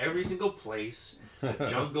 okay? Every single place, the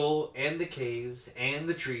jungle and the caves and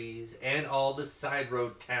the trees and all the side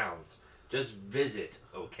road towns. Just visit,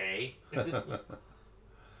 okay?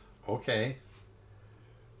 Okay.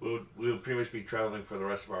 We'll pretty much be traveling for the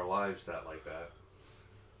rest of our lives like that.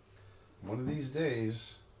 One of these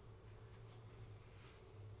days.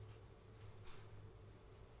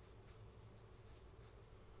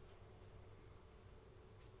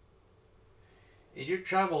 In your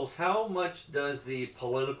travels, how much does the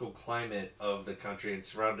political climate of the country and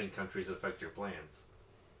surrounding countries affect your plans?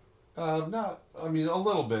 Not, I mean, a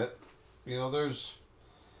little bit. You know, there's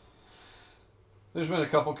been a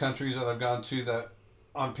couple countries that I've gone to that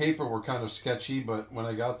on paper were kind of sketchy, but when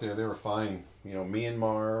I got there, they were fine. You know,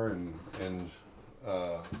 Myanmar and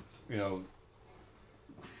uh, you know,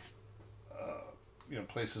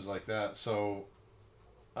 places like that. So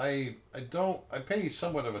I pay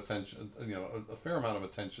somewhat of attention, a fair amount of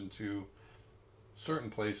attention to certain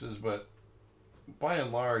places, but by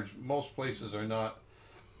and large, most places are not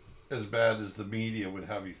as bad as the media would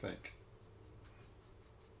have you think.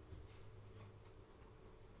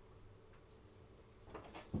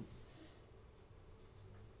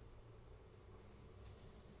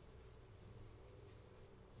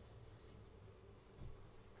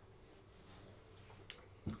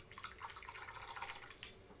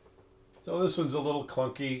 So this one's a little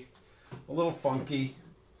clunky, a little funky,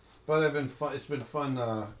 but I've been fun. It's been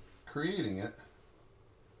fun creating it.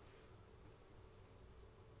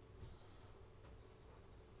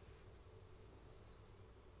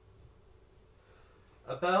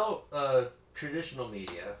 About traditional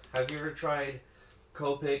media, have you ever tried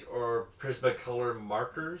Copic or Prismacolor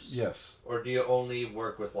markers? Yes. Or do you only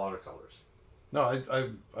work with watercolors? No,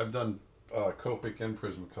 I've done Copic and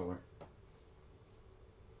Prismacolor.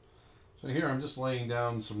 So here I'm just laying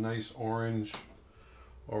down some nice orange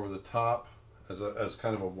over the top as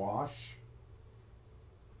kind of a wash.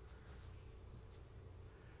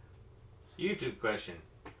 YouTube question.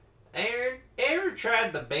 Aaron, ever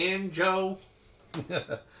tried the banjo?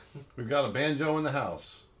 We've got a banjo in the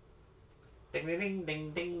house. Ding ding ding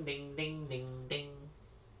ding ding ding ding ding ding.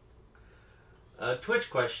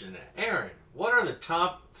 Twitch question. Aaron, what are the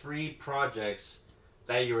top 3 projects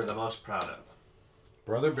that you were the most proud of?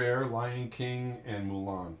 Brother Bear, Lion King, and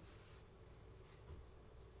Mulan.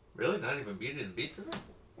 Really? Not even Beauty and the Beast in there?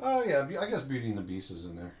 Oh yeah, I guess Beauty and the Beast is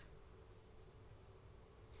in there.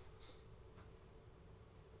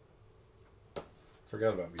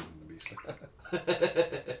 Forgot about Beauty and the Beast.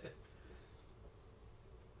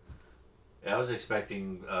 Yeah, I was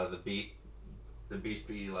expecting the Beast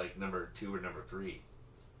be like number 2 or number 3.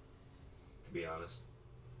 To be honest.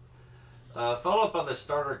 Follow up on the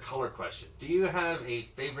starter color question. Do you have a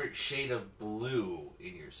favorite shade of blue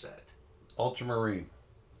in your set? Ultramarine.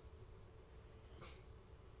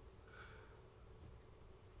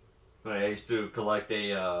 I used to collect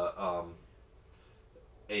a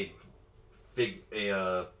fig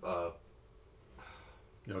a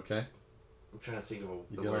You okay? I'm trying to think of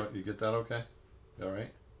You get that okay? You all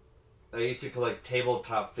right? I used to collect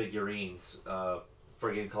tabletop figurines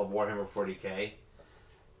for a game called Warhammer 40K,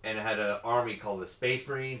 and it had an army called the Space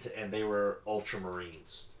Marines, and they were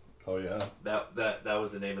Ultramarines. Oh yeah. That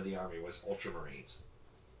was the name of the army, was Ultramarines.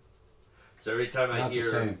 So every time Not the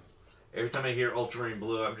same. every time I hear Ultramarine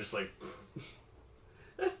Blue, I'm just like,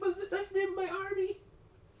 that's the name of my army.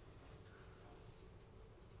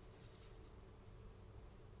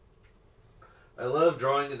 I love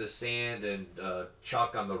drawing in the sand and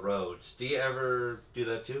chalk on the roads. Do you ever do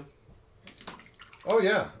that too? Oh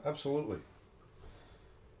yeah, absolutely.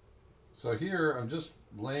 So here I'm just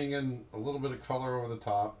laying in a little bit of color over the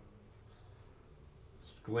top.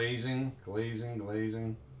 Just glazing.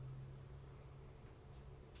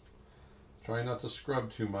 Trying not to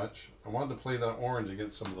scrub too much. I wanted to play that orange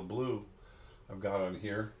against some of the blue I've got on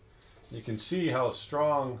here. You can see how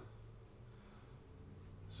strong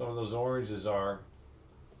some of those oranges are.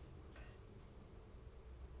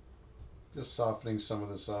 Just softening some of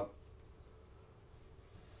this up.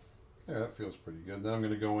 Yeah, that feels pretty good. Then I'm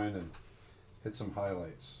going to go in and hit some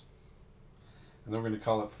highlights. And then we're going to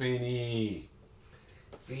call it Feeny.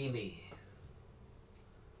 Feeny.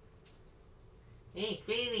 Hey,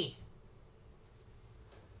 Feeny.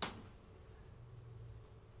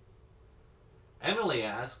 Emily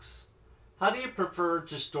asks, how do you prefer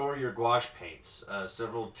to store your gouache paints?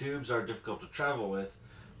 Several tubes are difficult to travel with,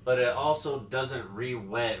 but it also doesn't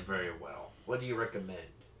re-wet very well. What do you recommend?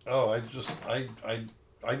 Oh, I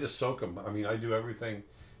just soak them. I mean, I do everything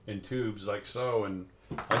in tubes like so, and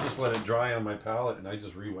I just let it dry on my palette, and I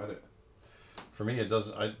just re-wet it. For me, it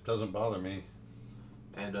doesn't bother me.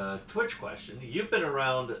 And Twitch question, you've been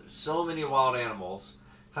around so many wild animals.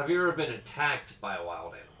 Have you ever been attacked by a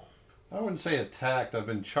wild animal? I wouldn't say attacked. I've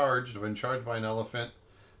been charged. I've been charged by an elephant.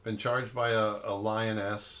 Been charged by a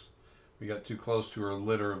lioness. We got too close to her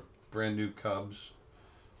litter of brand new cubs.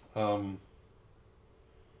 I've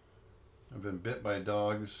been bit by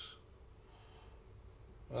dogs.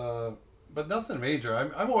 But nothing major.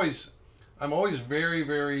 I'm always very,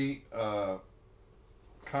 very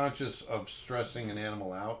conscious of stressing an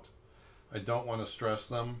animal out. I don't want to stress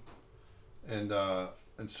them, and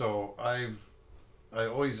so I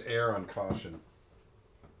always err on caution.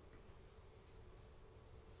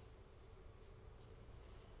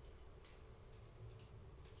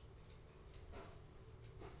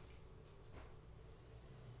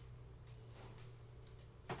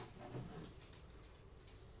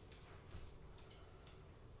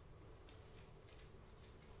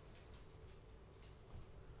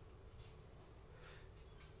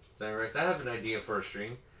 So, Rex, I have an idea for a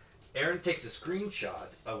stream. Aaron takes a screenshot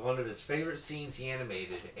of one of his favorite scenes he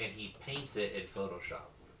animated, and he paints it in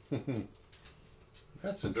Photoshop.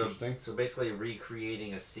 That's interesting. So basically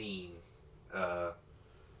recreating a scene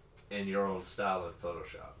in your own style in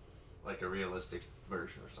Photoshop. Like a realistic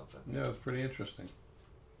version or something. Yeah, it's pretty interesting.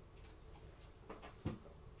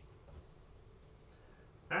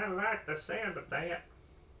 I like the sound of that.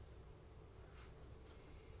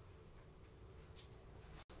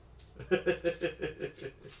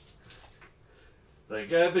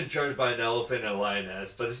 Like, I've been charged by an elephant and a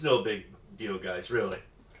lioness, but it's no big deal, guys, really.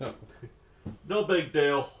 No big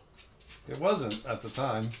deal. It wasn't at the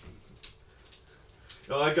time.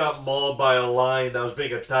 No, I got mauled by a lion that was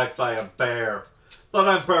being attacked by a bear. But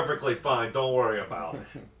I'm perfectly fine, don't worry about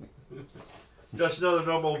it. Just another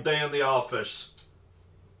normal day in the office.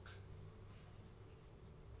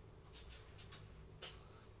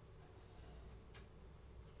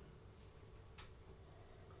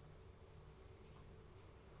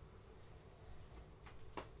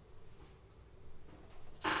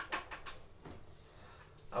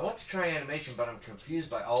 I want to try animation, but I'm confused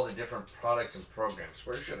by all the different products and programs.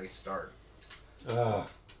 Where should I start?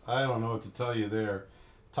 I don't know what to tell you there.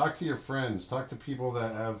 Talk to your friends. Talk to people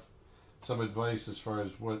that have some advice as far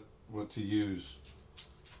as what to use.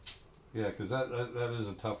 Yeah, because that is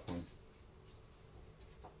a tough one.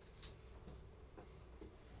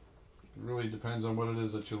 It really depends on what it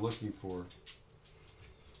is that you're looking for.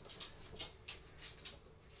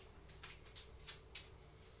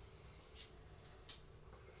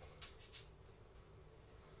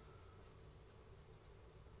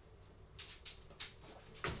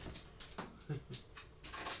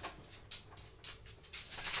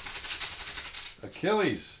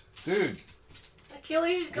 Achilles, dude.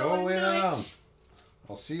 Achilles Go lay down.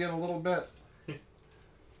 I'll see you in a little bit.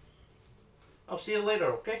 I'll see you later,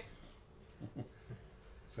 okay?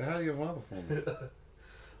 Say hi to your mother for me.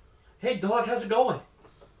 Hey, dog, how's it going?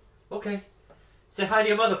 Okay. Say hi to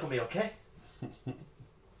your mother for me, okay?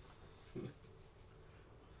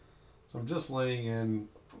 So I'm just laying in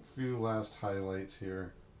a few last highlights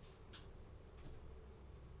here.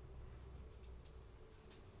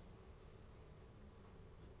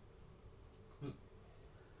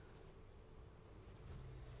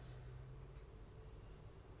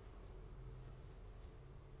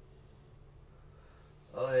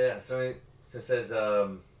 Oh yeah, so it says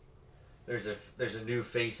there's a new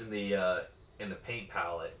face in the paint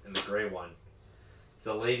palette, in the gray one. It's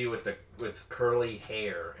a lady with curly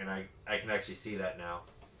hair, and I can actually see that now.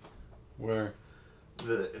 Where?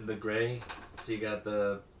 In the gray, so you got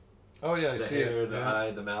the Oh yeah, I see hair, it. the Yeah.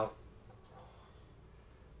 eye, the mouth.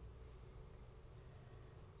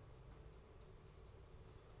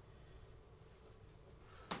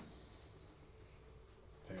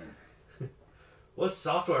 There. What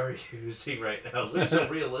software are you using right now? It looks so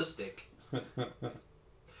realistic.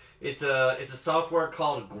 It's a software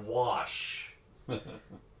called Gouache.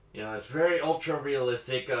 You know, it's very ultra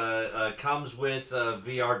realistic. Comes with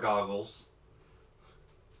VR goggles.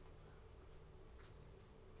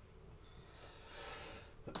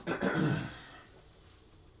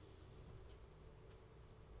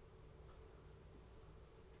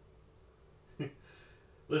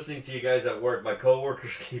 Listening to you guys at work, my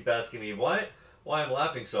coworkers keep asking me why I'm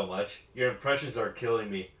laughing so much. Your impressions are killing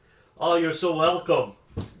me. Oh, you're so welcome.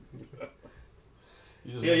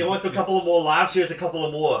 Yeah, you want a couple of more laughs? Here's a couple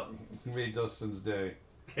of more. Made Dustin's day.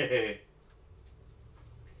 Hey.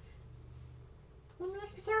 You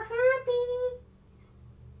make me so happy.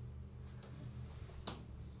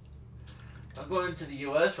 I'm going to the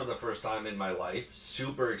U.S. for the first time in my life.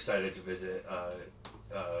 Super excited to visit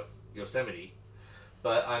Yosemite.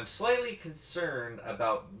 But I'm slightly concerned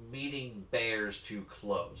about meeting bears too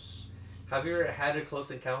close. Have you ever had a close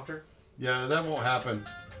encounter? Yeah, that won't happen.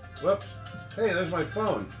 Whoops. Hey, there's my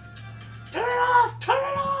phone. Turn it off! Turn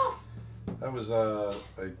it off! That was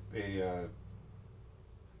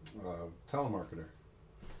telemarketer.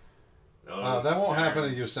 No, That won't happen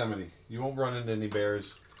at Yosemite. You won't run into any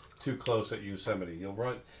bears too close at Yosemite.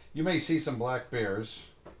 You may see some black bears,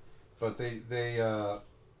 but there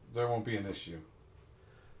won't be an issue.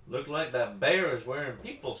 Look like that bear is wearing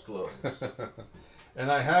people's clothes.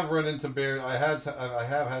 And I have run into bears. I have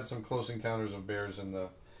had some close encounters of bears in the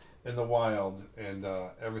wild, and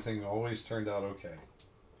everything always turned out okay.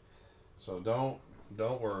 So don't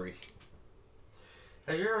worry.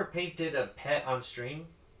 Have you ever painted a pet on stream?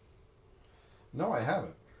 No, I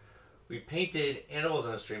haven't. We painted animals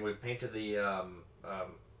on stream. We painted the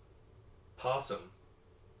possum,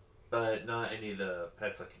 but not any of the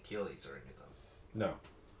pets like Achilles or any of them. No.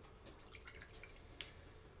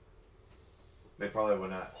 They probably would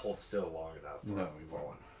not hold still long enough. No, for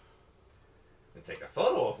one. And take a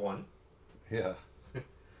photo of one. Yeah.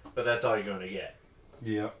 But that's all you're going to get.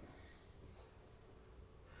 Yep.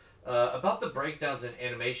 About the breakdowns in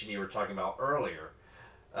animation you were talking about earlier,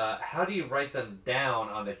 how do you write them down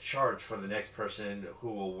on the charts for the next person who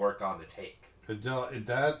will work on the take?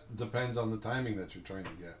 That depends on the timing that you're trying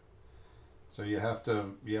to get. So you have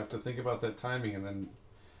to think about that timing and then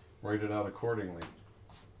write it out accordingly.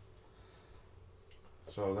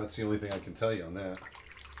 So that's the only thing I can tell you on that.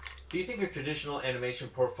 Do you think a traditional animation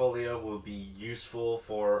portfolio will be useful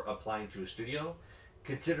for applying to a studio?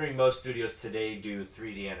 Considering most studios today do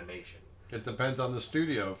 3D animation. It depends on the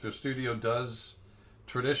studio. If the studio does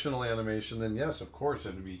traditional animation, then yes, of course,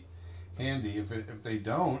 it'd be handy. If they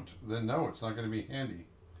don't, then no, it's not going to be handy.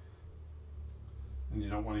 And you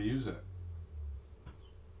don't want to use it.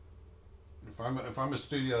 If I'm a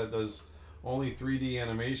studio that does only 3D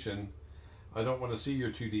animation, I don't want to see your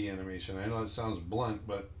 2D animation. I know it sounds blunt,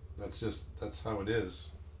 but that's how it is.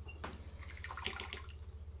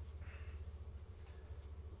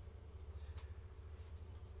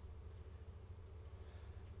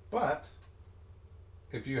 But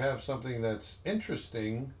if you have something that's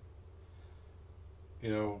interesting,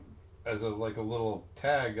 as a little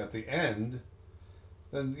tag at the end,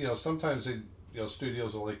 then sometimes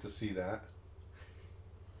studios will like to see that.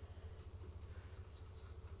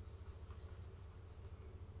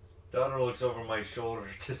 Daughter looks over my shoulder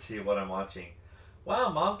to see what I'm watching. Wow,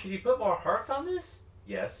 Mom, can you put more hearts on this?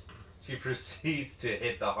 Yes. She proceeds to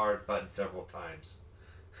hit the heart button several times.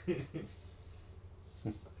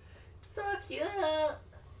 So cute.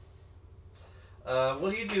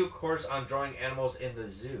 Will you do a course on drawing animals in the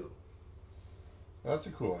zoo? That's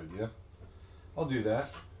a cool idea. I'll do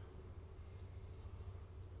that.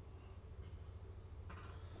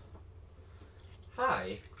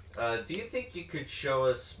 Hi. Do you think you could show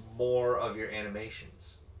us more of your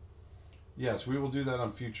animations? Yes, we will do that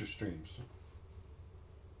on future streams.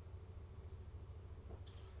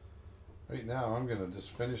 Right now, I'm going to just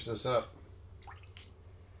finish this up.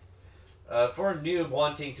 For a noob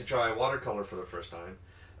wanting to try watercolor for the first time,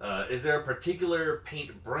 is there a particular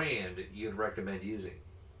paint brand you'd recommend using?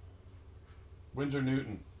 Winsor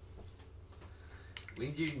Newton.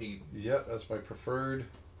 Winsor Newton. Yeah, that's my preferred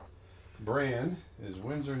brand, is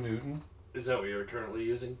Winsor Newton. Is that what you're currently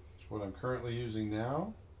using? It's what I'm currently using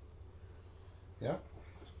now. Yeah.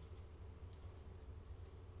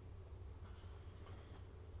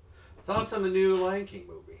 Thoughts on the new Lion King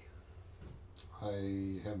movie?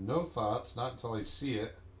 I have no thoughts, not until I see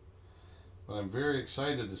it. But I'm very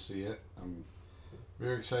excited to see it. I'm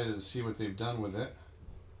very excited to see what they've done with it.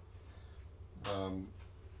 I'm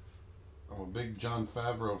a big Jon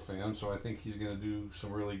Favreau fan, so I think he's going to do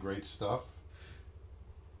some really great stuff.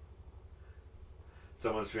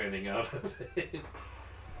 Someone's trending out of it.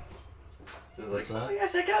 It's like, What's that? oh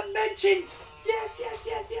yes, I got mentioned! Yes, yes,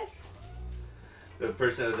 yes, yes! The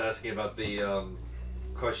person that was asking about the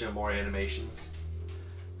question of more animations.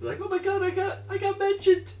 They're like, oh my god, I got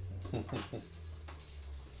mentioned!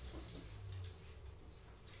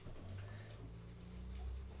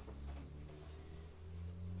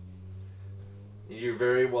 You're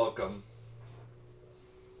very welcome.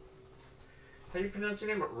 How do you pronounce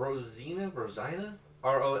your name? Rosina? Rosina?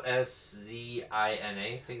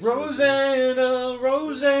 Roszina? Rosanna,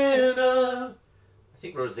 Rosanna. I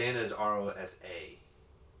think Rosanna is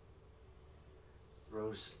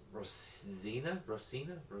Rosa. Rosina?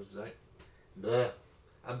 Rosina? Rosina? Bleh.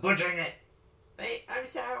 I'm butchering it. Hey, I'm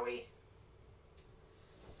sorry.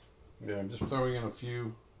 Yeah, I'm just throwing in a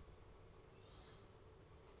few.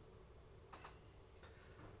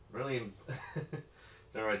 Really,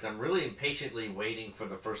 all right. I'm really impatiently waiting for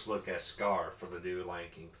the first look at Scar for the new Lion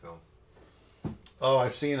King film. Oh,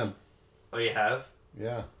 I've seen him. Oh, you have?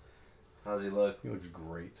 Yeah. How does he look? He looks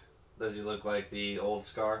great. Does he look like the old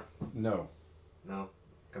Scar? No. No,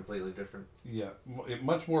 completely different. Yeah,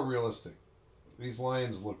 much more realistic. These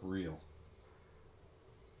lions look real.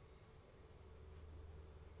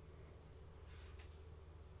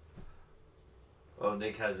 Oh,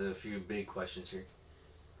 Nick has a few big questions here.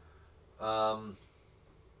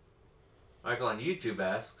 Michael on YouTube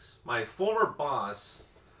asks, my former boss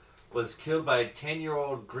was killed by a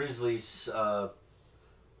 10-year-old grizzly sow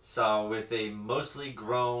with a mostly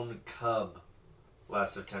grown cub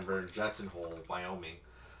last September in Jackson Hole, Wyoming.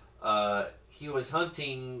 He was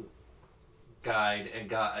hunting guide and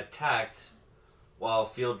got attacked while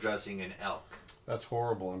field dressing an elk. That's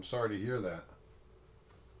horrible. I'm sorry to hear that.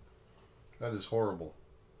 That is horrible.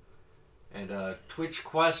 And Twitch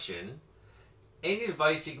question, any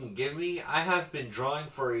advice you can give me? I have been drawing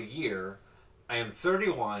for a year. I am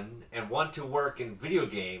 31 and want to work in video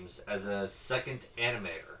games as a second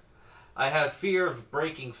animator. I have fear of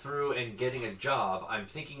breaking through and getting a job. I'm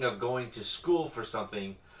thinking of going to school for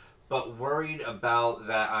something, but worried about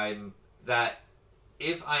that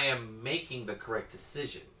if I am making the correct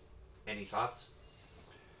decision. Any thoughts?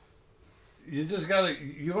 You just gotta.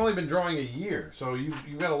 You've only been drawing a year, so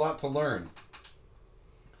you've got a lot to learn.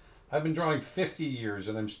 I've been drawing 50 years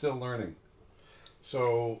and I'm still learning.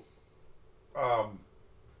 So,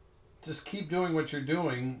 just keep doing what you're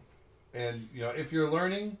doing, and if you're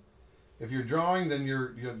learning, if you're drawing, then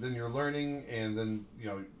you're learning, and then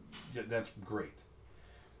that's great.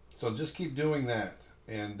 So just keep doing that,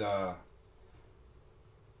 and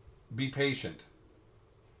be patient.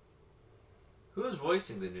 Who is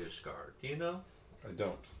voicing the new Scar? Do you know? I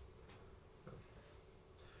don't.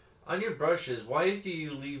 On your brushes, why do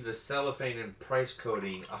you leave the cellophane and price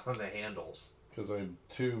coding on the handles? Because I'm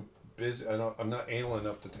too busy. I'm not anal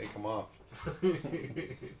enough to take them off.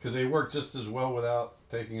 Because they work just as well without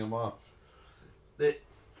taking them off.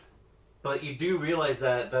 But you do realize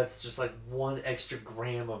that that's just like 1 extra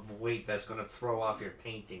gram of weight that's going to throw off your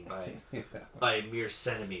painting by a mere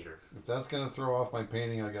centimeter. If that's going to throw off my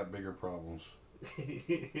painting, I got bigger problems.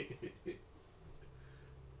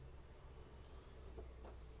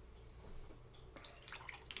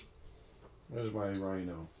 There's my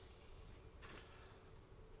rhino.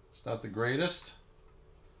 It's not the greatest,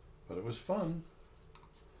 but it was fun.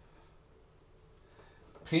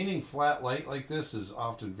 Painting flat light like this is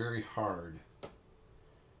often very hard.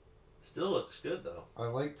 Still looks good though. I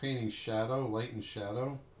like painting shadow, light and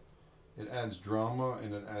shadow. It adds drama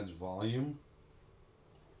and it adds volume.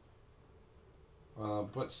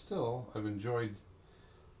 But still, I've enjoyed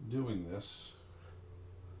doing this.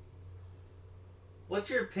 What's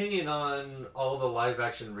your opinion on all the live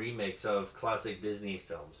action remakes of classic Disney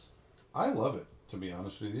films? I love it, to be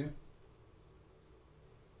honest with you.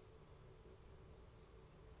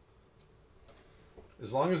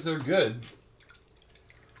 As long as they're good,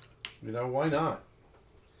 why not?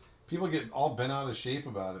 People get all bent out of shape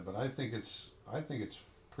about it, but I think it's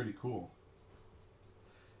pretty cool.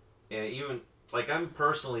 Yeah, even like I'm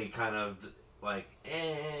personally kind of like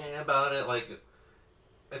about it. Like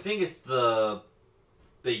I think it's the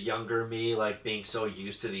younger me, like being so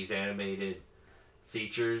used to these animated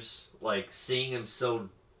features, like seeing them so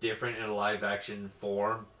different in a live action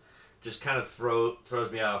form just kind of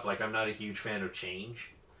throws me off. Like I'm not a huge fan of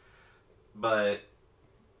change, but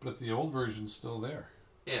the old version's still there.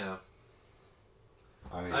 Yeah,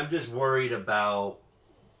 I'm just worried about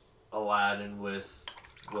Aladdin with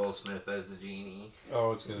Will Smith as the genie.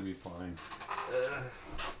 Oh, it's gonna be fine.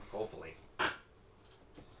 Hopefully.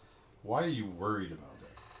 Why are you worried about that?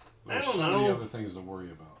 I There's don't so know. many other things to worry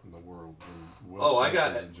about in the world.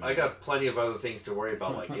 I got plenty of other things to worry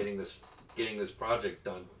about, like getting this project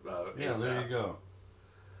done. Yeah, there you go.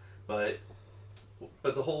 But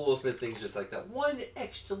the whole Will Smith thing's just like that one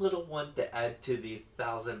extra little one to add to the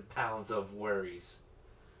 1,000 pounds of worries.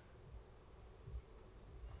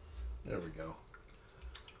 There we go.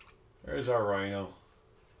 There's our rhino.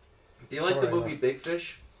 Do you like the movie Big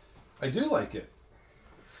Fish? I do like it.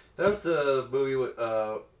 That was the movie with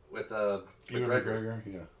McGregor.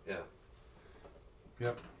 Yeah. Yeah.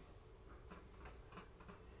 Yep.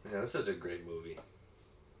 Yeah, it was such a great movie.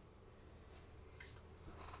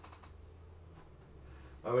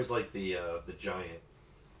 I always liked the giant.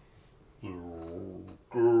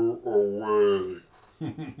 Go away.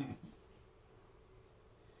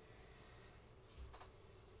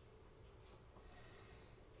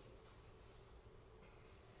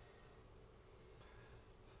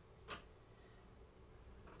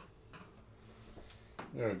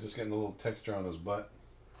 Yeah, just getting a little texture on his butt.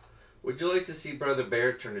 Would you like to see Brother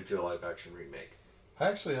Bear turned into a live action remake?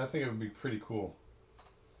 Actually, I think it would be pretty cool.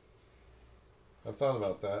 I've thought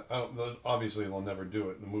about that. Obviously, they'll never do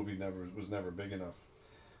it. The movie was never big enough,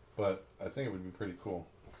 but I think it would be pretty cool.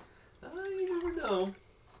 You never know.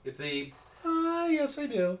 If they, yes, I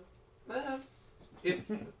do.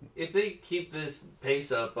 If they keep this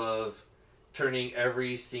pace up of turning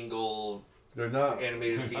every single They're not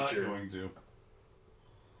animated they're feature. Not going to.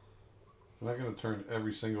 I'm not going to turn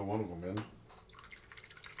every single one of them in.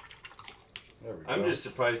 There we go. I'm just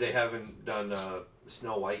surprised they haven't done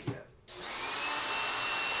Snow White yet.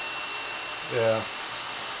 Yeah.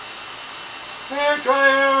 Hair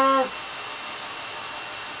dryer!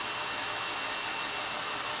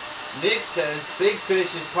 Nick says Big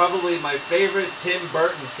Fish is probably my favorite Tim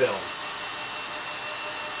Burton film.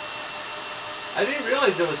 I didn't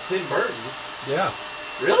realize it was Tim Burton. Yeah.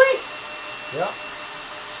 Really? Yeah.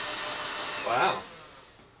 Wow.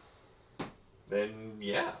 Then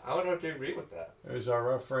yeah, I would have to agree with that. There's our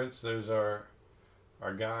reference. There's our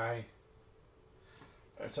guy.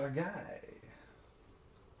 That's our guy.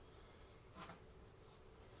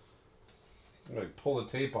 I'm going to pull the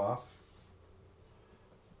tape off.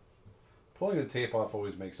 Pulling the tape off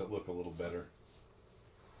always makes it look a little better.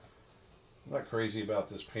 I'm not crazy about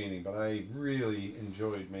this painting, but I really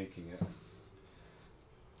enjoyed making it.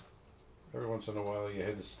 Every once in a while you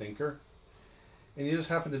hit a stinker. And you just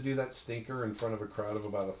happen to do that stinker in front of a crowd of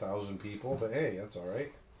about 1,000 people, but hey, that's all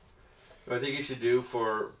right. What I think you should do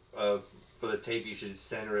for the tape, you should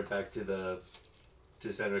center it back to the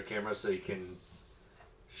center of the camera so you can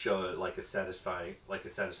show it like a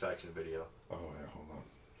satisfaction video. Oh yeah, hold on.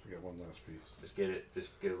 We got one last piece. Just get it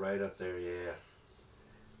right up there, yeah.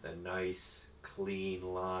 A nice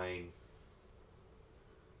clean line.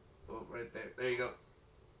 Oh, right there. There you go.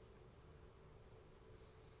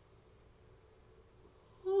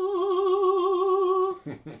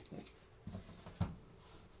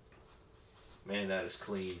 Man, that is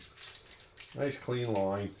clean. Nice clean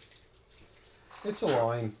line. It's a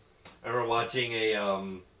line. I remember watching a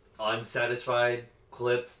unsatisfied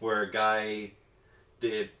clip where a guy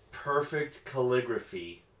did perfect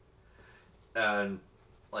calligraphy and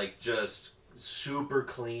like just super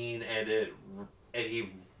clean, and he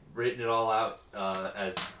written it all out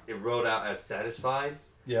as it wrote out as satisfied.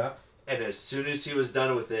 Yeah. And as soon as he was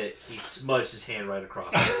done with it, he smudged his hand right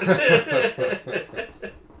across it.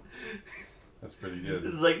 That's pretty good.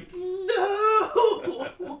 It's like,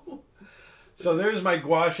 no! So there's my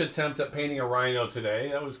gouache attempt at painting a rhino today.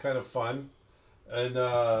 That was kind of fun. And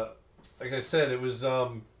like I said, it was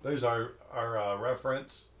there's our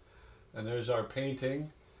reference, and there's our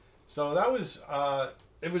painting. So that was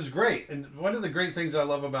it was great. And one of the great things I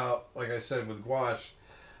love about, like I said, with gouache,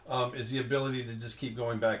 is the ability to just keep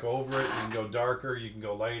going back over it. You can go darker, you can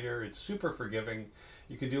go lighter. It's super forgiving.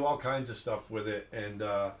 You can do all kinds of stuff with it, and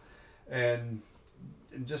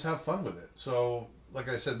just have fun with it. So, like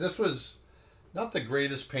I said, this was not the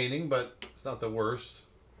greatest painting, but it's not the worst.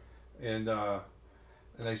 And I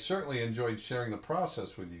certainly enjoyed sharing the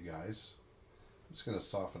process with you guys. I'm just going to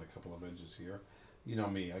soften a couple of edges here. You know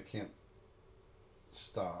me, I can't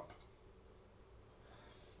stop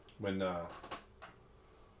when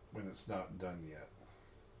it's not done yet.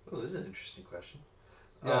 Oh, this is an interesting question.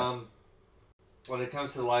 Yeah. When it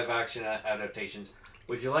comes to the live action adaptations,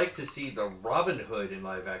 would you like to see the Robin Hood in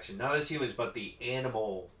live action? Not as humans, but the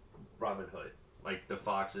animal Robin Hood. Like the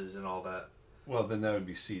foxes and all that. Well, then that would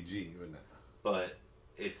be CG, wouldn't it? But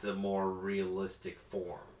it's a more realistic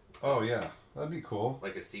form. Oh, yeah. That'd be cool.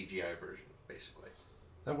 Like a CGI version, basically.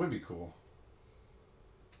 That would be cool.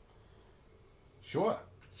 Sure.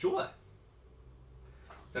 Sure.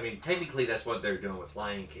 So, I mean, technically that's what they're doing with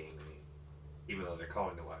Lion King. I mean, even though they're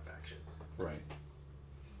calling it live action. Right.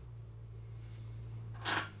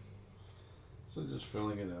 So just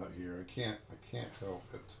filling it out here. I can't help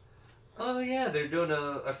it. Oh yeah, they're doing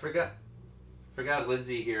I forgot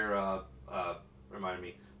Lindsay here reminded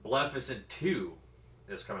me. Maleficent 2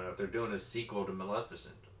 is coming out. They're doing a sequel to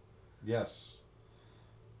Maleficent. Yes.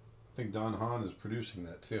 I think Don Hahn is producing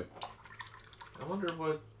that too. I wonder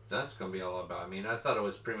what that's going to be all about. I mean, I thought it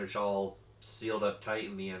was pretty much all sealed up tight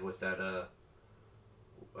in the end with that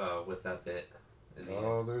bit.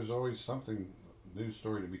 Oh, there's always something, new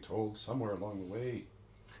story to be told somewhere along the way.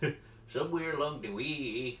 Somewhere along the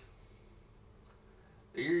way,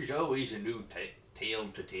 there's always a new tale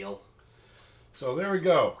to tell. So there we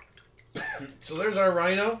go. So there's our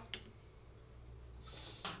rhino.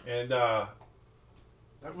 And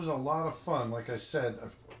that was a lot of fun. Like I said,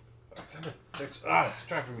 I kind of it's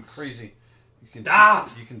driving me crazy. You can Stop!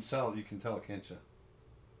 You can tell, can't you?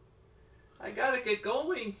 I gotta get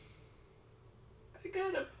going. I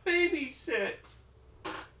gotta babysit.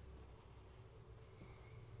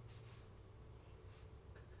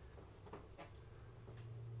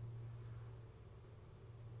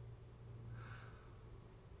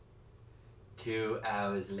 Two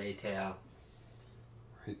hours later.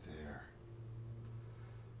 Right there.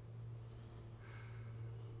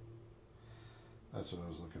 That's what I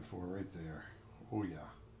was looking for, right there. Oh yeah.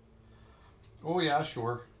 Oh yeah,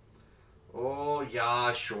 sure. Oh,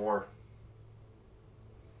 yeah, sure.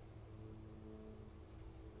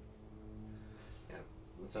 Yeah,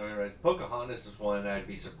 that's all right. Pocahontas is one I'd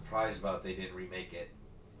be surprised about they didn't remake it.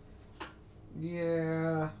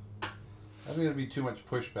 Yeah, I think it'd be too much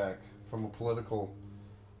pushback from a political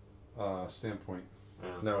standpoint Yeah.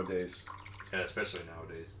 nowadays. Yeah, especially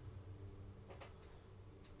nowadays.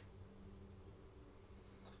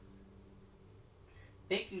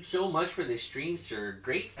 Thank you so much for this stream, sir.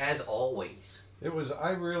 Great as always. It was.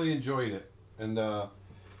 I really enjoyed it, and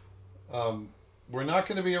we're not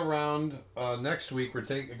going to be around next week. I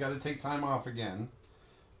got to take time off again.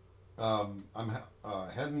 I'm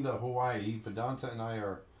heading to Hawaii. Vedanta and I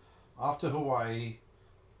are off to Hawaii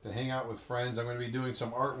to hang out with friends. I'm going to be doing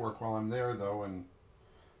some artwork while I'm there, though, and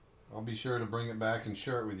I'll be sure to bring it back and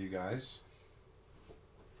share it with you guys.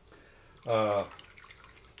 But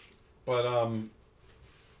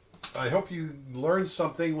I hope you learned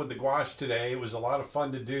something with the gouache today. It was a lot of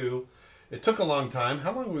fun to do. It took a long time.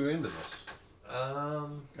 How long were we into this? I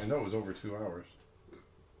know it was over 2 hours.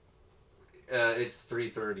 It's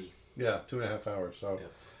 3:30. Yeah, 2.5 hours. So Yeah.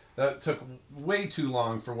 that took way too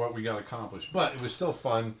long for what we got accomplished, but it was still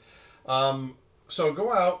fun. So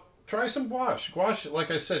go out, try some gouache. Gouache,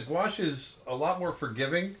 like I said, gouache is a lot more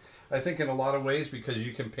forgiving, I think, in a lot of ways, because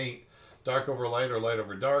you can paint dark over light or light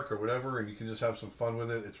over dark or whatever, and you can just have some fun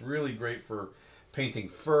with it. It's really great for painting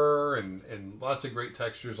fur and lots of great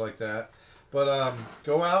textures like that. But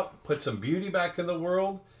go out, put some beauty back in the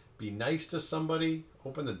world, be nice to somebody,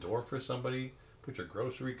 open the door for somebody, put your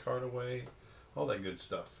grocery cart away, all that good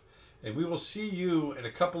stuff. And we will see you in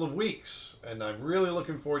a couple of weeks. And I'm really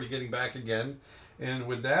looking forward to getting back again. And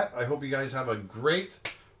with that, I hope you guys have a great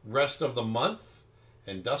rest of the month.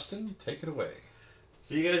 And Dustin, take it away.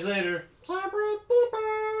 See you guys later.